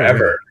solid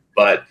forever.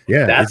 But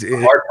that's the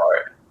hard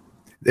part.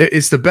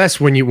 It's the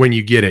best when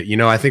you get it.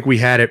 I think we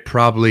had it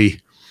probably,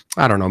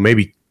 I don't know,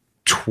 maybe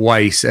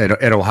twice at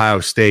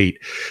Ohio State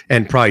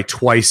and probably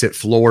twice at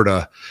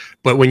Florida.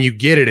 But when you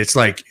get it, it's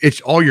like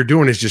it's all you're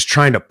doing is just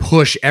trying to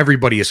push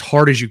everybody as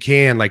hard as you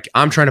can. Like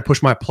I'm trying to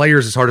push my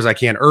players as hard as I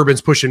can.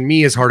 Urban's pushing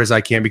me as hard as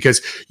I can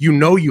because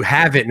you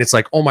have it. And it's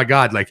like, oh my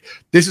God, like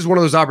this is one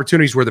of those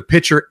opportunities where the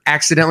pitcher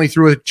accidentally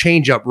threw a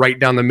changeup right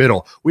down the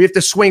middle. We have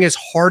to swing as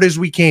hard as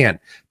we can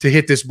to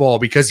hit this ball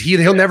because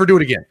he'll never do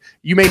it again.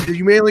 You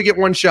may only get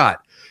one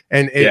shot.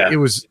 And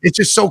it's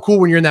just so cool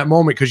when you're in that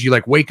moment because you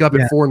like wake up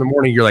at 4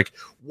 a.m. You're like,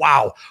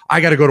 wow,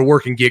 I got to go to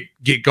work and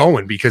get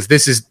going because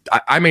this is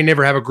I may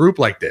never have a group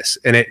like this.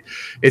 And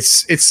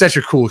it's such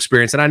a cool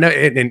experience. And I know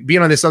and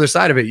being on this other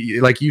side of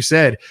it, like you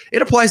said,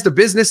 it applies to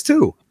business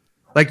too.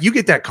 Like you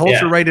get that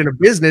culture right in a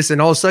business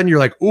and all of a sudden you're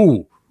like,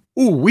 ooh,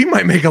 we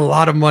might make a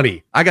lot of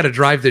money. I got to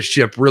drive this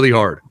ship really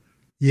hard.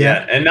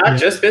 Yeah, and not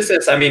just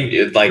business. I mean,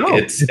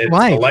 it's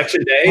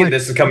election day.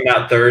 This is coming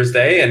out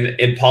Thursday, and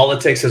in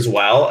politics as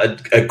well.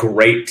 A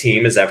great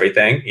team is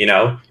everything.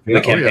 From the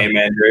campaign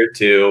manager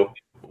to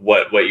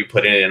what you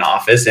put in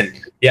office, and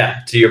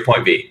to your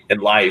point, V, in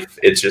life,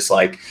 it's just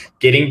like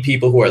getting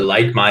people who are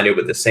like-minded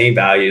with the same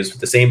values,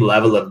 with the same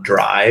level of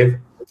drive,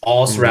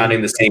 all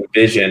surrounding the same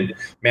vision.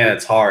 Man,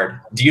 it's hard.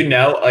 Do you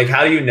know? Like,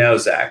 how do you know,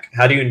 Zach?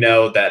 How do you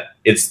know that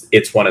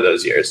it's one of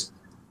those years?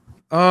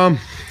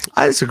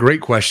 That's a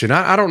great question.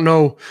 I don't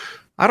know.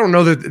 I don't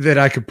know that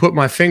I could put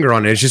my finger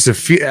on it. It's just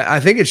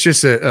I think it's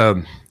just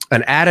an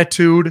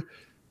attitude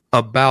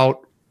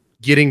about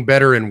getting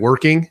better and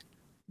working.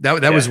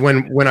 That was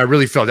when I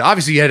really felt it.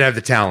 Obviously you had to have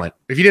the talent.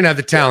 If you didn't have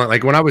the talent,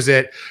 like when I was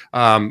at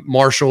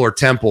Marshall or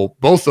Temple,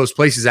 both those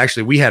places,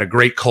 actually, we had a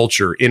great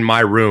culture in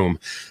my room.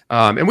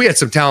 And we had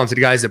some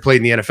talented guys that played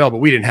in the NFL, but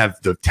we didn't have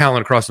the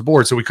talent across the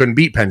board. So we couldn't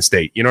beat Penn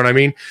State. You know what I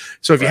mean?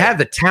 So if you have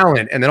the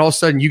talent and then all of a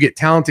sudden you get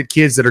talented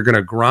kids that are going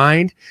to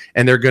grind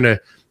and they're going to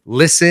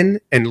listen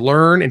and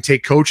learn and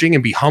take coaching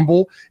and be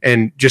humble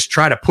and just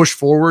try to push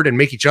forward and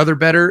make each other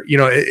better.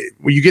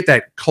 When you get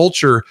that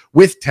culture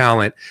with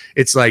talent,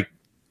 it's like,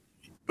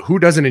 who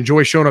doesn't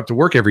enjoy showing up to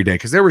work every day?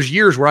 Because there was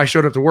years where I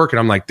showed up to work and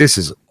I'm like, this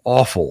is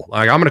awful.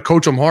 Like, I'm going to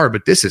coach them hard,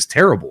 but this is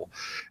terrible.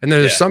 And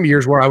then there's some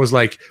years where I was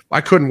like,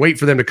 I couldn't wait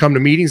for them to come to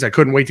meetings. I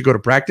couldn't wait to go to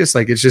practice.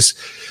 Like, it's just,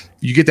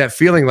 you get that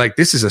feeling like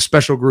this is a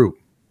special group.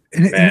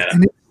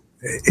 And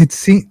it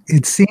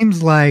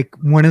seems like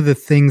one of the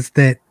things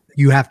that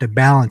you have to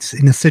balance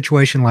in a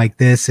situation like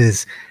this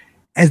is,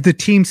 as the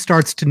team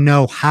starts to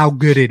know how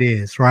good it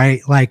is, right?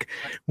 Like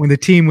when the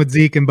team with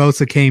Zeke and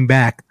Bosa came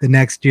back the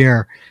next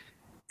year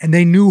and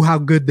they knew how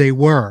good they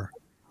were,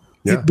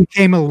 it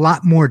became a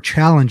lot more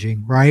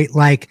challenging, right?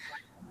 Like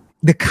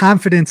the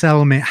confidence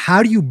element,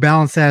 how do you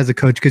balance that as a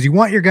coach? Because you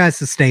want your guys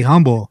to stay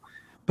humble,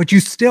 but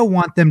you still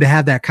want them to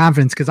have that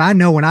confidence. Because I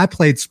know when I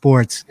played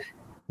sports,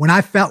 when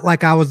I felt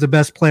like I was the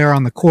best player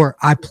on the court,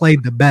 I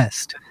played the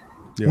best.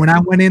 Yeah. When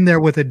I went in there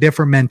with a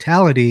different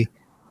mentality,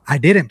 I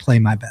didn't play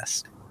my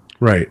best.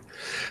 Right.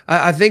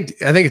 I think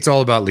it's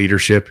all about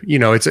leadership. You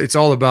know, it's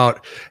all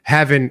about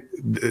having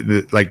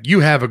like you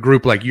have a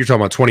group like you're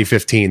talking about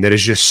 2015 that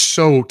is just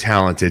so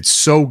talented,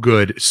 so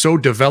good, so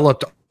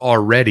developed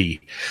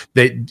already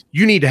that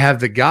you need to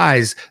have the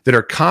guys that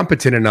are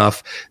competent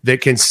enough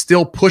that can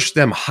still push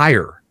them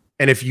higher.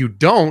 And if you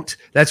don't,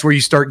 that's where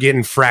you start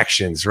getting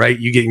fractions, right?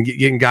 You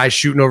getting guys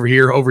shooting over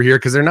here,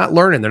 because they're not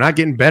learning, they're not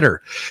getting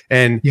better.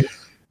 And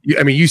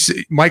I mean,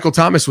 Michael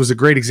Thomas was a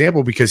great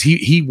example because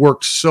he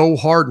worked so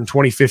hard in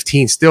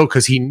 2015 still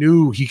because he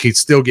knew he could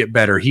still get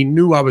better. He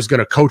knew I was going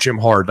to coach him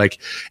hard.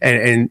 Like,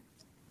 and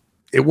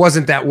it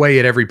wasn't that way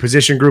at every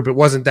position group. It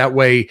wasn't that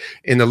way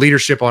in the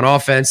leadership on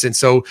offense. And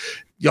so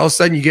all of a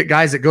sudden you get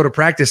guys that go to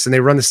practice and they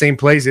run the same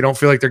plays. They don't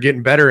feel like they're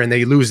getting better and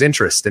they lose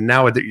interest. And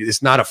now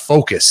it's not a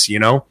focus, you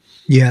know?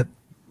 Yeah.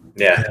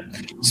 Yeah.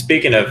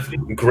 Speaking of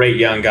great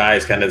young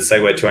guys, kind of the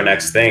segue to our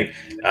next thing.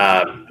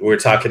 We're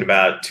talking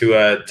about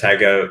Tua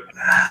Tagovailoa.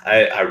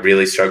 I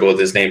really struggle with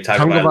his name.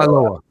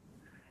 Tagovailoa.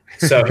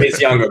 So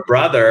his younger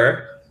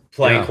brother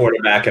playing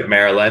quarterback at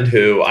Maryland,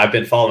 who I've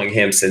been following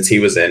him since he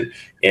was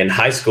in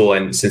high school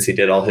and since he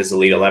did all his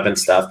Elite 11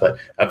 stuff, but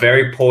a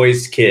very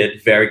poised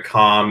kid, very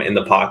calm in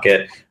the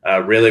pocket,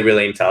 really,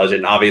 really intelligent,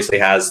 and obviously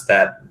has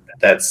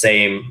that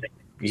same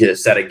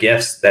set of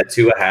gifts that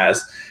Tua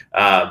has.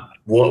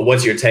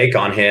 What's your take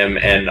on him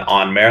and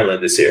on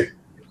Maryland this year?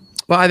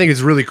 Well, I think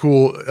it's really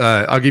cool.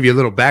 I'll give you a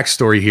little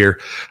backstory here.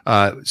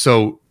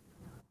 So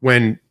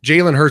when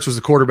Jalen Hurts was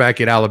the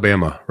quarterback at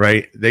Alabama,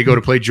 right? They go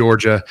to play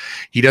Georgia.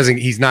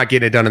 He's not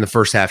getting it done in the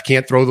first half.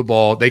 Can't throw the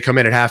ball. They come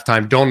in at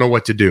halftime, don't know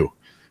what to do.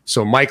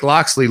 So Mike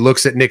Locksley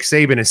looks at Nick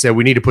Saban and said,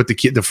 we need to put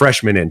the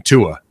freshman in,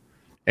 Tua.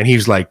 And he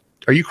was like,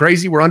 are you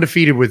crazy? We're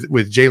undefeated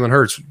with Jalen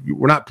Hurts.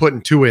 We're not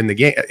putting Tua in the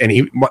game.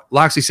 And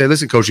Locksley said,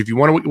 listen, coach, if you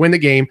want to win the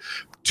game,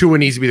 Tua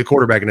needs to be the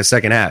quarterback in the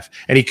second half.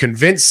 And he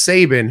convinced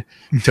Saban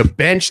to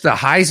bench the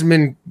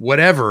Heisman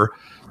whatever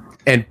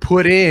and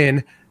put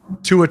in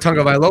Tua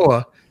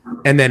Tagovailoa.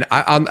 And then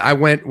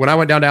when I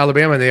went down to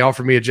Alabama and they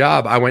offered me a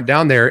job, I went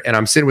down there and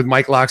I'm sitting with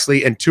Mike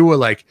Locksley, and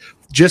Tua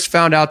just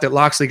found out that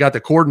Locksley got the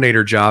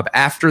coordinator job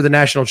after the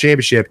national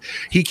championship.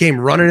 He came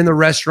running in the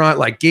restaurant,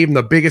 gave him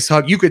the biggest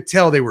hug. You could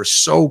tell they were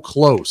so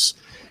close.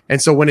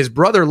 And so when his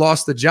brother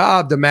lost the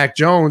job to Mac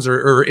Jones,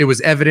 or it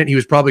was evident he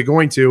was probably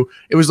going to,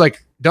 it was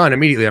done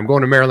immediately. I'm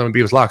going to Maryland and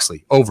be with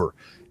Locksley. Over.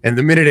 And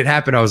the minute it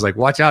happened, I was like,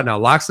 watch out now.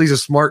 Locksley's a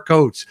smart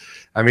coach.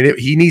 I mean,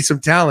 he needs some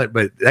talent,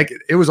 but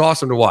it was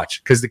awesome to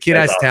watch because the kid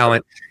has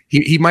talent.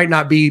 He might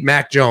not be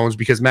Mac Jones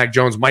because Mac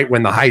Jones might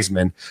win the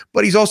Heisman,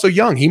 but he's also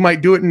young. He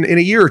might do it in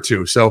a year or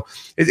two. So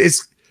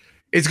it's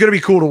going to be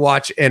cool to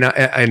watch.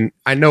 And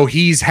I know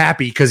he's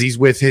happy because he's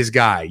with his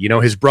guy,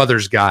 his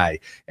brother's guy.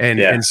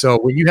 And so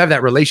when you have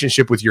that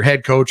relationship with your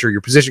head coach or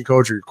your position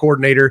coach or your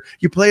coordinator,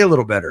 you play a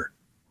little better.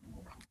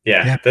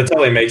 Yeah, that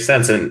totally makes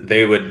sense. And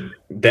they would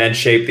then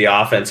shape the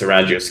offense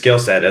around your skill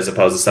set as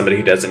opposed to somebody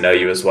who doesn't know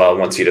you as well,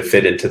 wants you to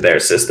fit into their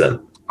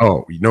system.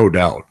 Oh, no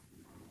doubt.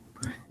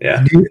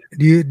 Yeah.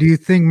 Do you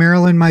think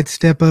Maryland might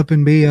step up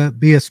and be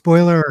a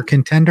spoiler or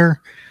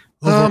contender?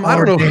 I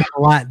don't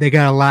know. They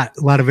got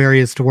a lot of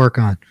areas to work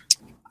on.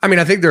 I mean,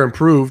 I think they're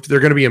improved. They're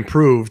going to be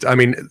improved. I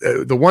mean,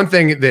 the one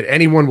thing that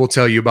anyone will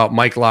tell you about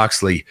Mike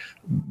Locksley,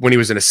 when he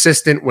was an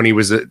assistant, when he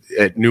was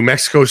at New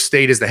Mexico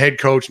State as the head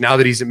coach, now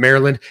that he's at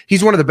Maryland,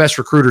 he's one of the best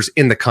recruiters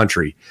in the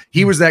country.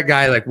 He was that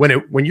guy.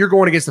 When you're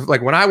going against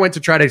when I went to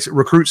try to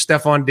recruit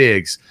Stephon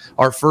Diggs,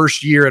 our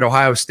first year at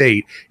Ohio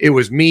State, it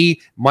was me,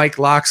 Mike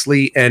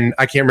Locksley, and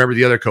I can't remember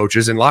the other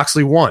coaches. And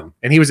Locksley won,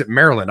 and he was at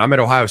Maryland. I'm at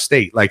Ohio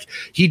State.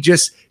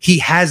 He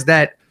has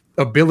that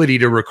ability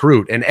to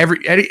recruit, and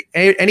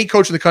any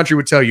coach in the country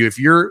would tell you if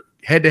you're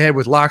head to head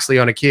with Locksley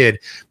on a kid,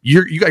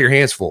 you got your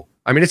hands full.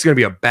 I mean, it's going to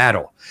be a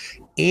battle.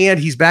 And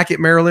he's back at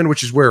Maryland,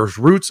 which is where his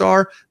roots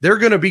are. They're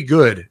going to be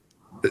good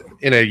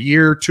in a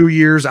year, 2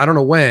 years. I don't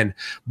know when,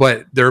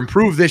 but they're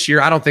improved this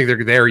year. I don't think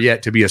they're there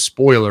yet to be a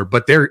spoiler,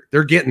 but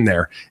they're getting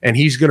there, and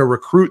he's going to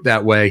recruit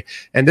that way.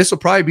 And this will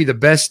probably be the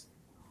best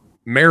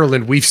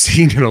Maryland we've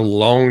seen in a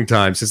long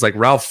time, since like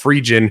Ralph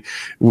Friedgen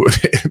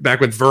back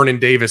with Vernon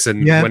Davis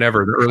and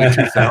whenever the early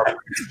 2000s.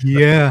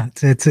 Yeah,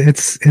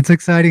 it's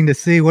exciting to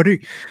see. What are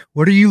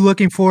you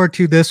looking forward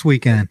to this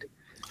weekend?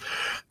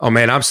 Oh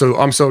man, I'm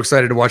so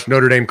excited to watch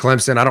Notre Dame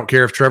Clemson. I don't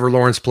care if Trevor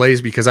Lawrence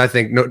plays, because I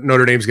think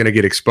Notre Dame's going to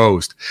get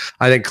exposed.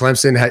 I think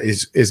Clemson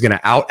is going to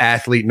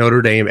out-athlete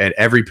Notre Dame at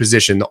every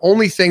position. The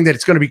only thing that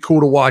it's going to be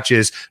cool to watch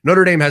is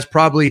Notre Dame has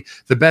probably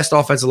the best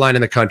offensive line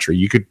in the country.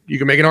 You could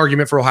make an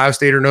argument for Ohio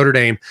State or Notre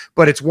Dame,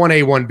 but it's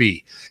 1A,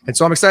 1B. And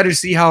so I'm excited to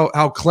see how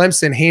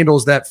Clemson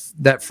handles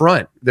that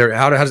front.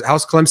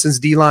 How's Clemson's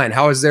D-line?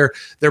 How is their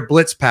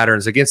blitz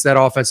patterns against that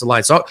offensive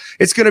line? So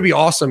it's going to be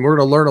awesome. We're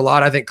going to learn a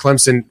lot. I think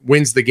Clemson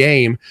wins the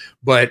game.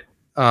 But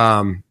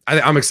I'm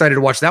excited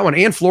to watch that one.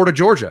 And Florida,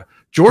 Georgia.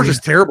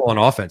 Georgia's terrible on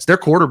offense. Their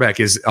quarterback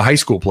is a high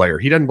school player.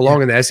 He doesn't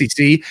belong in the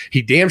SEC.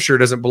 He damn sure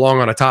doesn't belong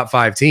on a top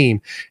 5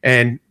 team.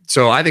 And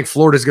so I think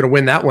Florida's going to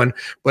win that one.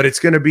 But it's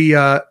going to be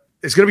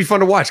fun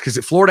to watch, because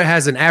Florida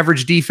has an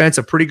average defense,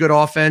 a pretty good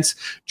offense.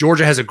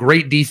 Georgia has a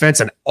great defense,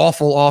 an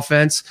awful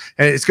offense.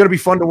 And it's going to be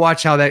fun to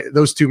watch how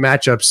those two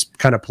matchups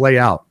kind of play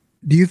out.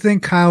 Do you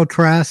think Kyle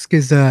Trask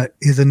is a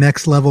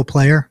next level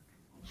player?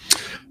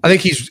 I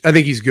think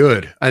he's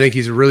good. I think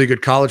he's a really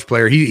good college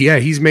player.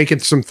 He's making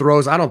some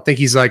throws. I don't think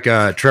he's like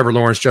Trevor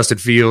Lawrence, Justin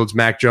Fields,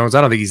 Mac Jones.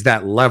 I don't think he's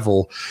that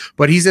level,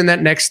 but he's in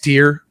that next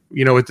tier,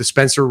 with the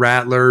Spencer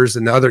Rattlers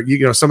and the other,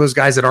 some of those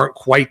guys that aren't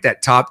quite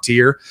that top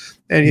tier.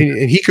 And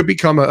he could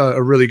become a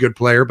really good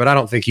player, but I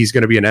don't think he's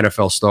going to be an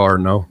NFL star.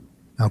 No.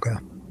 Okay.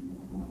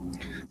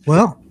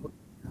 Well,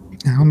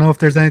 I don't know if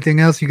there's anything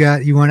else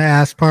you want to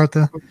ask,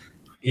 Partha.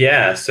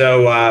 Yeah,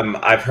 so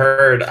I've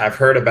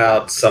heard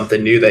about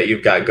something new that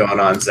you've got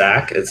going on,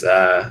 Zach. It's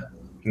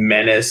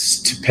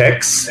Menace to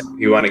Picks.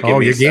 You want to give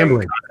me you're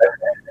gambling?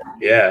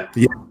 Yeah.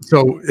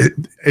 So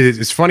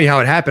it's funny how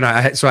it happened.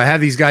 I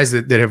have these guys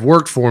that have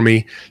worked for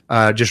me,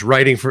 just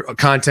writing for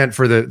content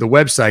for the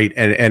website,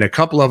 and a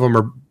couple of them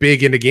are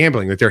big into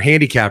gambling, like they're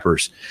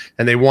handicappers,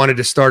 and they wanted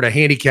to start a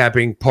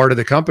handicapping part of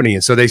the company.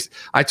 And so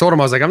I told them,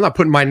 I was like, I'm not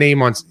putting my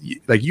name on,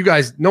 like, you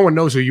guys, no one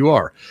knows who you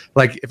are.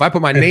 Like, if I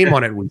put my name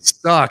on it and we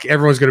suck,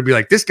 everyone's going to be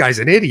like, this guy's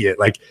an idiot.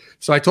 Like,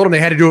 so I told them they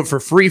had to do it for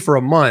free for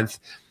a month.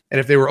 And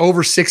if they were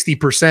over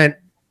 60%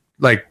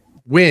 like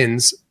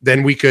wins,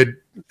 then we could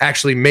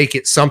actually make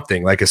it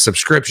something like a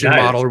subscription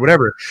model or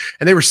whatever.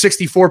 And they were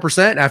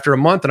 64% after a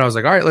month. And I was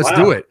like, all right, let's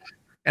do it.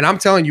 And I'm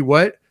telling you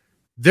what,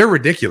 they're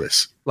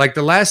ridiculous. Like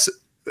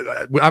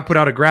I put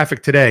out a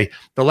graphic today,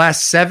 the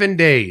last 7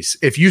 days,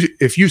 if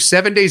you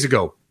 7 days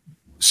ago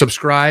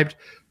subscribed,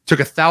 took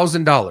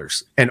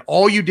 $1,000 and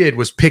all you did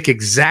was pick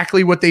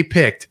exactly what they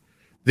picked,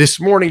 this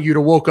morning you'd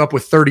have woke up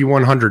with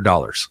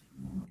 $3,100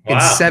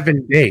 in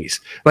 7 days.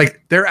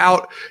 Like, they're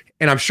out.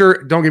 And I'm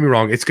sure, don't get me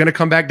wrong, it's going to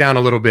come back down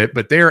a little bit,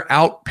 but they're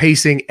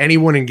outpacing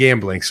anyone in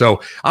gambling. So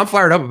I'm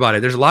fired up about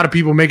it. There's a lot of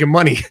people making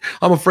money.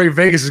 I'm afraid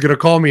Vegas is going to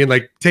call me and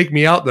like take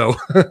me out, though.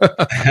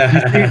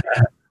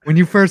 When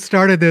you first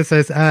started this,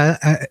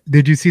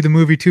 did you see the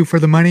movie 2 for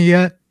the Money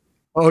yet?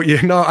 Oh yeah,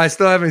 no, I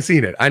still haven't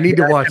seen it. I need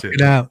to watch it.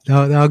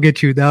 That'll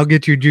get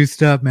you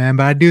juiced up, man.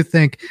 But I do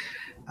think,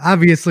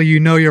 obviously,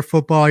 your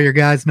football. Your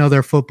guys know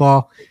their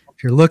football.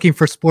 If you're looking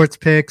for sports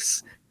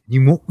picks,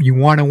 you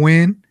want to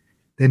win,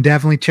 then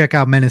definitely check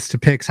out Menace to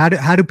Picks. How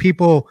do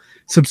people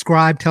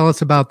subscribe? Tell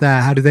us about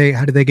that. How do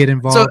they get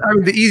involved? So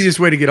the easiest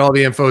way to get all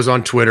the info is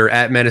on Twitter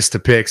at Menace to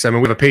Picks. We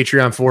have a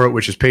Patreon for it,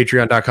 which is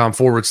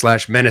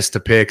patreon.com/Menace to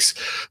Picks.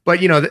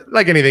 But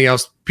like anything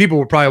else, people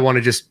would probably want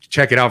to just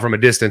check it out from a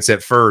distance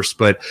at first.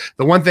 But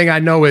the one thing I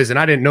know is, and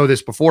I didn't know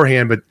this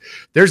beforehand, but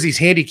there's these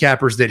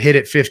handicappers that hit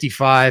at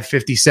 55,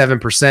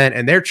 57%,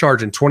 and they're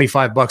charging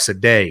 $25 a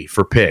day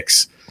for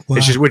picks. Wow.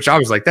 Which I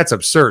was like, that's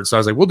absurd. So I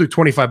was like, we'll do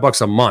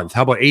 $25 a month.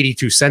 How about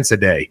 82 cents a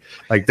day?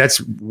 Like,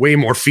 that's way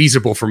more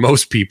feasible for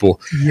most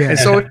people. Yeah. And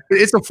so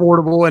it's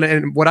affordable.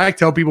 And what I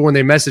tell people when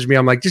they message me,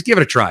 I'm like, just give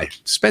it a try.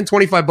 Spend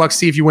 $25,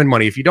 see if you win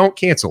money. If you don't,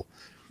 cancel.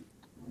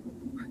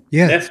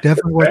 Yeah, it's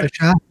definitely worth a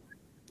shot.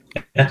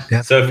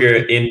 Yeah. So if you're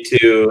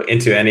into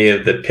any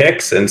of the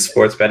picks and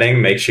sports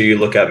betting, make sure you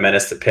look up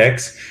Menace to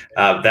Picks.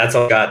 That's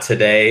all I got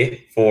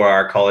today for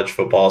our college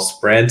football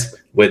sprint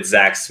with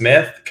Zach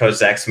Smith, Coach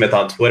Zach Smith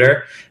on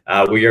Twitter.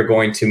 We are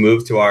going to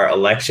move to our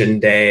Election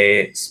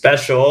Day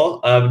special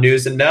of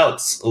news and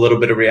notes, a little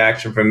bit of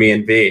reaction from me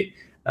and V.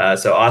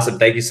 So awesome.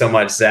 Thank you so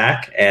much,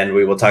 Zach, and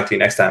we will talk to you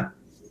next time.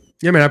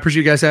 Yeah, man, I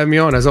appreciate you guys having me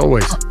on, as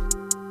always.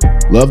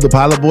 Love the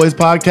Pilot Boys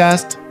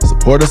podcast?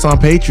 Support us on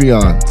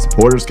Patreon.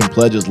 Supporters can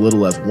pledge as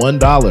little as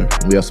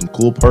 $1, and we have some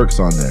cool perks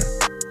on there.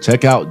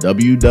 Check out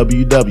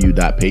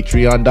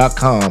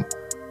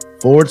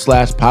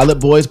www.patreon.com/Pilot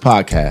Boys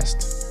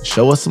podcast.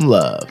 Show us some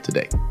love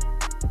today.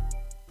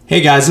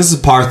 Hey guys, this is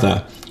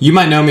Partha. You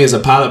might know me as a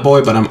Pilot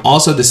Boy, but I'm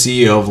also the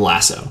CEO of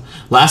Lasso.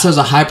 Lasso is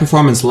a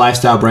high-performance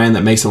lifestyle brand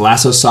that makes a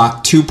Lasso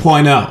Sock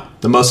 2.0,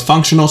 the most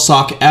functional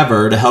sock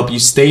ever to help you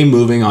stay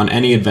moving on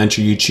any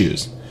adventure you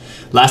choose.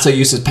 Lasso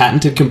uses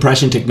patented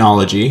compression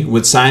technology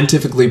with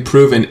scientifically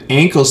proven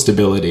ankle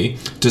stability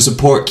to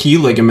support key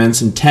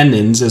ligaments and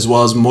tendons, as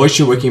well as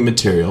moisture-wicking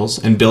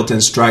materials and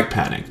built-in strike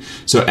padding,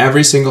 so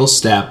every single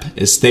step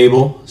is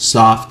stable,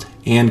 soft,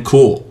 and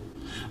cool.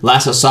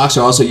 Lasso socks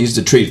are also used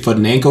to treat foot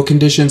and ankle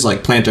conditions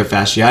like plantar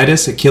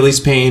fasciitis, Achilles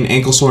pain,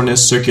 ankle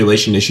soreness,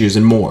 circulation issues,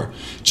 and more.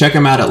 Check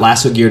them out at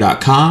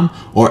lassogear.com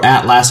or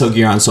at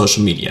lassogear on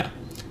social media.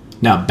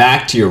 Now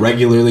back to your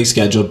regularly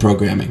scheduled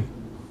programming.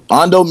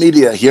 Ondo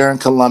Media here in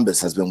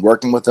Columbus has been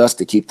working with us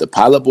to keep the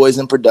Pilot Boys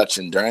in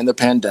production during the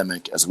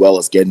pandemic, as well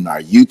as getting our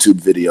YouTube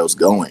videos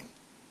going.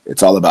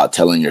 It's all about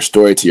telling your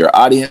story to your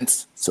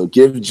audience, so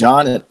give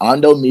John at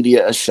Ondo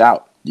Media a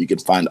shout. You can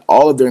find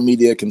all of their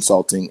media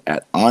consulting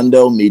at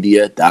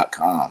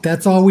ondomedia.com.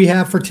 That's all we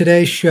have for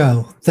today's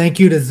show. Thank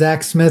you to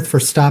Zach Smith for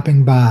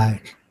stopping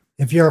by.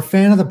 If you're a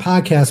fan of the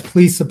podcast,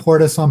 please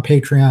support us on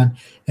Patreon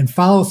and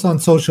follow us on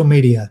social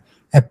media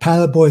at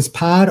Pilot Boys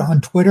Pod on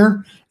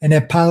Twitter and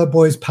at Pilot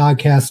Boys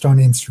Podcast on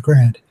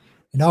Instagram.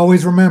 And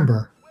always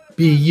remember,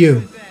 be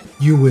you.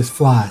 You is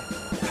fly.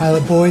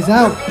 Pilot Boys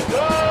out.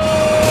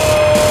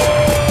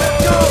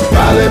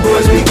 Pilot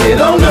Boys, we get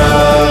on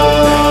up.